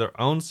into their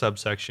own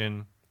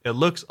subsection. It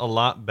looks a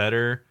lot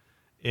better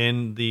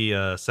in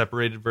the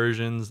separated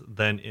versions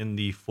than in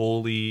the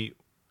fully,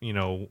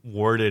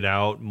 worded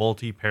out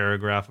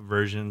multi-paragraph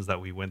versions that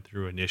we went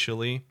through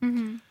initially.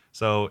 Mm-hmm.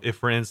 So if,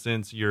 for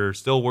instance, you're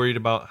still worried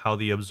about how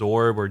the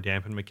absorb or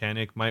dampen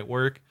mechanic might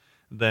work,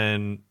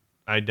 then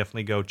I'd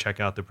definitely go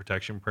check out the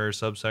protection prayer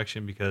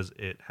subsection because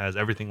it has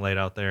everything laid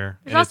out there.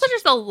 There's also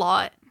just a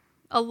lot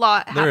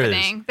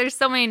happening. There's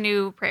so many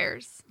new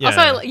prayers. Yeah.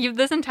 Also,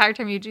 this entire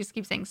time you just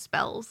keep saying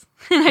spells.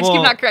 I just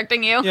keep not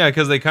correcting you. Yeah,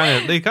 because they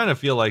kind of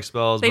feel like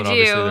spells, but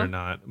obviously do. they're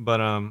not. But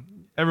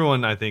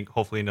everyone I think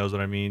hopefully knows what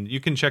I mean. You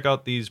can check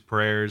out these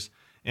prayers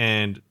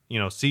and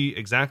see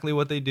exactly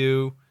what they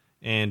do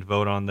and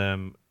vote on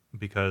them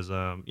because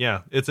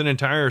it's an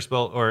entire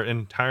spell or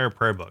entire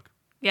prayer book.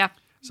 Yeah.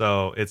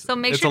 So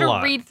make sure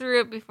to read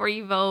through it before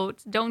you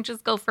vote. Don't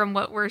just go from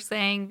what we're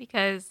saying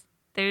because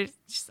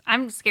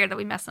I'm scared that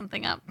we mess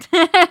something up.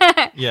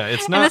 Yeah,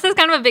 it's not. And this is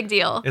kind of a big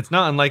deal. It's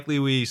not unlikely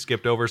we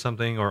skipped over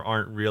something or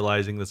aren't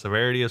realizing the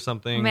severity of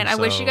something. Man, I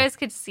wish you guys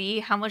could see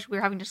how much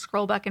we're having to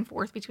scroll back and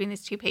forth between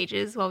these 2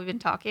 pages while we've been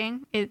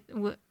talking.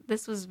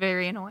 This was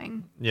very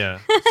annoying. Yeah.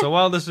 So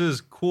while this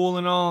is cool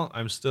and all,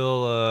 I'm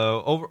still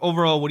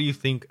overall. What do you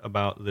think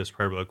about this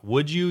prayer book?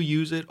 Would you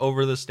use it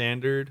over the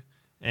standard?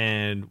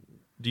 And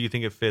do you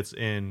think it fits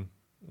in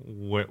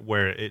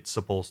where it's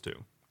supposed to?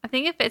 I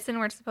think it fits in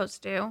where it's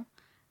supposed to.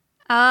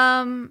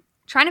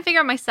 Trying to figure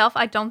out myself,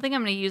 I don't think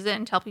I'm going to use it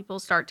until people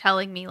start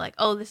telling me like,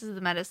 oh, this is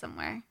the meta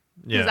somewhere.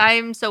 Because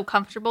I'm so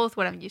comfortable with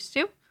what I'm used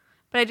to.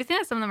 But I do think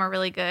that some of them are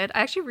really good.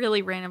 I actually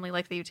really randomly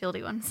like the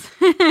utility ones.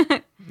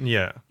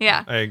 Yeah.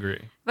 Yeah. I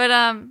agree. But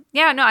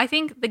I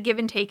think the give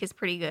and take is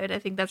pretty good. I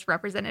think that's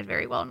represented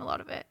very well in a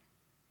lot of it.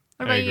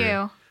 What about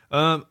you?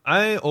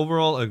 I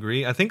overall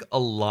agree. I think a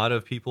lot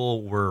of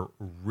people were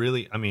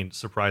really,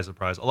 surprise,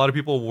 surprise. A lot of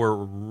people were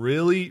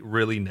really,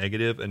 really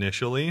negative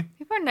initially.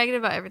 People are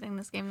negative about everything in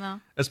this game, though.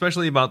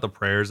 Especially about the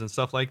prayers and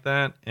stuff like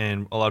that.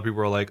 And a lot of people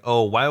were like,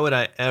 oh, why would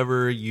I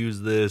ever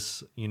use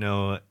this,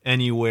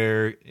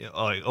 anywhere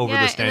like over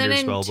the standard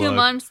spell book? And then in 2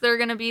 months, they're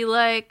going to be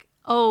like,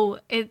 oh,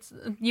 it's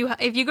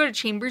if you go to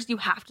Chambers, you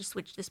have to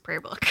switch this prayer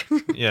book.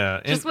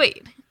 Yeah. Just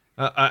wait.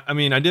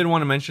 I did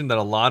want to mention that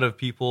while a lot of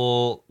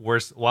people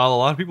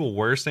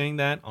were saying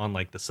that on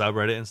like the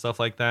subreddit and stuff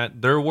like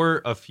that, there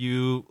were a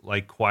few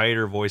like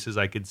quieter voices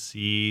I could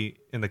see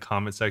in the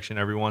comment section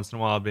every once in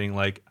a while being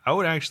like, I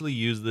would actually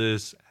use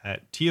this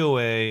at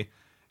TOA,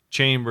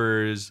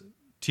 Chambers,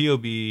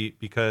 TOB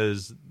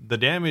because the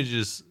damage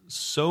is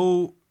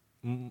so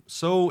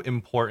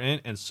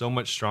important and so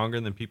much stronger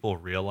than people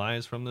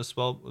realize from this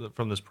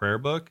prayer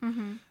book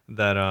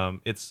that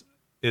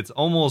it's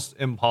almost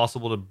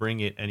impossible to bring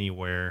it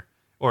anywhere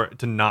or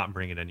to not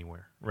bring it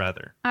anywhere,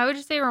 rather. I would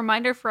just say a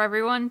reminder for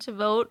everyone to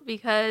vote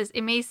because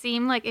it may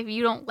seem like if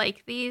you don't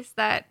like these,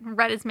 that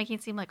Reddit's making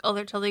it seem like, oh,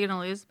 they're totally going to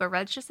lose. But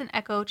Reddit's just an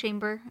echo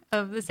chamber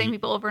of the same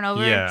people over and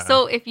over. Yeah.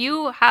 So if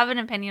you have an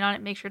opinion on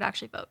it, make sure to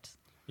actually vote.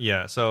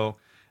 Yeah, so,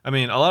 a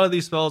lot of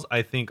these spells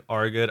I think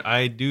are good.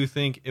 I do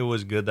think it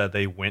was good that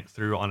they went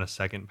through on a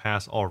second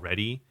pass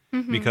already.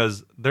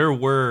 Because there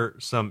were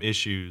some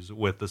issues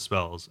with the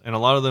spells, and a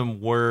lot of them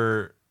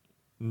were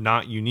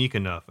not unique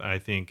enough. I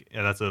think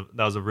that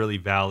was a really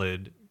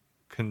valid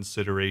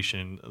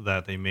consideration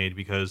that they made,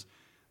 because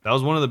that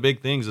was one of the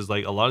big things, is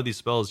like a lot of these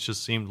spells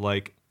just seemed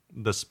like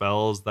the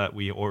spells that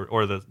we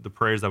or the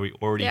prayers that we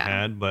already Yeah.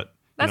 had, but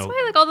That's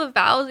why I like all the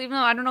vows, even though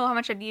I don't know how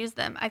much I'd use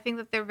them. I think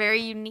that they're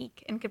very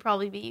unique and could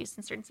probably be used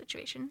in certain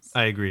situations.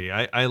 I agree.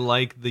 I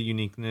like the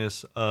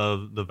uniqueness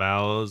of the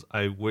vows.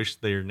 I wish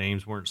their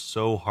names weren't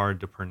so hard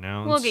to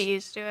pronounce. We'll get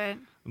used to it.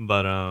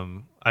 But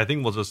I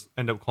think we'll just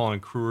end up calling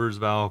Crew's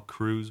vow,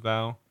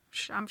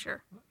 I'm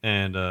sure.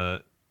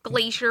 and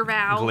Glacier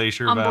vow.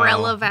 Glacier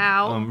Umbrella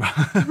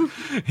vow.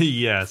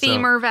 Yeah.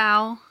 Femur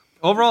vow.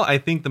 Overall, I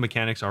think the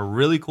mechanics are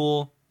really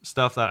cool.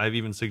 Stuff that I've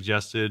even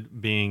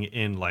suggested being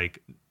in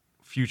like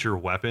future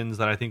weapons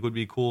that I think would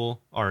be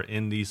cool are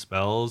in these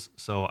spells.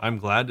 So I'm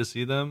glad to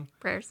see them.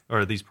 Prayers.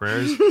 Or these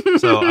prayers.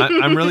 So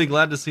I'm really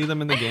glad to see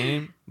them in the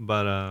game.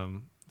 But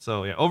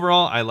so yeah,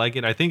 overall I like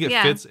it. I think it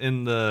fits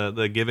in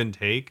the give and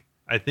take.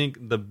 I think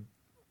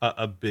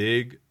a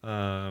big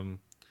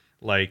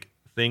like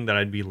thing that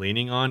I'd be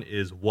leaning on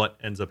is what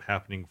ends up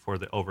happening for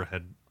the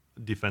overhead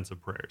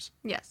defensive prayers.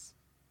 Yes.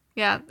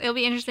 Yeah, it'll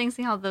be interesting to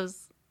see how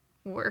those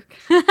work.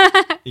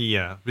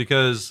 Yeah,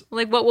 because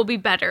like what will be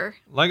better.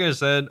 Like I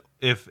said,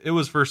 if it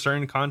was for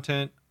certain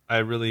content, I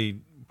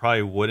really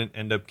probably wouldn't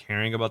end up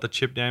caring about the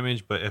chip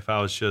damage. But if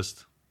I was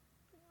just,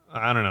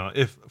 I don't know,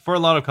 if for a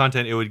lot of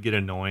content, it would get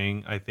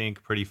annoying, I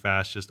think, pretty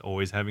fast, just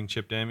always having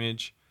chip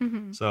damage.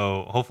 Mm-hmm.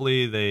 So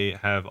hopefully they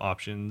have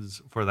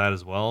options for that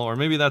as well. Or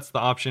maybe that's the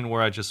option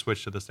where I just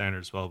switch to the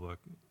standard spell book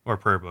or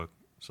prayer book.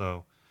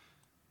 So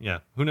yeah,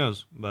 who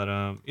knows? But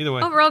either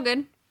way. Overall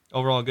good.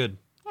 Overall good.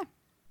 Yeah.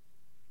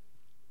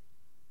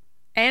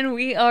 And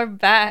we are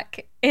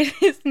back. It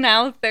is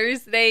now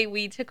Thursday.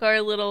 We took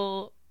our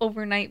little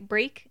overnight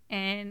break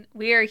and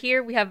we are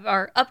here. We have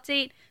our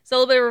update. So a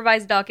little bit of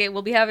revised docket.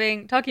 We'll be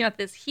talking about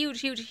this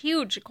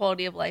huge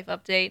quality of life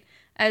update,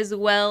 as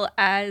well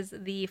as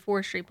the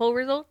forestry poll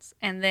results,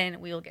 and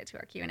then we will get to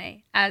our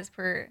Q&A as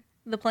per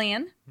the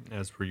plan.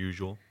 As per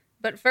usual.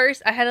 But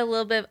first, I had a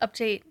little bit of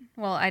update.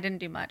 Well, I didn't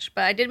do much,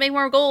 but I did make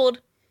more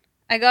gold.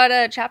 I got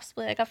a chap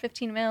split. I got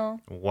 15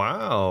 mil.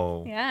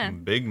 Wow. Yeah.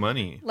 Big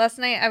money. Last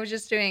night, I was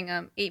just doing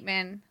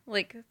 8-man,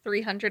 like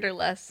 300 or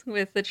less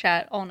with the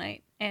chat all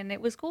night, and it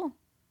was cool.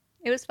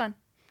 It was fun.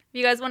 If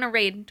you guys want to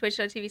raid,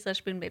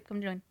 twitch.tv/spoonbabe,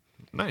 come join.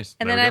 Nice.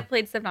 And then I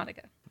played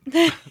Subnautica.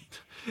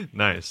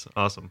 Nice.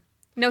 Awesome.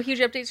 No huge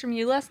updates from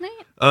you last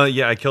night?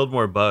 Yeah, I killed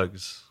more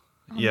bugs.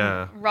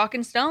 Yeah. Rock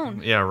and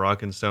stone. Yeah,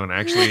 rock and stone.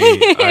 Actually,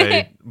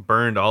 I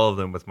burned all of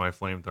them with my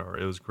flamethrower.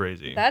 It was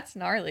crazy. That's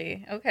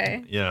gnarly.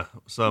 Okay. Yeah.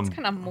 Some It's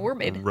kind of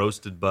morbid.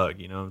 roasted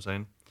bug, you know what I'm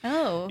saying?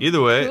 Oh. Either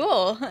way,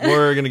 cool.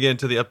 we're going to get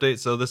into the update.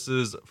 So this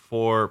is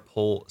for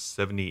poll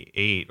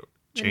 78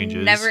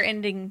 changes.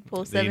 Never-ending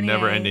poll 78. The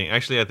never-ending.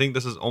 Actually, I think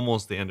this is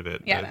almost the end of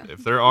it. Yeah.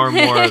 If there are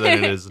more,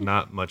 then it is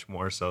not much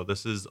more. So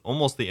this is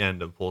almost the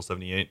end of poll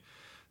 78.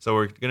 So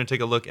we're going to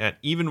take a look at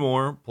even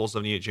more poll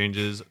 78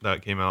 changes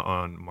that came out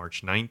on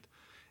March 9th.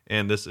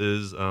 And this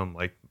is,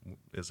 like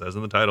it says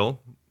in the title,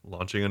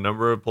 launching a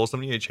number of poll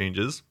 78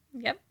 changes.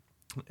 Yep.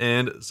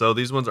 And so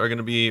these ones are going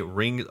to be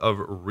Ring of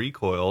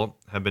Recoil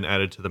have been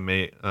added to the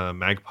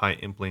Magpie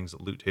Implings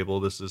loot table.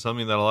 This is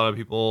something that a lot of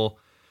people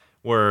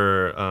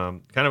were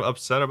kind of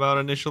upset about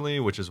initially,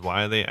 which is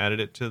why they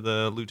added it to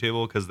the loot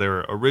table, because they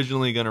were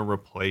originally going to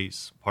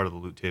replace part of the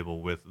loot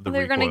table with the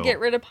They're recoil. going to get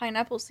rid of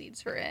pineapple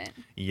seeds for it.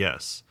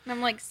 Yes. And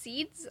I'm like,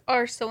 seeds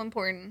are so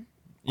important.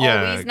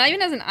 Yeah. Always. Not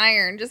even as an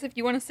iron, just if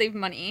you want to save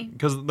money.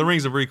 Because the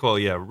Rings of Recoil,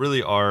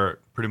 really are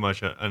pretty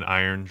much an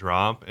iron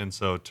drop. And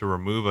so to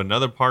remove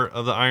another part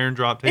of the iron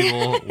drop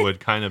table would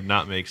kind of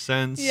not make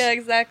sense. Yeah,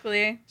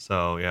 exactly.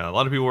 So, yeah, a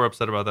lot of people were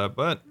upset about that.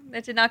 But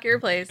That did not get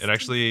replaced. it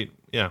actually,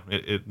 their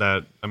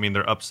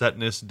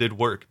upsetness did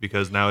work,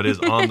 because now it is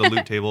on the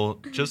loot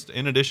table, just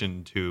in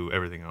addition to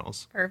everything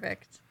else.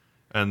 Perfect.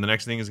 And the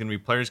next thing is going to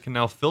be players can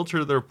now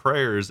filter their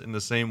prayers in the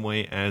same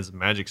way as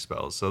magic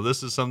spells. So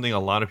this is something a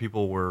lot of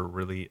people were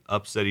really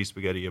upsetty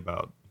spaghetti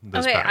about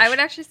this Okay, patch. I would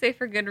actually say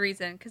for good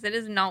reason, because it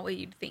is not what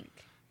you'd think.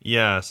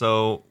 Yeah,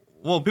 so,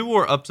 people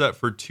were upset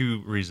for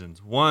two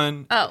reasons.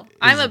 One... Oh,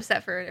 I'm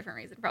upset for a different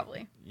reason,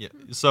 probably. Yeah,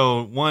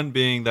 so one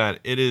being that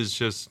it is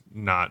just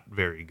not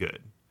very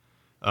good.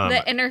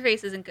 The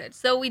interface isn't good.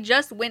 So we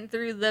just went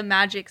through the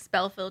magic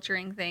spell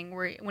filtering thing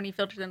where when you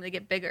filter them, they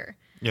get bigger.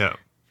 Yeah.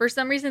 For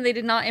some reason, they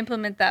did not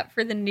implement that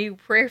for the new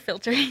prayer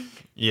filtering.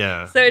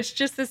 Yeah. So it's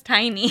just this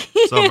tiny.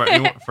 So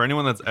for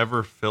anyone that's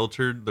ever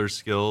filtered their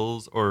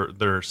skills or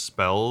their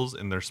spells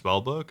in their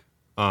spell book,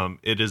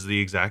 it is the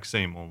exact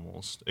same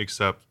almost,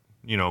 except,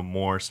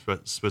 more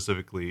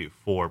specifically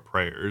for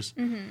prayers.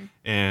 Mm-hmm.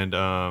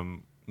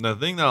 And the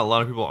thing that a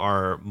lot of people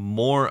are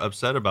more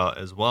upset about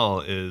as well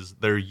is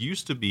there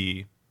used to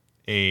be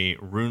a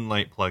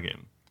RuneLite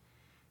plugin.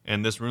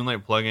 And this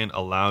RuneLite plugin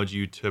allowed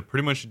you to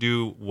pretty much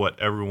do what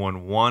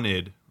everyone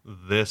wanted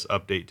this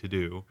update to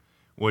do,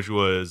 which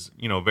was,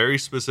 very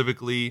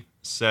specifically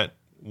set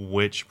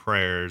which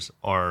prayers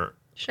are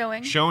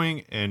Showing.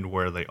 showing and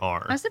where they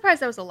are. I'm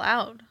surprised that was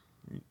allowed.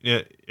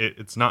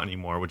 it's not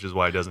anymore, which is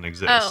why it doesn't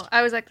exist. Oh,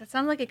 I was like, that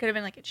sounds like it could have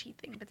been like a cheat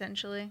thing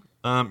potentially.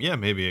 Yeah,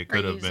 maybe it Or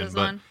could have used been, as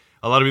but one.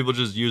 a lot of people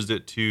just used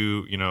it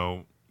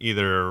to,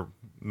 either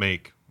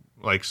make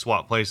like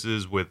swap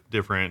places with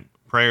different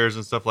prayers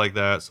and stuff like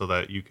that, so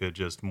that you could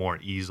just more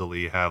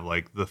easily have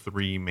like the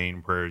three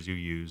main prayers you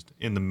used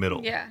in the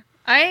middle. Yeah.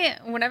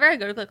 Whenever I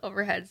go to click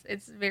overheads,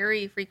 it's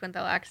very frequent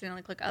that I'll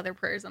accidentally click other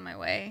prayers on my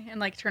way and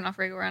like turn off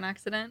regular on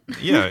accident.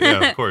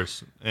 Yeah, of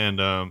course. And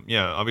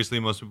yeah, obviously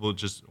most people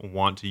just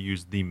want to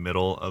use the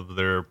middle of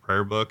their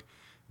prayer book,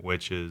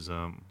 which is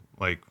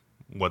like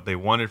what they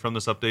wanted from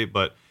this update.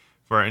 But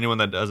for anyone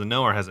that doesn't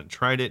know or hasn't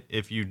tried it,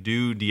 if you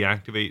do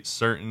deactivate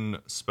certain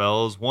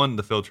spells, one,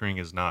 the filtering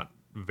is not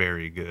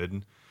very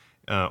good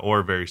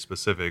or very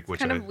specific, which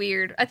Kind of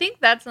weird. I think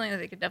that's something that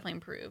they could definitely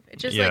improve.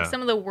 It's just Yeah. like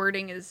some of the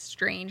wording is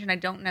strange, and I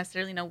don't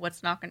necessarily know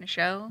what's not going to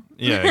show.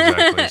 Yeah,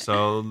 exactly.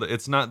 So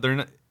it's not they're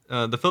not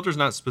the filter's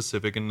not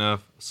specific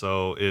enough,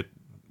 so it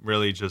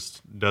really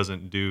just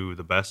doesn't do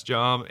the best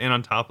job. And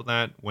on top of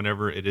that,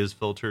 whenever it is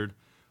filtered,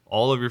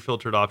 all of your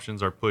filtered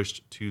options are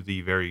pushed to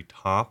the very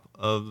top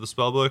of the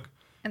spellbook,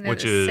 And they're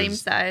which the is same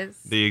size.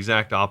 the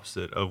exact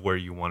opposite of where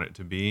you want it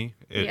to be.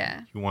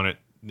 Yeah. You want it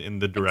in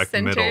the direct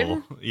centered.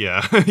 middle.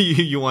 Yeah,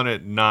 you want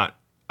it not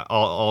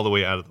all the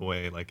way out of the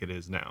way like it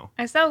is now.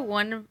 I saw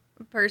one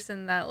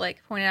person that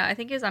like pointed out, I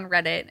think it was on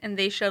Reddit, and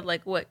they showed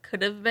like what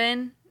could have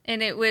been.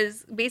 And it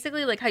was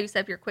basically like how you set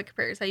up your quick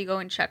prayers, how you go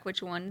and check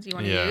which ones you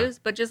want to Yeah. use,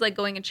 but just like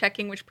going and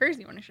checking which prayers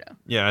you want to show.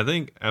 Yeah, I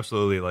think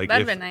absolutely. Like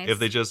That'd been nice. if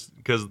they just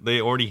because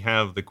they already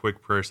have the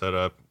quick prayer set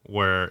up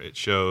where it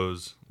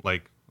shows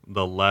like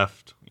the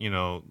left,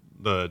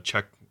 the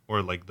check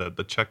or like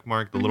the check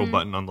mark, the little Mm-hmm.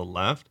 button on the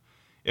left.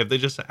 If they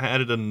just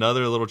added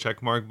another little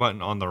check mark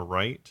button on the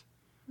right,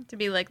 To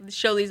be like,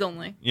 show these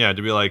only. yeah,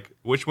 to be like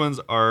which ones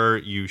are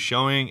you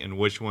showing and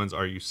which ones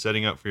are you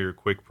setting up for your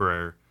quick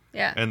prayer,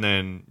 Yeah. and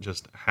then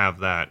just have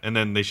that, and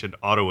then they should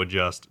auto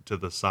adjust to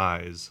the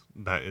size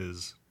that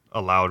is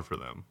allowed for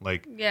them.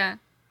 Like Yeah.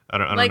 I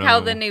don't Like know. how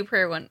the new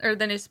prayer one or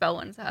the new spell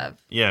ones have.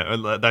 Yeah,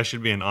 that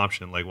should be an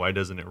option. Like, why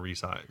doesn't it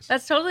resize?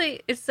 That's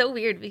totally, it's so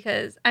weird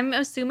because I'm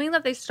assuming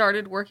that they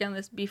started working on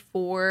this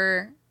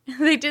before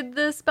they did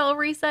the spell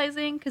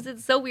resizing, because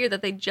it's so weird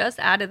that they just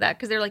added that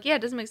because they're like, yeah, it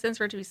doesn't make sense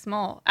for it to be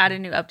small. Add a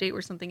new update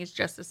where something is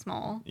just as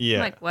small. Yeah.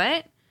 I'm like,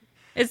 what?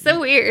 It's so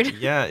weird.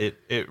 Yeah,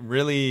 it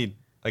really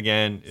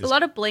again It's a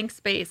lot of blank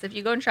space. If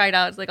you go and try it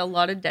out, it's like a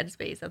lot of dead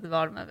space at the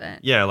bottom of it.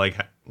 yeah,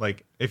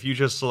 like if you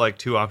just select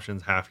two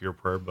options, half your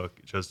prayer book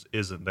just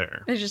isn't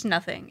there. There's just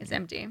nothing. It's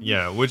empty.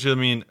 Yeah, which I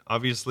mean,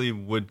 obviously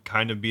would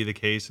kind of be the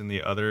case in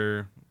the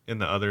other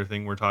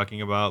thing we're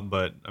talking about,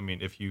 but I mean,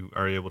 if you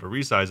are able to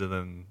resize it,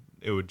 then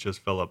it would just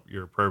fill up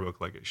your prayer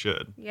book like it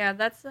should. Yeah,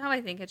 that's how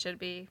I think it should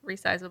be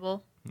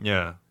resizable.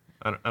 Yeah.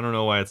 I don't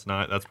know why it's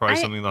not. That's probably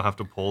I- something they'll have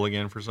to pull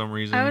again for some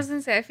reason. I was going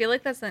to say, I feel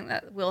like that's something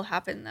that will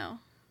happen though.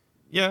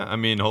 Yeah, I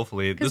mean,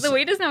 hopefully. Because the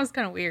way it is now is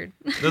kind of weird.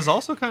 This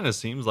also kind of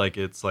seems like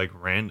it's like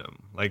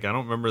random. Like I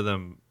don't remember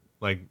them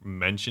like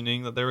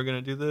mentioning that they were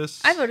gonna do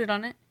this. I voted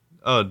on it.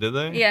 Oh, did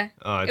they? Yeah.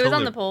 Oh, I It was on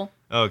totally- the poll.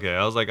 Okay,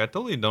 I was like, I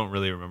totally don't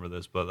really remember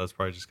this, but that's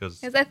probably just because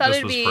Because I thought this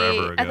it'd was be,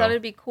 forever ago. I thought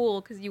it'd be cool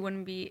because you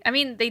wouldn't be. I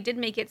mean, they did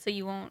make it so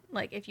you won't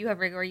like if you have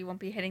regular, you won't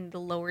be hitting the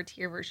lower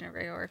tier version of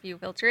regular if you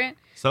filter it.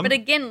 Some, But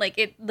again,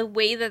 like the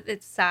way that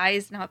it's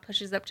sized and how it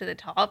pushes up to the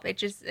top, it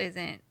just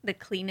isn't the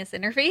cleanest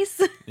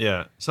interface.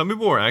 yeah, some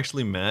people were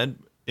actually mad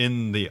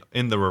in the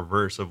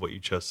reverse of what you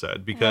just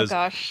said because oh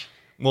gosh.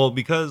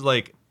 because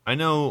like I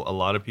know a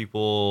lot of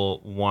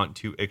people want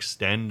to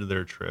extend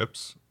their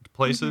trips to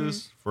places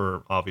Mm-hmm.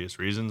 for obvious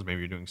reasons. Maybe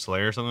you're doing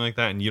Slayer or something like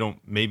that, and you don't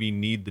maybe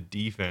need the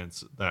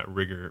defense that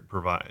Rigor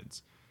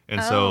provides.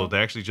 And so Oh. they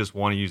actually just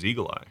want to use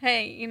Eagle Eye.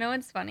 Hey, you know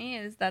what's funny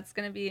is that's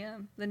gonna be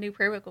the new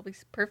prayer book will be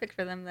perfect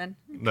for them then.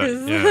 That-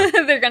 'Cause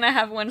yeah. they're gonna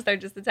have ones that are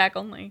just attack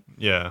only.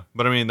 Yeah,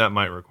 but I mean that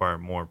might require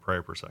more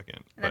prayer per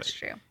second. That's But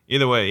true.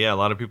 either way, yeah, a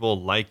lot of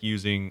people like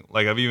using.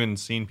 Like I've even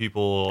seen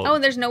people. Oh,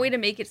 and there's no way to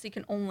make it so you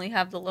can only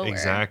have the lower.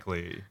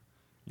 Exactly.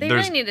 They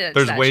there's, really need to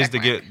There's that ways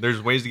check to mark.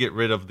 there's ways to get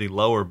rid of the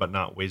lower, but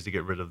not ways to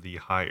get rid of the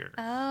higher.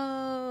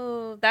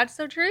 Oh, that's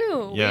so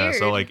true. Yeah, Weird.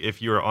 so like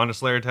if you're on a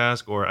Slayer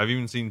task, or I've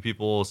even seen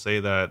people say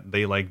that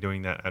they like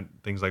doing that at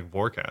things like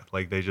Vorkath.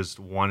 Like they just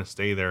want to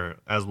stay there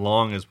as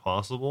long as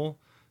possible.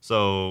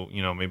 So,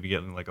 maybe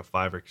getting like a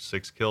 5 or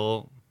 6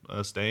 kill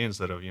stay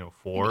instead of,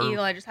 4. And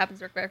Eagle Eye just happens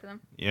to work better for them.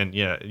 And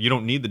yeah, you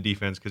don't need the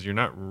defense because you're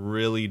not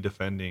really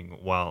defending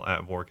while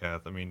at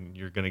Vorkath. I mean,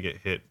 you're going to get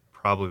hit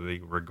probably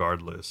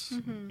regardless,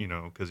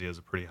 because he has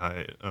a pretty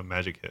high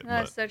magic hit.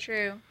 That's But so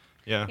true.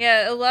 yeah.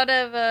 Yeah, a lot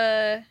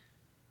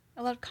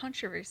of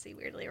controversy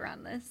weirdly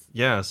around this.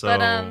 Yeah, so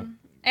But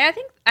I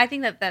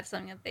think that that's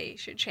something that they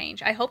should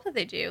change. I hope that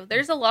they do.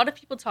 There's a lot of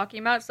people talking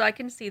about it, so I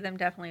can see them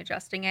definitely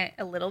adjusting it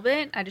a little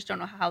bit. I just don't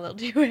know how they'll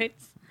do it.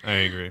 I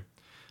agree.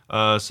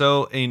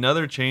 So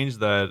another change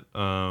that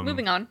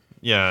Moving on.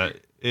 yeah,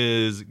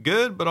 is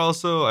good, but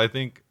also I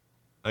think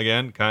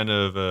again kind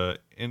of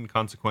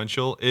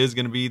inconsequential is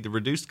going to be the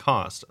reduced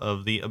cost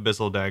of the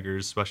Abyssal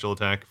Dagger's special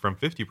attack from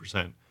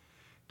 50%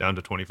 down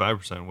to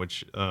 25%,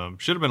 which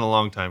should have been a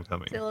long time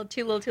coming. Is it a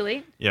little too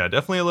late? Yeah,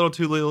 definitely a little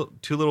too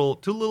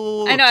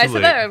little. I know, I too said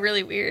late. that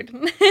really weird.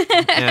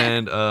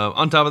 And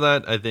on top of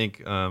that, I think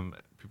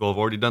people have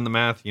already done the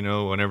math. You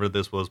know, whenever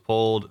this was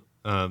pulled,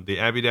 the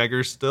Abbey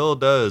Dagger still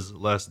does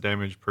less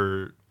damage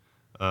per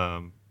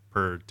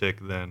tick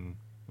than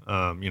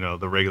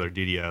the regular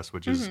DDS,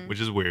 which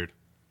is weird.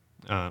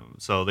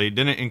 So they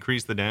didn't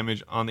increase the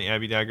damage on the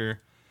Abbey Dagger,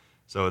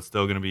 so it's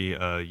still going to be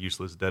a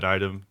useless dead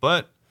item,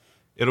 but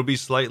it'll be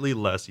slightly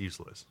less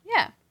useless,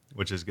 Yeah.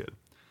 which is good.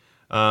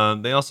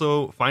 They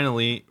also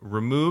finally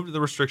removed the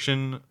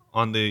restriction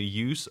on the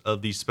use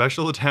of the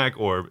special attack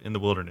orb in the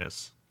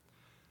wilderness.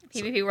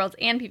 PvP Worlds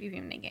and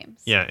PvP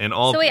minigames. Yeah, and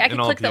all. So wait, I and can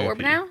all click the orb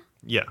PvP. now?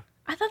 Yeah.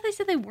 I thought they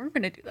said they weren't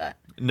going to do that.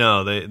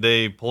 No,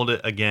 they pulled it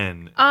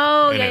again.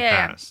 Oh, and yeah, it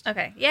yeah, passed. yeah.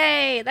 Okay.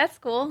 Yay, that's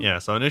cool. Yeah,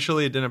 so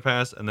initially it didn't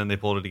pass, and then they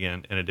pulled it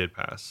again, and it did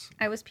pass.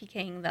 I was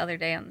PKing the other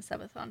day on the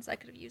subathon, so I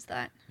could have used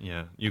that.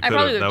 Yeah, you I could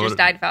probably have. would've just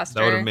died faster.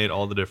 That would have made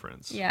all the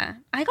difference. Yeah.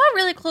 I got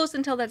really close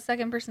until that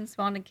second person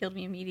spawned and killed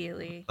me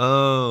immediately.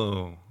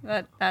 Oh.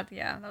 That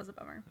was a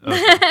bummer.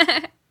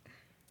 Okay.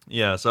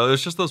 Yeah, so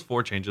it's just those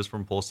 4 changes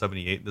from Pulse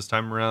 78 this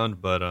time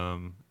around. But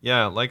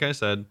yeah, like I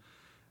said,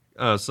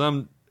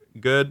 some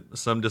good,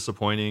 some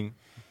disappointing,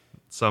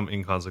 some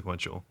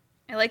inconsequential.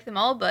 I like them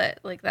all, but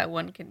like that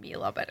one can be a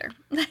lot better.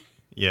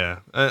 Yeah.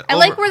 I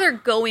like where they're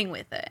going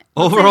with it.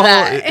 Overall,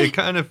 it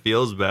kind of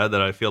feels bad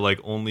that I feel like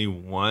only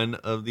one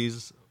of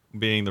these,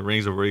 being the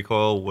Rings of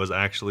Recoil, was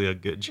actually a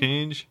good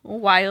change.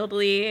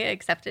 Wildly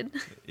accepted.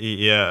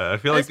 Yeah, I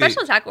feel The like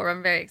special attack orb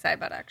I'm very excited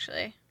about,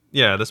 actually.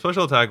 yeah, the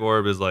special attack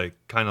orb is like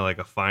kind of like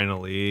a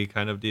finally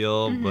kind of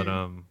deal, but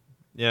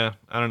yeah,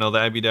 I don't know. The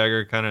Abbey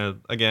Dagger kind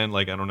of, again,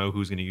 like I don't know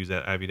who's going to use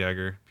that Abbey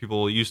Dagger.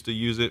 People used to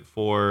use it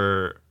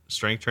for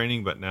strength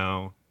training, but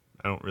now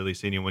I don't really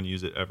see anyone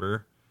use it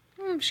ever.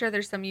 I'm sure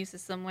there's some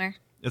uses somewhere.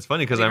 It's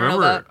funny because I I didn't know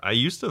remember that. I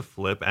used to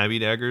flip Abbey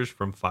Daggers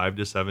from 5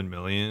 to 7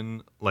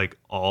 million like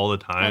all the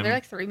Oh, time. they're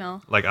like 3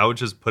 mil. Like I would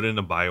just put in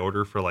a buy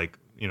order for like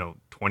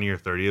 20 or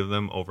 30 of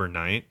them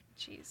overnight,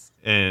 Jeez.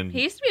 and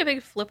He used to be a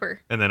big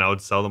flipper. then I would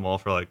sell them all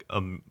for like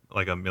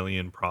a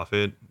million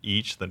profit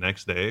each the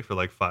next day for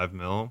like 5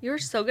 mil. You were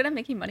so good at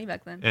making money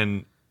back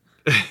then.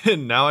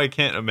 And now I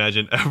can't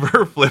imagine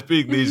ever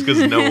flipping these because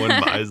no one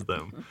buys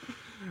them.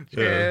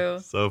 True. Yeah,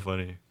 so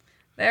funny.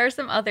 There are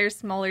some other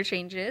smaller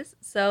changes.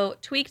 So,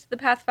 tweaked the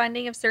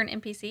pathfinding of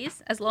certain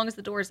NPCs. As long as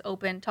the door is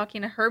open,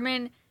 talking to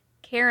Herman,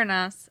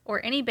 Karanas,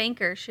 or any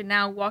banker should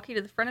now walk you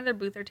to the front of their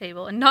booth or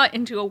table and not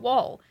into a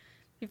wall.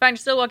 If you find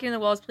you're still walking in the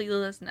walls, please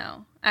let us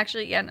know.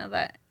 Actually, yeah, no,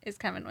 that is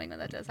kind of annoying when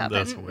that does happen.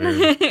 That's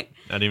weird. I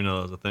didn't even know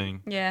that was a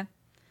thing. Yeah.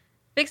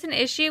 Fix an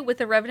issue with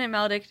the Revenant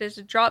Maledictus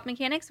drop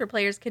mechanics where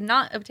players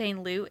cannot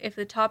obtain loot if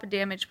the top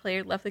damage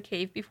player left the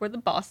cave before the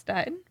boss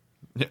died.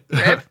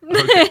 Rip.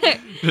 Okay.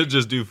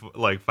 Just do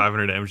like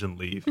 500 damage and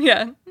leave.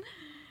 Yeah.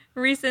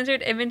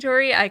 Recentered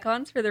inventory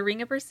icons for the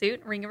Ring of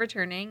Pursuit, Ring of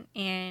Returning,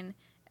 and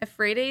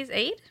Ephrates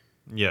Aid.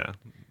 Yeah,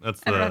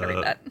 that's I don't know how to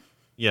read that.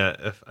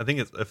 Yeah, I think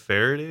it's a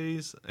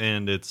Faraday's,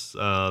 and it's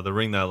the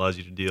ring that allows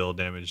you to deal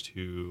damage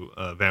to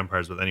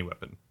vampires with any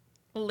weapon.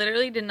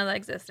 Literally didn't know that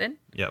existed.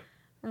 Yep.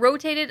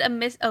 Rotated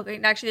a okay,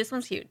 actually this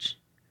one's huge.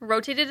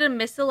 Rotated a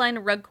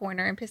misaligned rug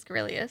corner in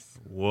Piscarilius.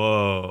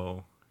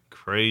 Whoa,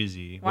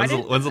 crazy! Why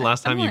When's the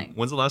last time annoying.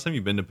 When's the last time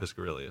you've been to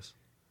Piscarilius?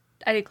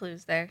 I did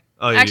clues there.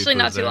 Oh, you Actually, did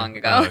not cruise too there? long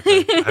ago. Oh,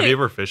 okay. Have you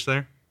ever fished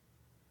there?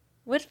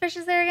 What fish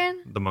is there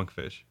again? The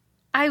monkfish.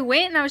 I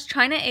went and I was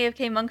trying to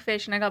AFK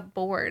monkfish and I got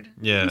bored.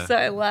 Yeah. So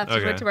I left and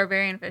Okay. went to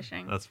barbarian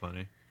fishing. That's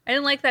funny. I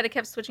didn't like that it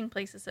kept switching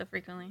places so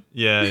frequently.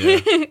 Yeah,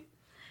 yeah.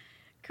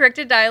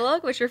 Corrected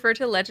dialogue, which referred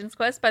to Legends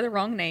Quest by the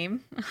wrong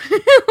name.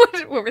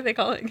 What were they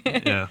calling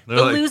it? Yeah, The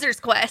they're like- Loser's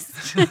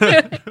Quest.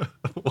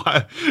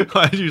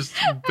 Why did you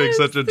pick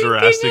such a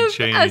drastic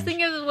change? I was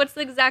thinking of what's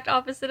the exact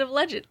opposite of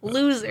legend?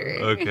 Loser.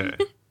 Okay.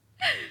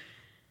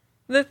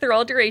 The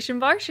thrall duration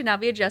bar should now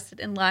be adjusted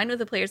in line with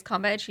the player's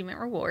combat achievement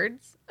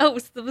rewards. Oh,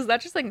 was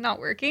that just like not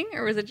working,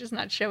 or was it just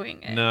not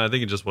showing it? No, I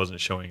think it just wasn't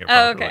showing it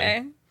Oh, properly.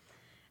 okay.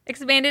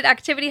 Expanded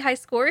activity high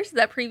scores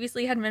that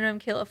previously had minimum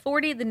kill of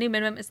 40. The new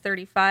minimum is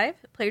 35.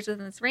 Players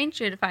within this range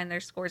should find their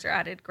scores are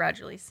added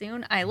gradually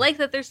soon. I like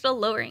that they're still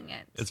lowering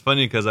it. It's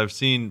funny because I've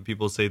seen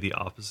people say the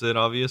opposite,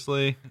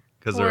 obviously,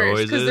 because there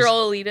always Because is. they're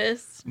all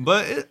elitist.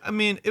 But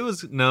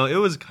it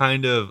was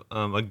kind of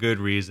a good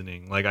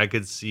reasoning. Like I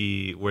could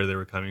see where they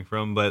were coming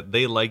from, but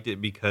they liked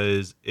it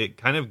because it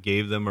kind of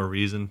gave them a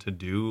reason to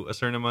do a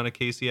certain amount of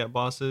KC at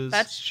bosses.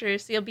 That's true.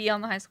 So you'll be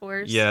on the high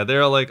scores. Yeah,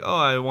 they're like, oh,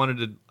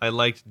 I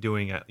liked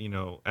doing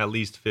at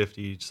least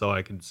 50, so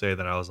I can say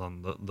that I was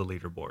on the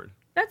leaderboard.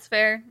 That's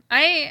fair.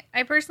 I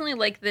personally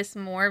like this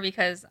more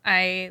because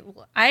I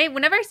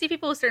whenever I see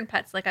people with certain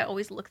pets, like I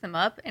always look them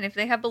up, and if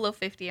they have below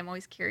 50, I'm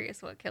always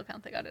curious what kill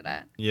count they got it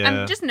at. Yeah.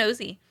 I'm just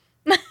nosy.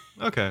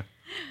 Okay.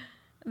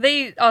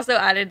 They also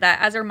added that,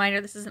 as a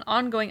reminder, this is an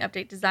ongoing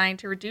update designed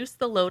to reduce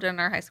the load on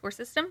our high score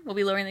system. We'll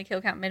be lowering the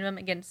kill count minimum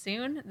again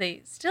soon.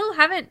 They still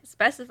haven't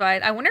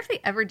specified. I wonder if they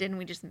ever did and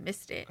we just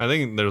missed it. I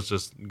think there's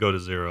just go to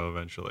 0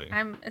 eventually.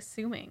 I'm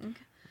assuming.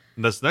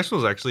 This next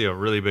one's actually a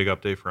really big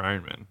update for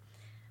Iron Man.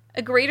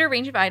 A greater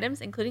range of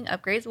items, including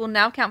upgrades, will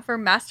now count for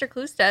Master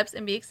Clue steps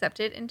and be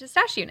accepted into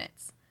stash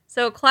units.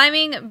 So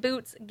climbing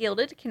boots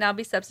gilded can now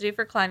be substituted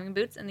for climbing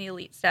boots in the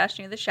elite stash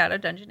near the Shadow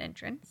Dungeon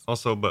entrance.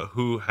 Also, but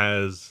who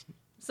has...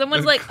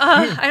 Someone's like,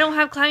 I don't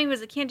have climbing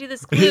boots. I can't do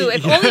this clue.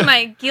 If Yeah. only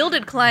my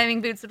gilded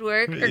climbing boots would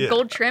work. Or Yeah.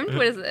 gold trimmed?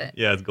 What is it?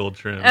 Yeah, it's gold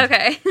trimmed.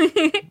 Okay.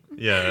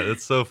 Yeah,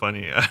 it's so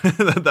funny.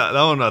 that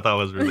one I thought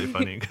was really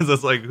funny because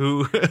it's like,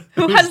 Who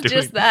who's has doing,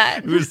 just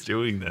that? Who's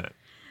doing that?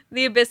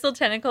 The Abyssal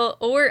Tentacle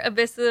or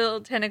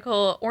Abyssal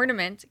Tentacle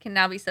Ornament can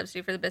now be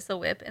substituted for the Abyssal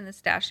Whip in the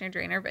stash near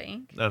Draenor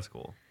Bank. That's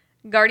cool.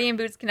 Guardian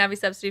Boots can now be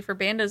substituted for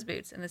Bando's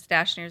Boots in the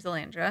stash near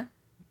Zalandra.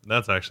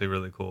 That's actually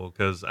really cool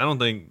because I don't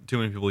think too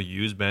many people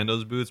use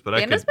Bando's boots, but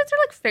Bando's Boots are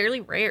like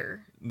fairly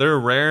rare. they're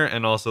rare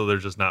and also they're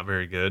just not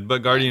very good. But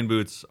Guardian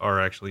boots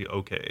are actually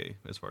okay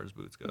as far as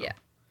boots go. Yeah.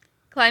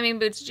 Climbing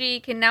Boots G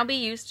can now be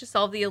used to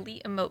solve the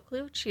elite emote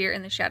clue, Cheer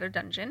in the Shadow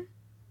Dungeon.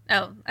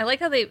 Oh, I like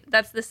how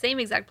that's the same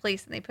exact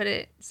place and they put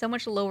it so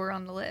much lower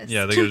on the list.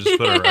 Yeah, they could just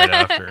put it right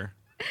after.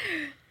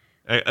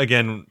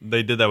 Again,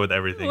 they did that with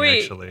everything,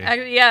 actually.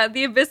 Yeah,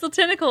 the Abyssal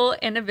Tentacle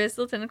and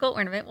Abyssal Tentacle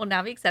Ornament will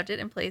now be accepted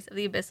in place of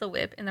the Abyssal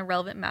Whip in the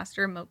relevant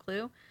Master Emote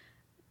clue.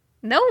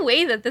 No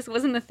way that this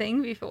wasn't a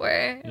thing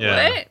before.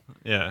 Yeah. What?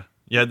 Yeah.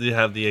 You had to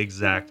have the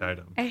exact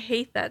item. I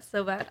hate that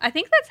so bad. I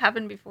think that's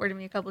happened before to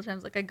me a couple of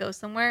times. Like, I go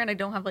somewhere and I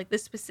don't have, like,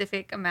 this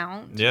specific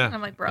amount. Yeah. And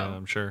I'm like, bro. Yeah,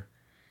 I'm sure.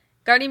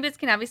 Guardian Boots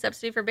can now be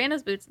substituted for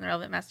Bando's Boots in the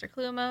relevant Master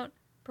Clue emote.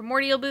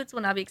 Primordial Boots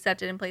will now be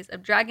accepted in place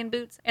of Dragon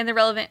Boots and the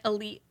relevant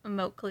Elite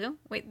emote clue.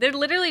 Wait, they're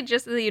literally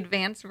just the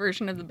advanced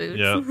version of the boots.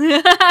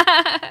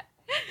 Yeah.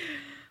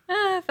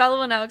 Fowler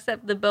will now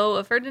accept the Bow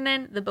of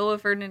Ferdinand, the Bow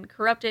of Ferdinand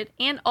Corrupted,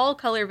 and all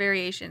color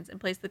variations in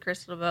place of the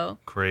Crystal Bow.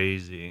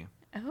 Crazy.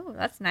 Oh,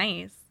 that's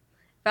nice.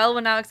 Fowler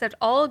will now accept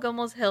all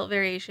Gomel's Hilt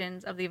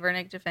variations of the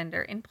Avernic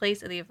Defender in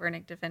place of the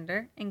Avernic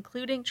Defender,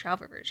 including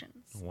travel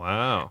versions.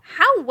 Wow.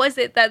 How was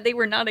it that they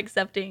were not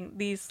accepting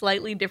these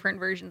slightly different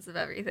versions of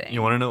everything?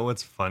 You want to know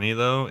what's funny,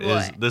 though? Is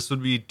What? this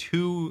would be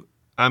two...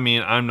 I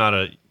mean, I'm not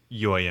a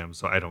UIM,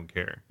 so I don't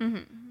care.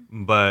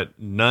 Mm-hmm. But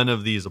none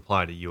of these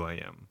apply to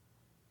UIM.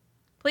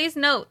 Please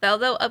note that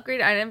although upgrade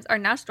items are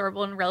now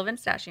storable in relevant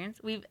stash units,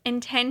 we've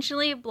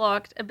intentionally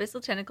blocked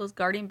Abyssal Tentacles,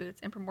 Guardian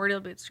Boots, and Primordial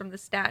Boots from the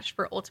stash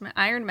for Ultimate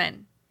Iron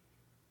Men.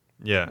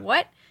 Yeah.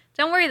 What?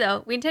 Don't worry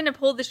though, we intend to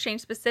pull this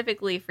change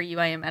specifically for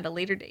UIM at a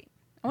later date.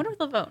 I wonder if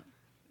they'll vote.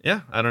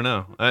 Yeah, I don't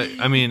know.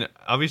 I mean,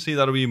 obviously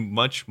that'll be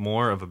much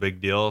more of a big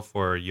deal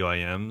for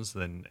UIMs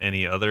than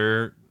any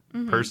other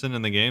person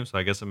in the game, so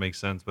I guess it makes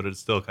sense, but it's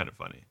still kind of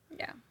funny.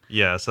 Yeah.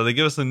 Yeah, so they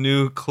give us a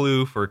new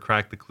clue for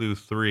Crack the Clue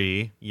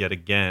 3 yet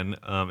again.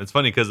 It's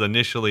funny because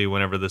initially,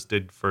 whenever this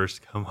did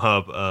first come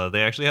up,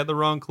 they actually had the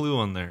wrong clue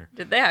on there.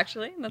 Did they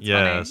actually? That's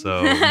Yeah, funny.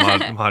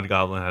 so Mod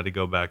Goblin had to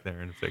go back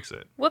there and fix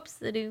it. Whoops,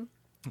 they do.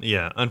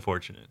 Yeah,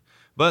 unfortunate.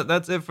 But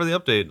that's it for the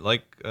update.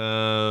 Like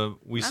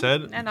we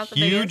said, not the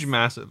huge, biggest.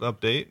 massive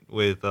update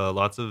with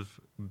lots of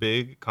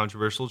big,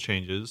 controversial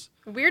changes.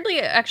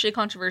 Weirdly, actually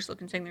controversial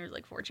considering there was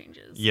like 4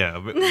 changes. Yeah,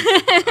 but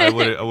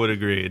I would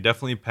agree.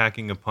 Definitely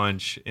packing a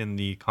punch in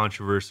the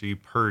controversy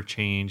per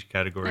change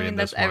category. I mean, in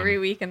that's this one. every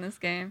week in this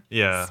game.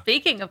 Yeah.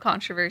 Speaking of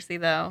controversy,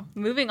 though,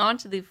 moving on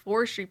to the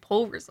forestry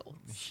poll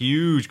results.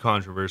 Huge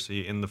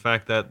controversy in the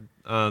fact that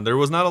there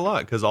was not a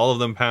lot because all of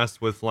them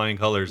passed with flying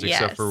colors,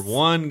 except Yes. for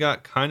one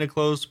got kind of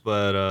close,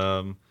 but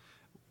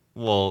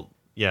well,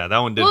 yeah, that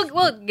one did.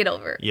 We'll get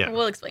over it. Yeah.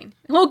 We'll explain.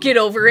 We'll get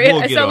over it.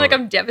 We'll I get sound like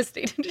over I'm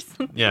devastated. Just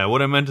Yeah,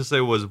 what I meant to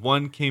say was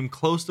one came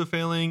close to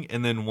failing,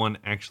 and then one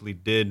actually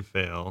did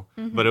fail.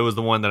 Mm-hmm. But it was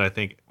the one that I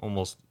think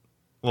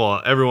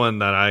everyone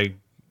that I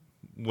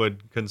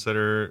would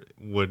consider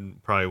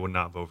would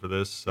not vote for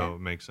this, so Yeah.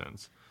 it makes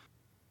sense.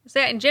 So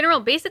yeah, in general,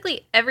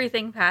 basically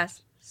everything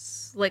passed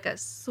like a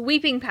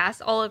sweeping pass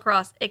all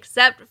across,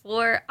 except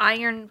for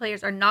Iron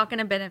players are not going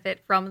to benefit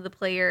from the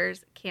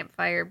player's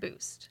campfire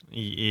boost.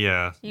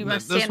 Yeah, You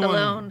must This stand one-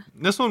 alone.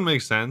 This one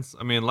makes sense.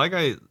 I mean, like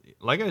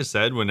I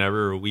said,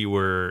 whenever we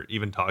were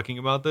even talking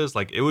about this,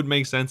 like it would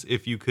make sense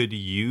if you could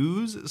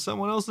use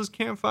someone else's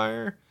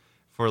campfire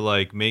for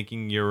like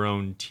making your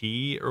own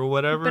tea or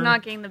whatever. But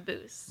not getting the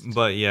boost.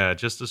 But yeah,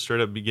 just to straight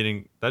up be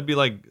getting, that'd be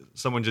like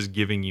someone just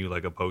giving you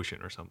like a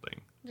potion or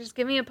something. Just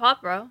give me a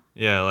pop, bro.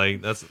 Yeah,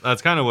 like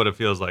that's kind of what it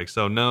feels like.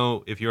 So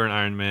no, if you're an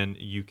Iron Man,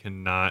 you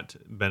cannot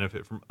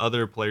benefit from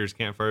other players'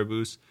 campfire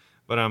boosts.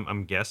 But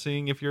I'm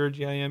guessing if you're a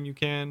GIM, you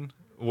can.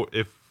 Or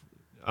if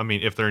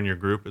they're in your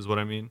group is what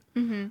I mean.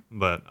 Mm-hmm.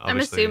 But I'm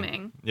obviously,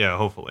 assuming. Yeah,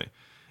 hopefully.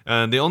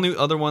 The only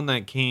other one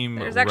that came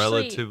There's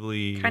actually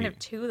relatively kind of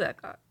 2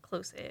 that got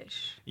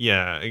close-ish.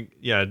 Yeah.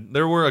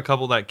 There were a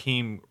couple that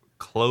came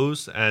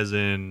close, as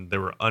in they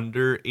were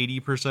under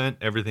 80%.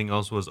 Everything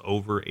else was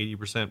over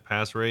 80%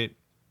 pass rate.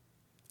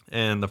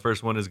 And the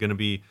first one is going to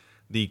be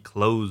the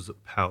clothes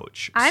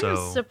pouch. I'm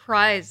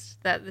surprised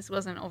that this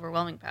wasn't an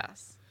overwhelming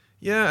pass.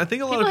 Yeah, I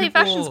think a lot People of hate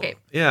people. Fashionscape.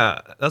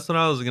 Yeah, that's what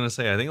I was going to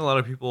say. I think a lot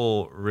of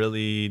people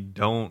really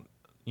don't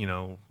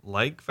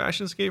like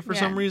Fashion Skate for Yeah.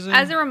 some reason.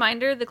 As a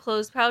reminder, the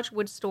clothes pouch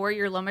would store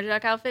your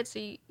lumberjack outfit, so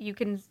you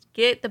can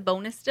get the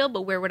bonus still,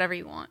 but wear whatever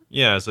you want.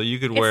 Yeah, so you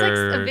could It's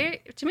wear.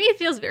 like to me, it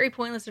feels very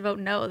pointless to vote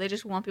no. They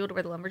just want people to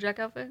wear the lumberjack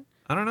outfit,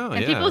 I don't know.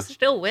 and Yeah, people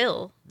still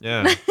will.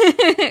 yeah,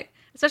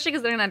 Especially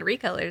because they're not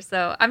recolors.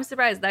 So I'm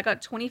surprised that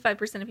got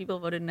 25% of people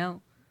voted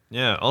no.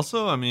 yeah.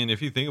 Also, I mean,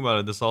 if you think about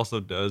it, this also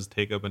does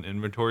take up an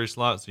inventory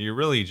slot, so you're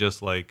really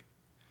just like,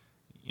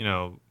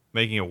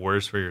 making it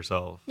worse for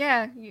yourself.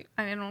 Yeah,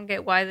 I don't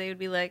get why they would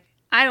be like,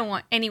 I don't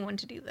want anyone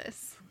to do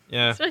this.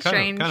 Yeah, It's really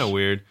strange. kind of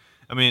weird.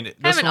 I mean, Kind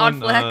this of an odd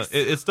one flex.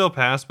 it still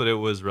passed, but it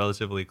was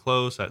relatively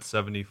close at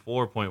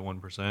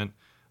 74.1%.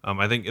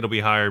 I think it'll be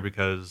higher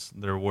because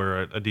there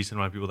were a decent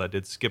amount of people that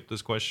did skip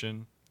this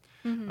question.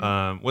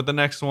 Mm-hmm. With the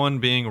next one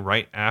being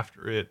right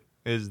after it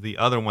is the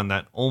other one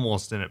that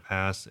almost didn't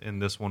pass,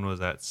 and this one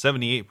was at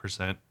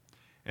 78%.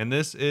 And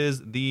this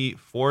is the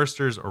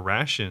Forester's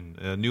Ration,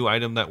 a new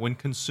item that, when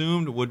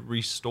consumed, would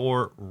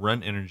restore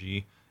run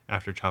energy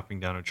after chopping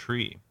down a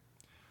tree.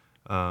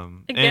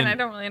 Again, I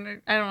don't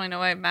really know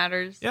why it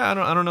matters. Yeah,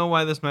 I don't know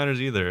why this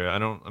matters either. I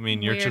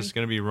mean, you're Weird. just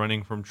gonna be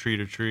running from tree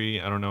to tree.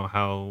 I don't know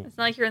how. It's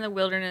not like you're in the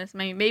wilderness.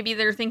 Maybe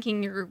they're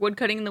thinking you're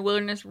woodcutting in the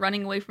wilderness,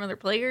 running away from other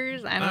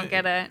players. I don't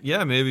get it.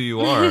 Yeah, maybe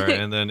you are.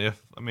 And then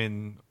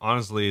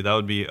honestly, that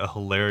would be a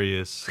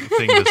hilarious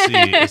thing to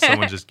see, is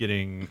someone just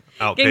getting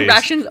outpaced, Getting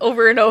rations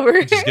over and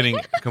over. just getting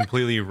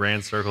completely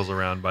ran circles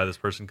around by this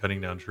person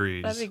cutting down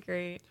trees. That'd be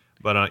great.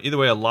 But either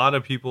way, a lot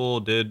of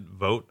people did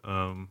vote.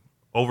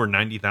 Over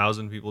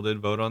 90,000 people did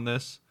vote on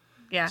this.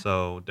 Yeah,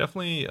 So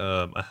definitely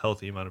a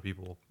healthy amount of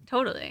people.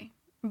 totally.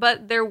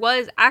 But there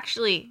was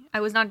actually,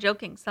 I was not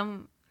joking,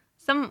 some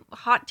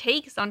hot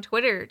takes on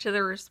Twitter to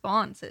the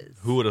responses.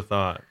 Who would have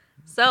thought?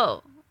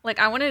 So,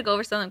 I wanted to go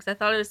over something because I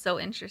thought it was so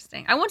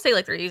interesting. I won't say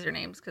their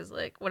usernames because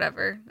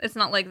whatever. It's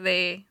not like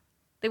they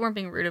weren't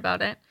being rude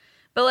about it.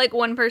 But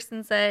one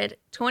person said,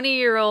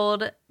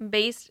 20-year-old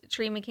based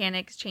tree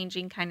mechanics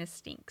changing kind of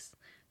stinks.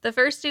 The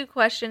first two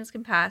questions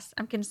can pass.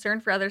 I'm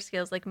concerned for other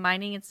skills like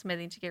mining and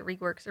smithing to get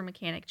reworks or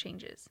mechanic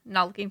changes.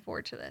 Not looking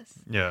forward to this.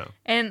 Yeah.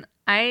 And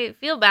I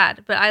feel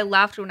bad, but I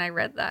laughed when I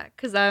read that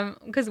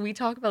because we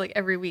talk about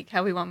every week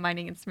how we want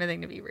mining and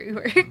smithing to be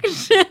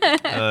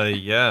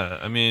reworked. Yeah.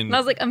 I mean, And I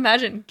was like,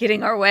 imagine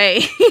getting our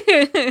way.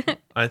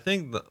 I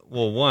think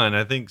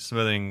I think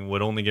smithing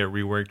would only get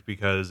reworked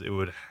because it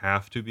would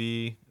have to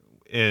be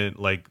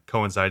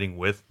coinciding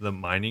with the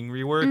mining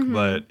rework. Mhm.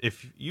 But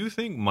if you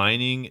think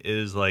mining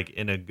is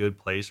in a good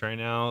place right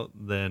now,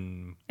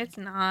 then It's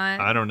not.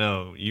 I don't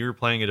know. You're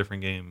playing a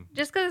different game.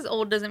 Just because it's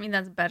old doesn't mean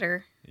that's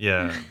better.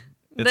 Yeah.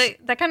 It's,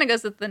 That kind of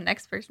goes with the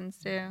next person's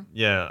too.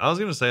 yeah. I was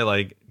gonna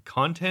say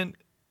content.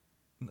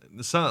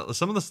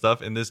 Some of the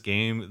stuff in this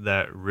game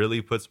that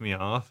really puts me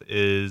off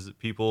is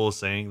people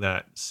saying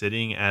that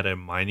sitting at a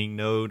mining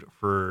node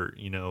for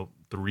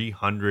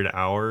 300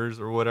 hours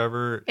or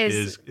whatever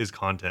is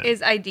content.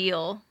 Is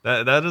ideal.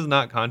 That is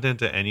not content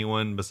to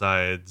anyone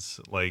besides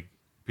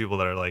people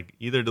that are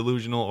either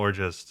delusional or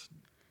just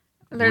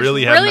They're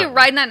really really, have not,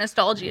 riding that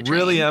nostalgia train.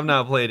 really have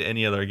not played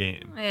any other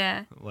game.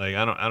 Yeah.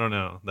 I don't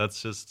know.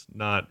 That's just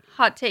not.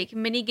 Hot take.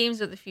 Mini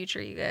games are the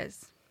future, you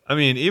guys. I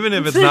mean, even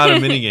if it's not a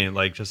mini game,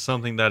 just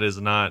something that is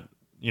not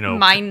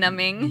Mind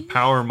numbing.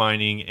 power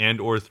mining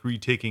and or 3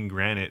 ticking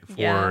granite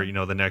for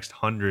Yeah. the next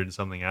 100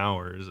 something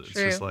hours. It's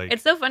True. just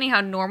It's so funny how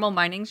normal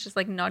mining's just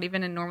not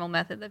even a normal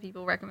method that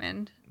people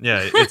recommend.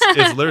 yeah,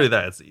 it's literally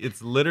that.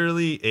 It's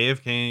literally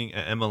AFKing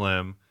at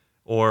MLM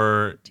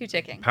or 2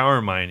 ticking.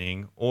 power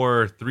mining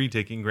or 3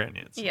 ticking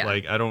granites. Yeah.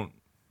 I don't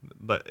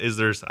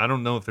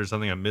know if there's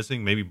something I'm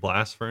missing. Maybe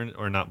blast furnace,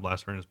 or not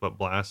blast furnace, but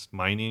blast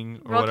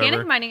mining or Volcanic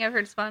whatever. mining I've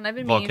heard is fun. I've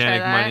been meaning to try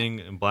Volcanic that. mining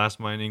and blast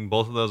mining,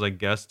 both of those I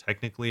guess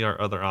technically are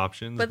other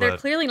options, But they're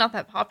clearly not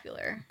that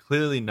popular.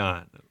 clearly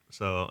not.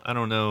 So I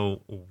don't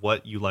know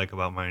what you like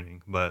about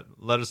mining, but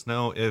let us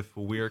know if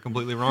we are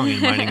completely wrong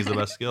and mining is the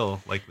best skill,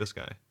 like this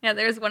guy. Yeah,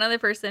 there's one other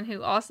person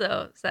who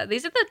also said,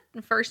 these are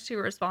the first two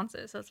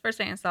responses. So it's the first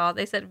thing I saw.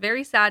 They said,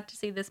 very sad to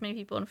see this many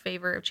people in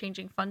favor of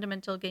changing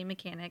fundamental game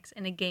mechanics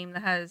in a game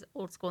that has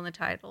old school in the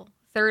title.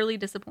 Thoroughly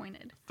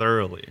disappointed.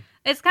 Thoroughly.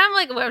 It's kind of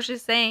like what I was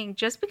just saying.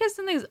 Just because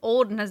something's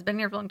old and has been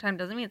here for a long time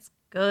doesn't mean it's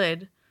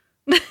good.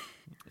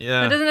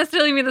 Yeah. It doesn't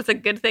necessarily mean that's a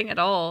good thing at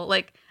all.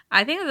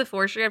 I think that the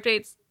forestry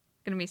update's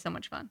going to be so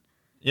much fun.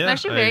 Yeah. I'm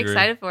actually I very agree.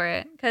 excited for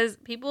it because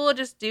people will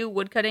just do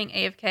woodcutting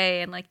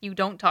AFK and you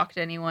don't talk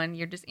to anyone.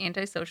 You're just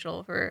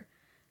antisocial for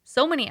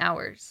so many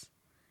hours.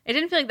 It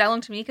didn't feel like that long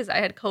to me because I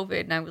had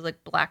COVID and I was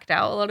blacked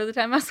out a lot of the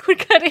time I was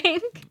woodcutting.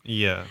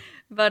 Yeah.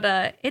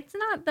 But it's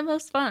not the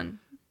most fun.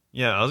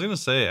 Yeah, I was going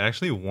to say,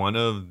 actually, one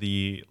of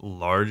the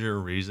larger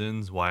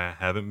reasons why I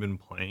haven't been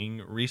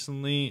playing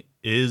recently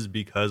is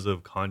because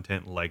of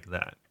content like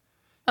that.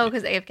 Oh,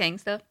 because AFKing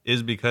stuff?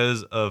 Is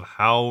because of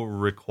how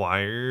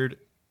required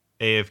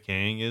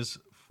AFKing is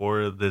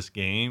for this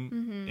game.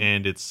 Mm-hmm.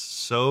 And it's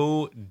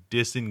so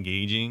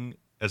disengaging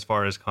as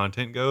far as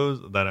content goes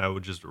that I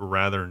would just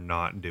rather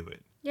not do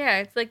it. Yeah,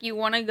 it's you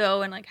want to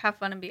go and have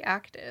fun and be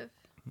active.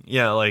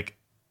 Yeah,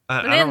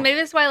 But I then don't. maybe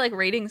that's why I like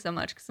raiding so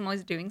much because I'm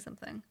always doing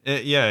something.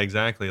 Yeah,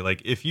 exactly.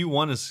 Like if you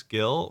want a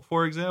skill,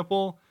 for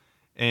example,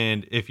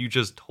 and if you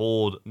just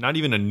told not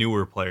even a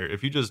newer player,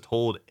 if you just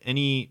told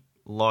any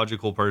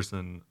logical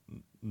person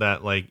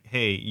that like,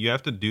 hey, you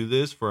have to do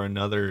this for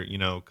another,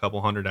 couple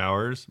hundred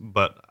hours,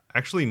 but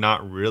actually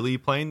not really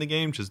playing the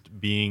game, just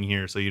being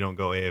here so you don't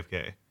go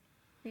AFK.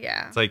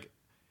 Yeah. It's like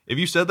if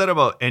you said that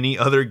about any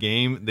other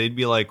game, they'd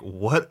be like,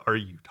 "What are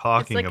you It's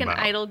talking like an about?"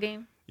 idle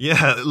game.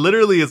 Yeah,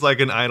 literally, it's like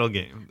an idle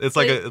game. It's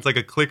like But- it's like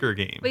a clicker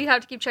game. But you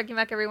have to keep checking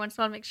back every once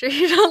in a while to make sure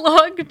you're not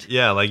logged.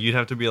 Yeah, like you'd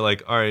have to be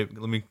like, all right,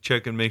 let me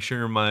check and make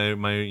sure my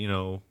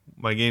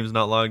game's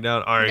not logged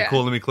out. All right, Yeah.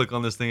 cool. Let me click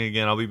on this thing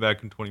again. I'll be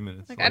back in 20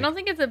 minutes. Like, I don't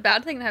think it's a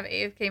bad thing to have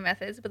AFK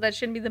methods, but that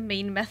shouldn't be the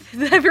main method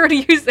that everyone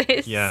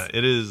uses. Yeah,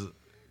 it is.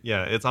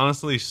 Yeah, it's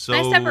honestly so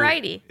Nice to have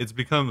variety. It's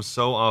become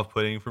so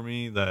off-putting for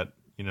me that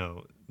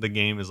the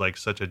game is like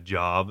such a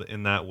job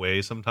in that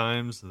way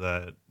sometimes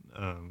that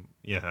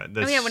yeah.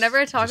 Oh yeah, whenever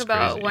I talk just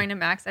about crazy. Wine and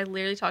Max, I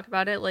literally talk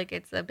about it like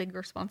it's a big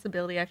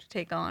responsibility I have to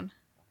take on.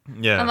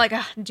 Yeah, I'm like,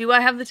 do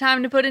I have the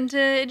time to put into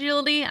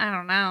agility? I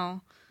don't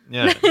know.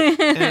 yeah,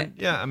 and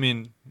yeah. I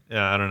mean,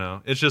 yeah, I don't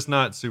know. It's just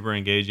not super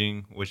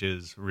engaging, which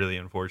is really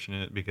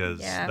unfortunate because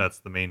Yeah. that's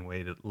the main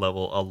way to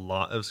level a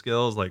lot of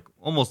skills. Like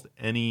almost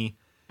any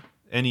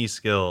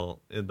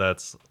skill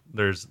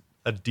there's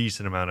a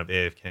decent amount of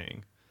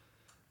AFKing,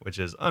 which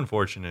is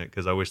unfortunate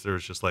because I wish there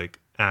was just like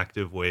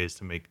active ways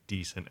to make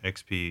decent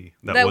XP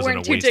that That wasn't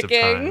weren't a too waste of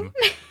ticking. time.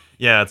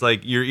 Yeah, it's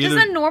like you're Just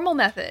either a normal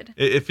method.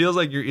 it feels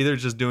like you're either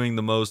just doing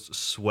the most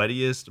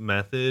sweatiest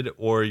method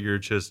or you're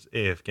just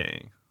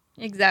AFKing.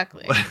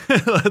 Exactly.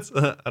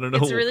 I don't know.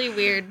 It's really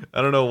weird.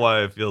 I don't know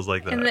why it feels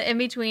like that. And the in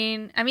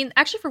between, I mean,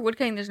 actually for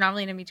woodcutting, there's not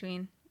really an in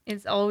between.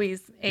 It's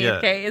always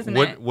AFK, isn't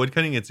it? Wood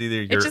cutting, it's either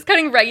you're It's just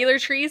cutting regular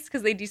trees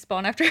because they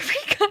despawn after every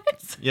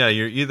cut. yeah,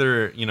 you're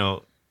either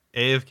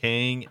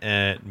AFKing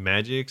at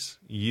magics,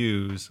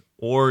 use,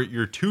 or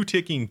you're two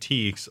ticking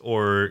teaks,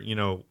 or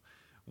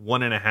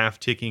 1.5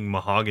 ticking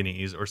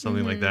mahoganies or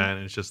something like that,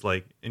 and it's just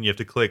like, and you have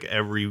to click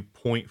every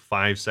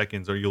 0.5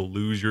 seconds or you'll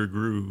lose your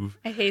groove.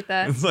 I hate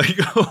that. It's like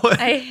what?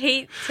 I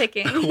hate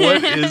ticking.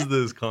 What is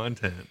this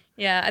content?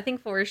 Yeah, I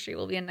think forestry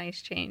will be a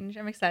nice change.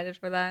 I'm excited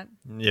for that.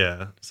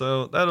 Yeah,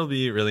 so that'll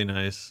be really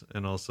nice,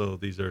 and also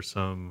these are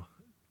some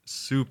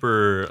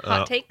super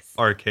Hot takes.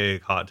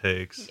 archaic hot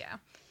takes. Yeah.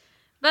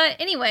 But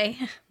anyway,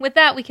 with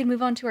that, we can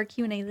move on to our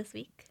Q&A this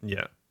week.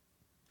 Yeah.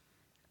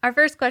 Our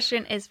first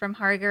question is from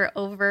Harger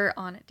over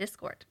on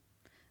Discord.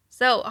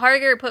 So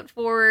Harger put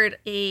forward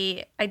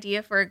a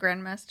idea for a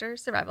Grandmaster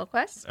survival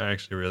quest. I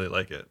actually really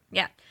like it.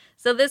 Yeah.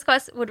 So this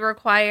quest would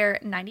require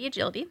 90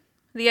 agility.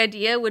 The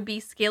idea would be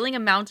scaling a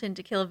mountain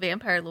to kill a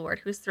vampire lord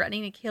who's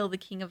threatening to kill the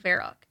king of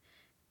Varrock.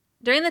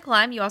 During the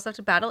climb, you also have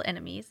to battle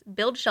enemies,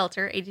 build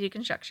shelter, 82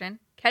 construction,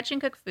 catch and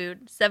cook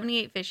food,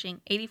 78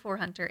 fishing, 84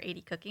 hunter,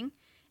 80 cooking,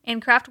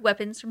 and craft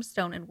weapons from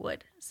stone and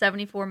wood,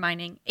 74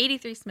 mining,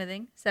 83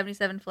 smithing,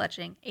 77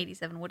 fletching,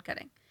 87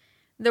 woodcutting.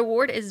 The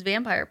reward is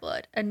vampire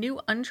blood, a new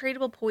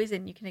untradeable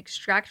poison you can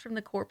extract from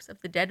the corpse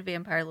of the dead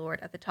vampire lord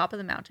at the top of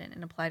the mountain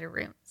and apply to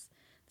runes.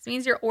 This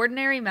means your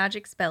ordinary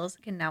magic spells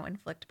can now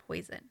inflict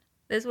poison.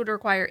 This would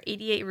require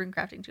 88 rune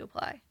crafting to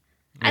apply.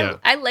 Yeah.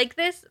 I like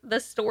this. The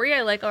story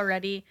I like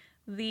already.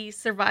 The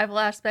survival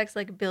aspects,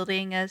 like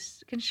building a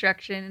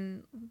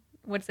construction,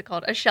 what's it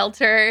called? A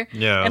shelter.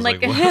 Yeah, I And was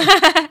like,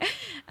 what?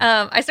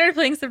 I started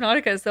playing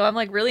Subnautica, so I'm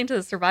like really into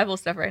the survival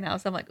stuff right now.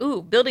 So I'm like,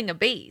 ooh, building a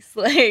base,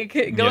 like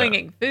going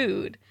getting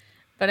food.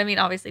 But I mean,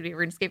 obviously, the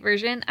RuneScape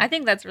version, I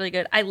think that's really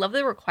good. I love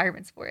the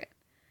requirements for it.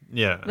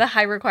 Yeah. The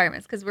high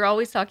requirements, because we're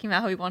always talking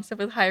about how we want stuff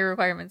with high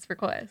requirements for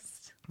quests.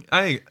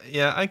 I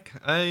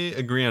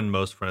agree on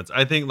most fronts.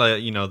 I think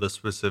like the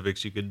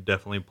specifics you could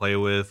definitely play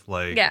with,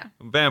 like Yeah.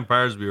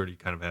 vampires. We already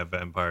kind of have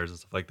vampires and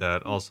stuff like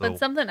that. Also, But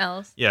something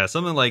else. yeah,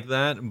 something like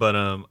that. But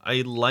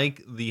I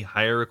like the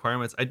higher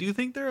requirements. I do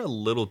think they're a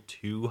little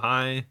too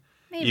high,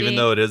 Maybe. even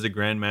though it is a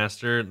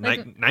grandmaster.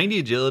 Like- 90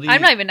 agility.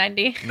 I'm not even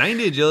 90.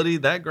 90 agility.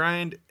 That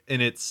grind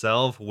in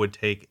itself would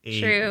take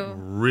a True.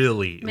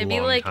 really Maybe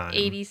long like time.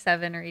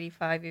 87 or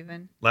 85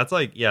 even. That's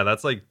like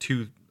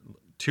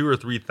two or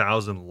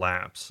 3,000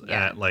 laps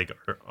Yeah. at like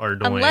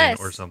Ardoin Unless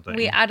or something.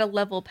 we add a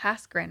level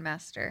past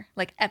Grandmaster,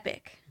 like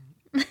Epic.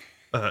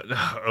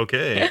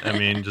 Okay, I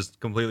mean, just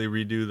completely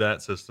redo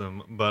that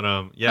system. But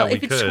yeah, Well, we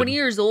if it's could. 20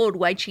 years old,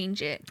 why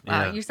change it?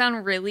 Wow, Yeah. you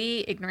sound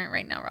really ignorant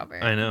right now,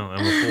 Robert. I know,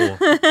 I'm a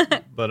fool.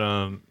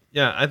 But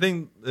yeah, I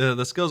think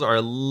the skills are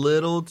a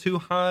little too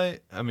high.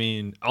 I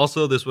mean,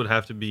 also this would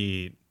have to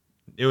be.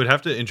 It would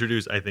have to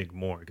introduce, I think,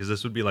 more because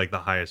this would be like the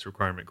highest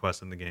requirement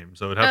quest in the game.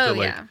 So it would have to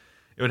like. yeah.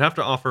 It would have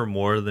to offer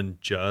more than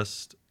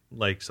just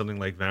like something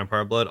like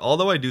vampire blood.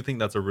 Although I do think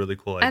that's a really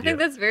cool idea. I think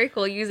that's very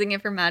cool using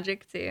it for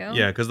magic too.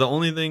 Yeah, because the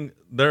only thing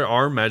there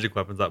are magic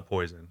weapons that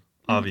poison,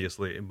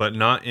 obviously, but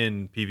not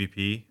in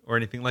PvP or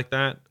anything like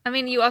that. I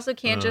mean, you also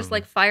can't just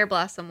like fire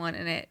blast someone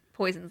and it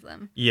poisons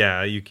them.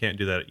 Yeah, you can't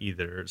do that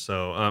either.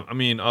 So I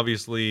mean,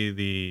 obviously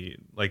the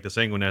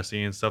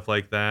Sanguinesi and stuff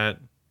like that.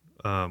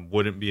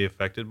 wouldn't be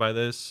affected by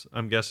this,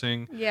 I'm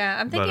guessing. Yeah,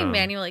 I'm But thinking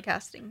manually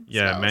casting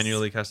yeah, spells.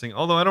 manually casting.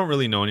 Although I don't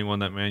really know anyone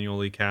that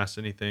manually casts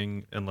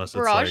anything unless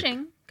it's like,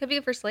 Barraging could be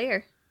for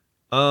Slayer.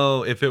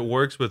 oh, if it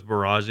works with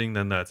barraging,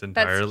 then that's That's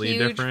entirely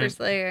huge for different.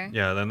 Slayer.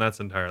 Yeah, then that's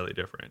entirely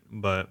different.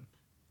 But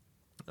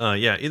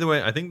yeah, either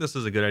way, I think this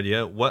is a good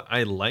idea. What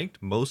I liked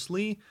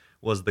mostly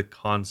was the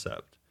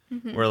concept,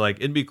 Hmm. where like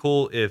it'd be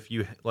cool if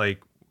you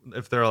like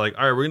if they're like,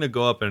 all right, we're gonna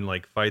go up and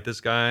like fight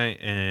this guy,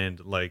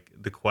 and like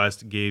the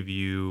quest gave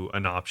you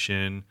an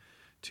option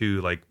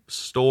to like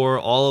store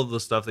all of the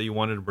stuff that you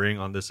wanted to bring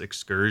on this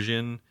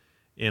excursion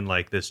in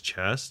like this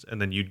chest, and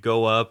then you'd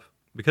go up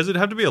because it'd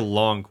have to be a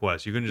long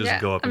quest. You couldn't just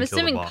Yeah, go up I'm and kill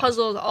the assuming boss.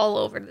 puzzles all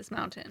over this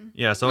mountain.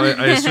 Yeah, so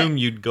I assume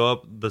you'd go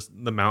up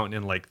the mountain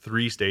in like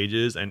 3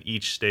 stages, and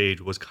each stage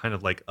was kind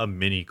of like a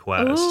mini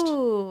quest.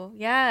 Ooh,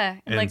 yeah,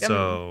 and And like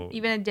so,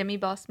 even a demi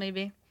boss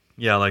maybe,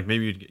 yeah, like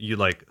maybe you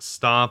like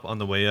stop on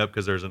the way up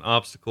because there's an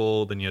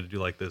obstacle. Then you had to do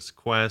like this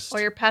quest, or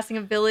you're passing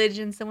a village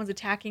and someone's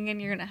attacking and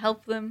you're gonna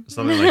help them.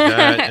 something like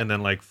that. And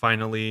then like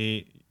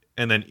finally,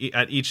 and then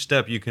at each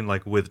step you can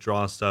like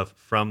withdraw stuff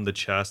from the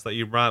chest that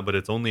you brought, but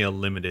it's only a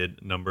limited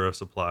number of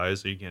supplies,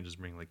 so you can't just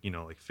bring like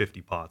like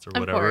 50 pots or Of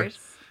whatever. course,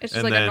 it's just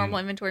And like then a normal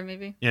inventory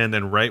maybe. Yeah, and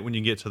then right when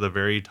you get to the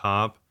very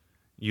top,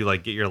 you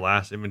like get your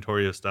last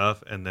inventory of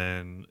stuff, and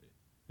then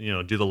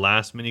do the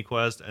last mini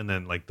quest, and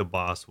then like the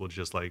boss will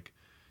just like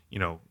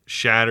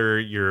shatter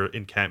your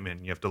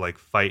encampment. You have to like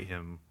fight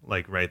him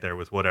like right there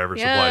with whatever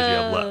supplies you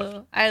have left.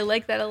 Yo, I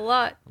like that a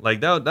lot.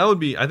 Like that would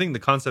be, I think the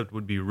concept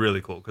would be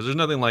really cool because there's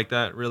nothing like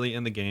that really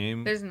in the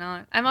game. There's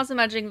not. I'm also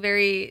imagining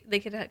they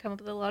could come up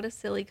with a lot of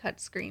silly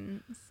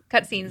cutscenes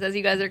as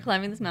you guys are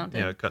climbing this mountain.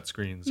 Yeah, cut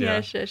screens. Yeah,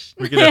 Yeah. shush.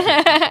 We could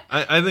definitely,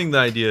 I think the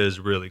idea is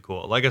really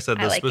cool. Like I said,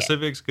 I the like it.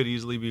 specifics could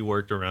easily be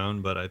worked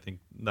around, but I think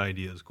the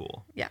idea is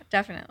cool. Yeah,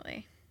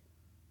 definitely.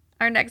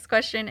 Our next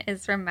question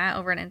is from Matt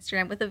over on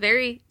Instagram with a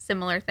very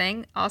similar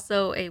thing.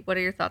 Also, a what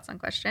are your thoughts on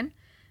question.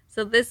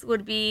 So, this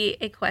would be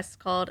a quest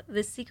called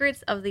The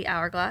Secrets of the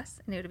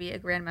Hourglass, and it would be a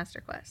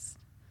Grandmaster quest.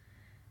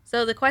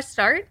 So, the quest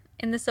start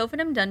in the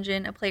Sophanum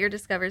dungeon, a player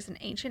discovers an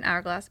ancient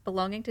hourglass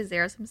belonging to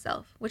Zeros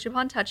himself, which,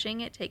 upon touching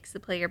it, takes the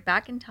player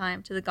back in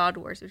time to the God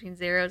Wars between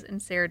Zeros and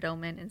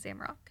Saradomin and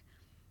Zamrock.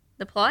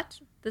 The plot: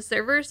 the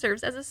server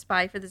serves as a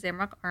spy for the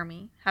Zamrock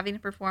army, having to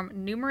perform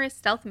numerous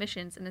stealth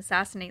missions and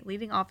assassinate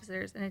leading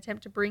officers in an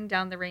attempt to bring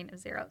down the reign of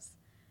Zeros.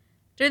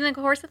 During the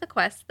course of the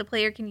quest, the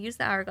player can use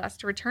the hourglass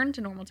to return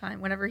to normal time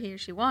whenever he or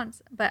she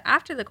wants, but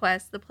after the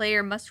quest, the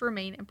player must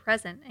remain in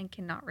present and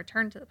cannot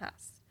return to the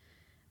past.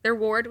 The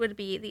reward would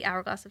be the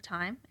Hourglass of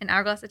Time, an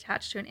hourglass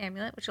attached to an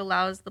amulet which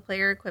allows the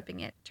player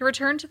equipping it to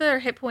return to their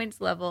hit points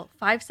level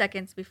 5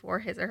 seconds before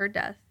his or her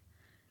death.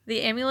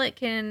 The amulet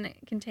can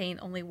contain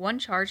only one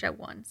charge at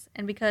once,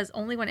 and because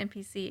only one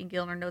NPC in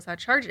Gilnor knows how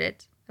to charge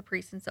it, a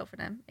priest in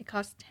Sophanum, it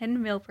costs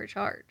 10 mil per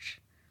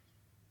charge.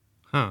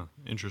 Huh,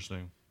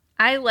 interesting.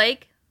 I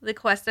like the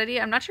quest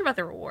idea. I'm not sure about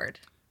the reward,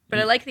 but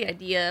I like the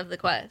idea of the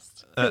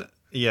quest.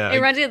 Yeah. It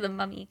reminds me of the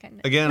mummy, kind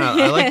of. Again,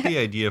 I like the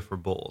idea for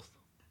both.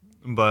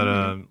 But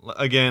Mm-hmm.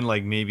 again,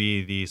 like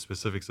maybe the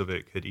specifics of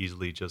it could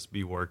easily just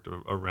be worked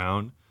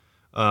around.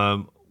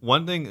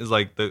 One thing is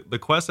like the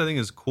quest I think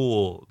is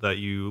cool that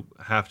you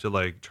have to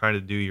like try to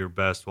do your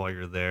best while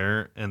you're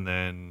there and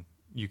then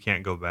you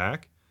can't go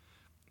back.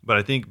 But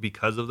I think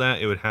because of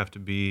that, it would have to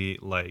be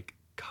like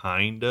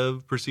kind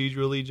of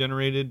procedurally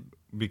generated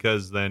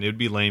because then it would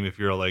be lame if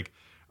you're like,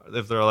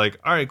 if they're like,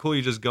 all right, cool,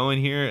 you just go in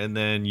here and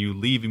then you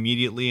leave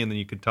immediately and then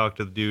you could talk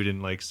to the dude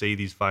and like say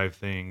these 5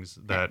 things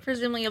that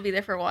Presumably you'll be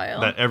there for a while.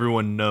 that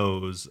everyone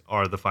knows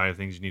are the 5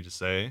 things you need to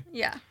say.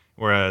 Yeah.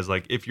 Whereas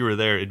like if you were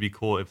there, it'd be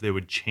cool if they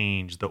would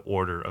change the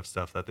order of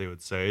stuff that they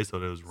would say so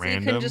that it was So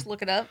random. you couldn't just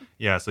look it up?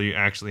 Yeah, so you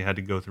actually had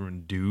to go through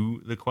and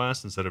do the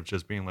quest instead of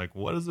just being like,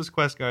 what does this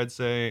quest guide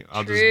say?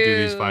 I'll just do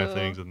these 5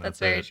 things and that's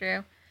very it.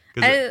 true.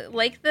 'Cause I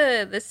like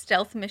the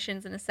stealth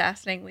missions and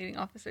assassinating leading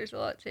officers a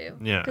lot too.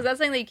 Yeah. Because that's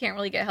something that you can't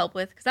really get help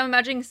with. Because I'm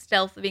imagining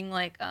stealth being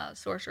like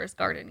Sorceress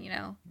Garden,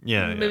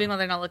 Yeah, moving while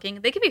they're not looking.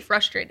 They can be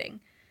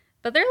frustrating,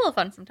 but they're a little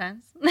fun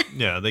sometimes.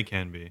 yeah, they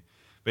can be.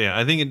 But yeah,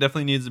 I think it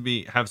definitely needs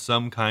to have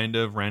some kind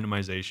of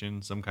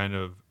randomization, some kind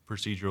of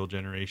procedural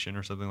generation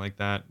or something like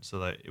that so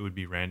that it would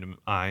be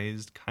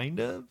randomized kind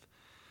of.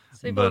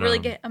 So people But, really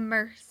get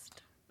immersed.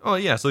 Oh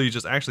yeah, so you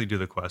just actually do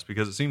the quest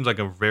because it seems like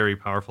a very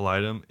powerful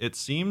item. It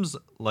seems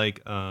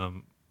like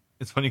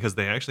it's funny because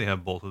they actually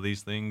have both of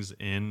these things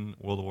in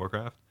World of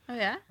Warcraft. Oh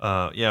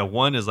yeah. Yeah,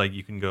 one is like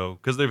you can go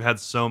because they've had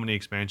so many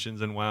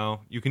expansions in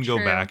WoW. You can go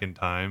True. back in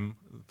time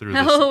through.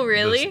 Oh,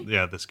 really?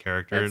 This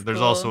character. That's There's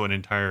cool. also an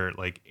entire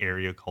like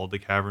area called the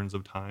Caverns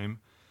of Time,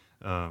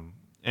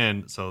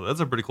 and so that's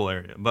a pretty cool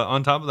area. But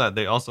on top of that,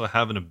 they also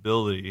have an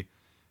ability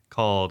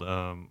called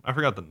I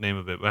forgot the name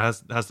of it, but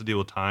it has to deal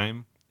with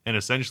time. And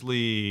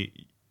essentially,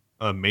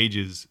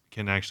 mages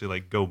can actually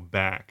like go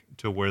back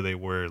to where they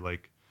were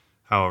like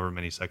however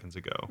many seconds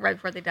ago. Right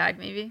before they died,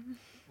 maybe.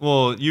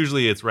 Well,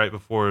 usually it's right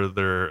before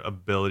their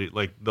ability,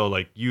 like they'll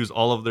like use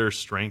all of their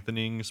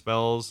strengthening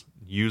spells,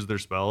 use their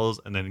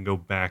spells, and then go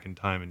back in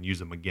time and use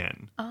them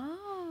again.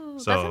 Oh.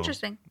 that's So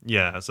interesting.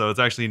 yeah, so it's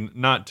actually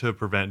not to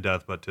prevent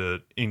death, but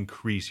to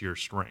increase your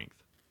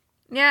strength.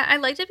 Yeah, I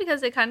liked it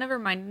because it kind of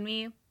reminded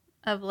me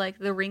of like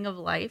the Ring of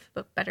Life,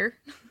 but better.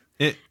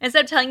 It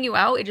Instead of telling you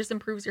out, it just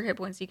improves your hit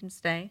points so you can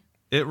stay.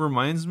 it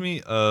reminds me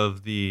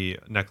of the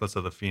Necklace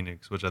of the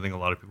Phoenix, which I think a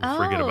lot of people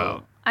forget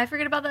about. I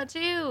forget about that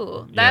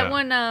too. That Yeah.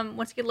 one,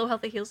 once you get low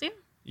health, it heals you.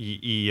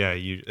 Yeah,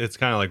 it's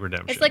kind of like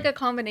redemption. It's like a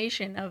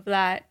combination of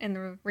that and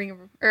the Ring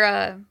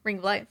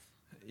of Life.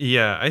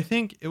 Yeah, I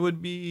think it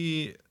would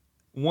be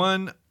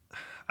one.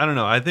 I don't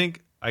know. I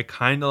think I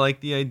kind of like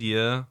the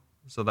idea.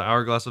 So the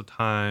Hourglass of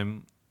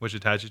Time, which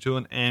attaches to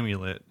an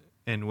amulet,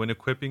 and when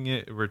equipping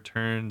it, it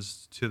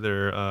returns to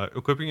their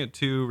equipping it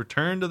to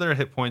return to their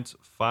hit points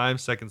 5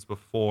 seconds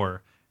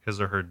before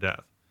his or her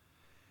death.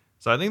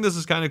 So I think this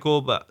is kind of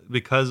cool, but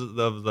because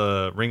of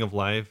the Ring of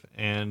Life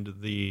and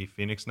the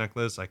Phoenix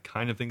necklace, I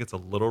kind of think it's a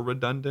little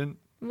redundant.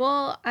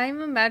 Well,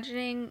 I'm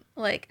imagining,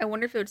 like, I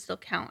wonder if it would still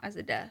count as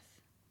a death.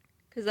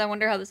 Because I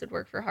wonder how this would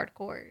work for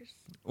hardcores.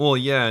 Well,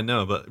 yeah,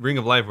 no, but Ring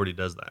of Life already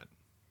does that.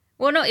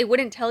 Well, no, it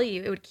wouldn't tell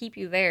you. It would keep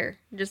you there.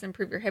 Just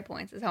improve your hit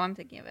points, is how I'm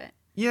thinking of it.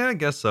 Yeah, I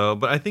guess so,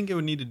 but I think it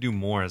would need to do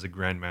more as a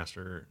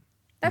Grandmaster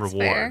That's reward.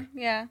 fair.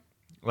 Yeah.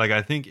 Like,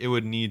 I think it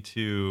would need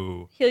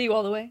to, Heal you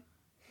all the way.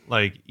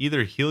 like,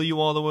 either heal you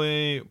all the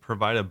way,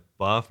 provide a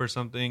buff or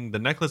something. The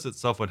necklace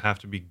itself would have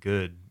to be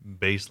good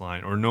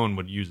baseline, or no one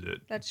would use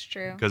it. That's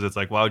true. Because it's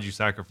like, why would you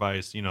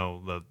sacrifice,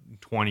 the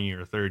 20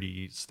 or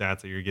 30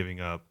 stats that you're giving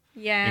up,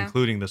 Yeah.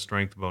 including the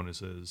strength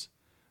bonuses,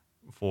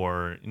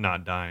 for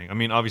not dying? I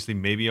mean, obviously,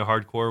 maybe a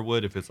hardcore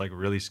would if it's like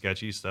really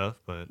sketchy stuff,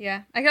 but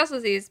Yeah. I could also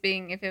see this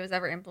being, if it was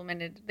ever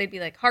implemented, they'd be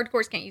like,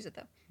 hardcores can't use it,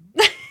 though.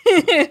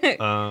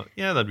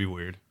 yeah, that'd be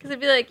weird. Because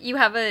it'd be like, you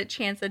have a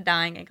chance of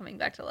dying and coming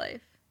back to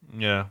life.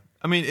 Yeah.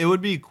 I mean, it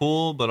would be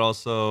cool, but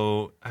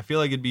also I feel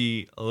like it'd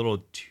be a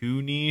little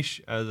too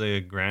niche as a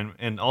grand,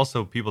 and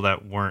also people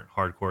that weren't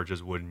hardcore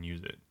just wouldn't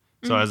use it.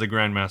 So as a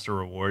grandmaster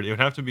reward, it would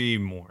have to be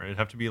more. It'd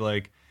have to be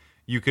like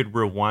you could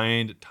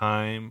rewind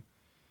time.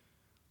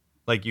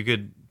 Like you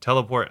could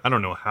teleport. I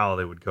don't know how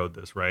they would code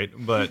this, right?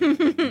 But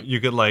you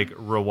could like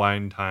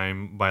rewind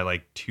time by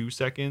like 2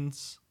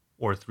 seconds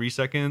or 3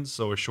 seconds,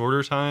 so a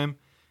shorter time,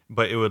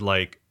 but it would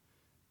like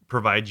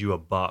provide you a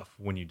buff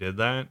when you did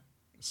that.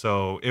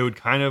 So it would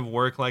kind of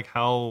work like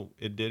how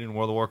it did in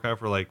World of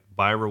Warcraft, where like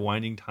by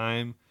rewinding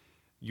time,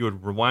 you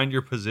would rewind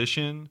your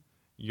position,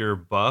 your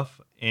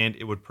buff, and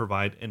it would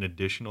provide an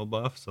additional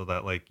buff so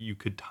that like you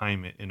could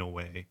time it in a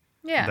way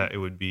Yeah. that it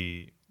would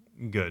be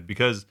good,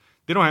 because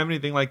they don't have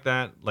anything like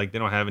that. Like they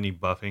don't have any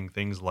buffing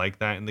things like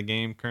that in the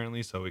game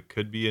currently. So it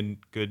could be a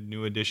good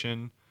new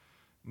addition,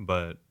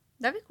 but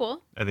That'd be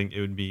cool. I think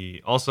it would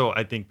be also,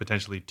 I think,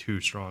 potentially too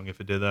strong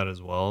if it did that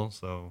as well.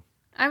 So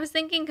I was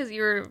thinking, because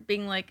you were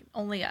being like,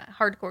 only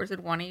hardcores would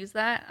want to use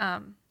that. I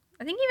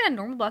think even at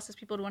normal bosses,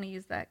 people would want to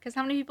use that. Because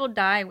how many people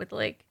die with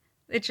like,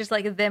 it's just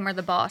like them or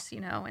the boss,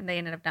 and they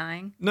ended up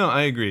dying. no,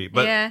 I agree.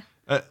 But yeah.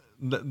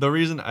 the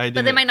reason I didn't,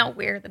 But they might not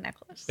wear the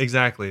necklace.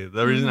 exactly,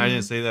 the reason I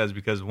didn't say that is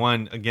because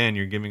one, again,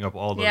 you're giving up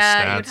all those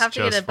Yeah, you'd stats have to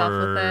get just a buff with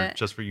for it.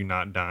 just for you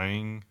not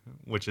dying,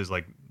 which is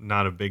like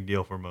not a big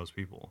deal for most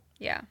people.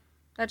 Yeah,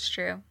 that's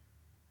true.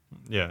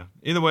 Yeah.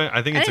 Either way,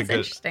 I think it's a good.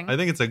 interesting. I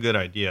think it's a good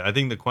idea. I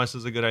think the quest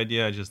is a good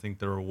idea. I just think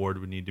the reward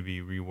would need to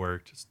be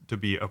reworked to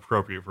be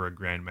appropriate for a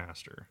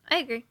grandmaster. I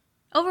agree.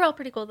 Overall,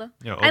 pretty cool, though.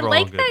 Yeah, I overall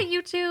like good. that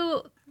you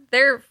two,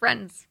 they're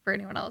friends for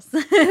anyone else.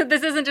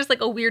 This isn't just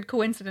like a weird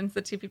coincidence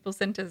that two people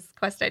sent us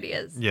quest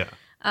ideas. Yeah.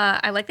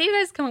 I like that you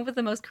guys come up with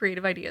the most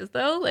creative ideas,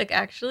 though. Like,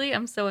 actually,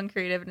 I'm so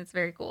uncreative, and it's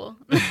very cool.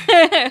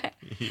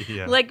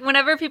 Yeah. Like,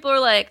 whenever people are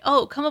like,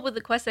 oh, come up with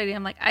a quest idea,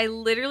 I'm like, I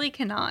literally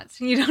cannot.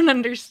 You don't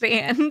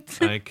understand.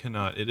 I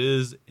cannot. It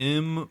is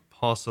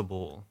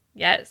impossible.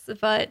 Yes,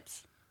 but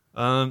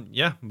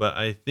Yeah, but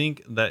I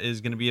think that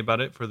is going to be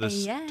about it for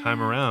this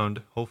time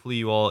around. Hopefully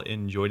you all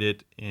enjoyed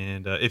it.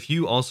 And if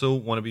you also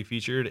want to be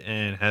featured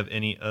and have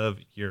any of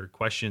your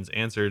questions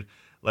answered,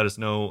 let us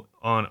know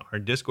on our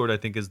Discord. I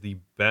think is the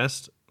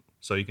best.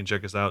 So you can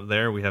check us out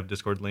there. We have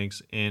Discord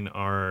links in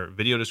our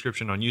video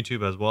description on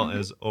YouTube as well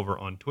as over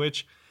on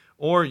Twitch.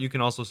 Or you can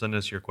also send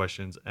us your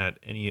questions at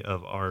any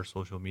of our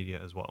social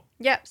media as well.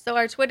 yeah. So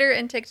our Twitter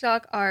and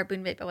TikTok are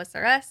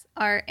BoonBabeOSRS.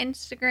 Our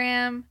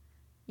Instagram,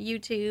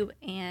 YouTube,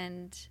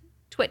 and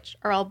Twitch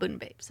are all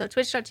BoonBabe. So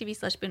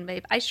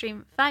twitch.tv/BoonBabe. I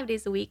stream 5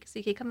 days a week, so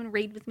you can come and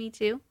raid with me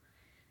too.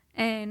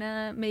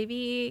 And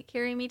maybe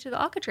carry me to the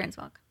Alcatraz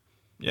walk.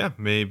 Yeah,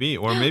 maybe.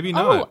 Or maybe Oh,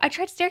 not. I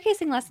tried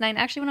staircasing last night and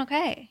actually went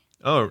okay.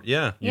 Oh,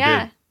 yeah. You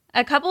Yeah. did.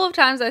 A couple of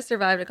times I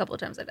survived, a couple of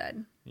times I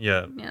died.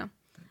 Yeah. Yeah.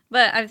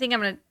 But I think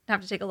I'm going to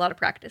have to take a lot of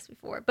practice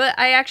before. But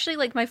I actually,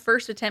 like, my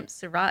first attempt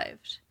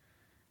survived.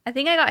 I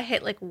think I got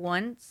hit, like,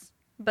 once,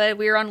 but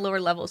we were on lower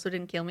level, so it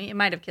didn't kill me. It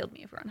might have killed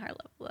me if we're on higher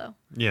level, though.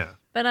 Yeah.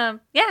 But,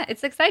 yeah,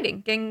 it's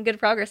exciting. Getting good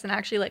progress and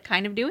actually, like,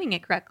 kind of doing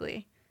it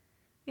correctly.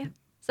 Yeah.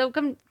 So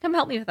come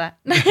help me with that.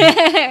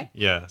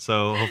 Yeah.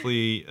 So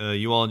hopefully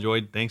you all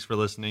enjoyed. Thanks for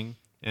listening.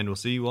 And we'll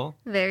see you all.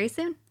 Very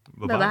soon.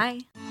 Bye-bye.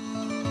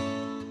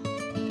 Bye-bye.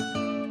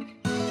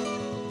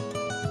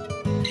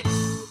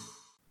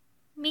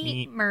 Me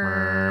Meep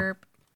merp.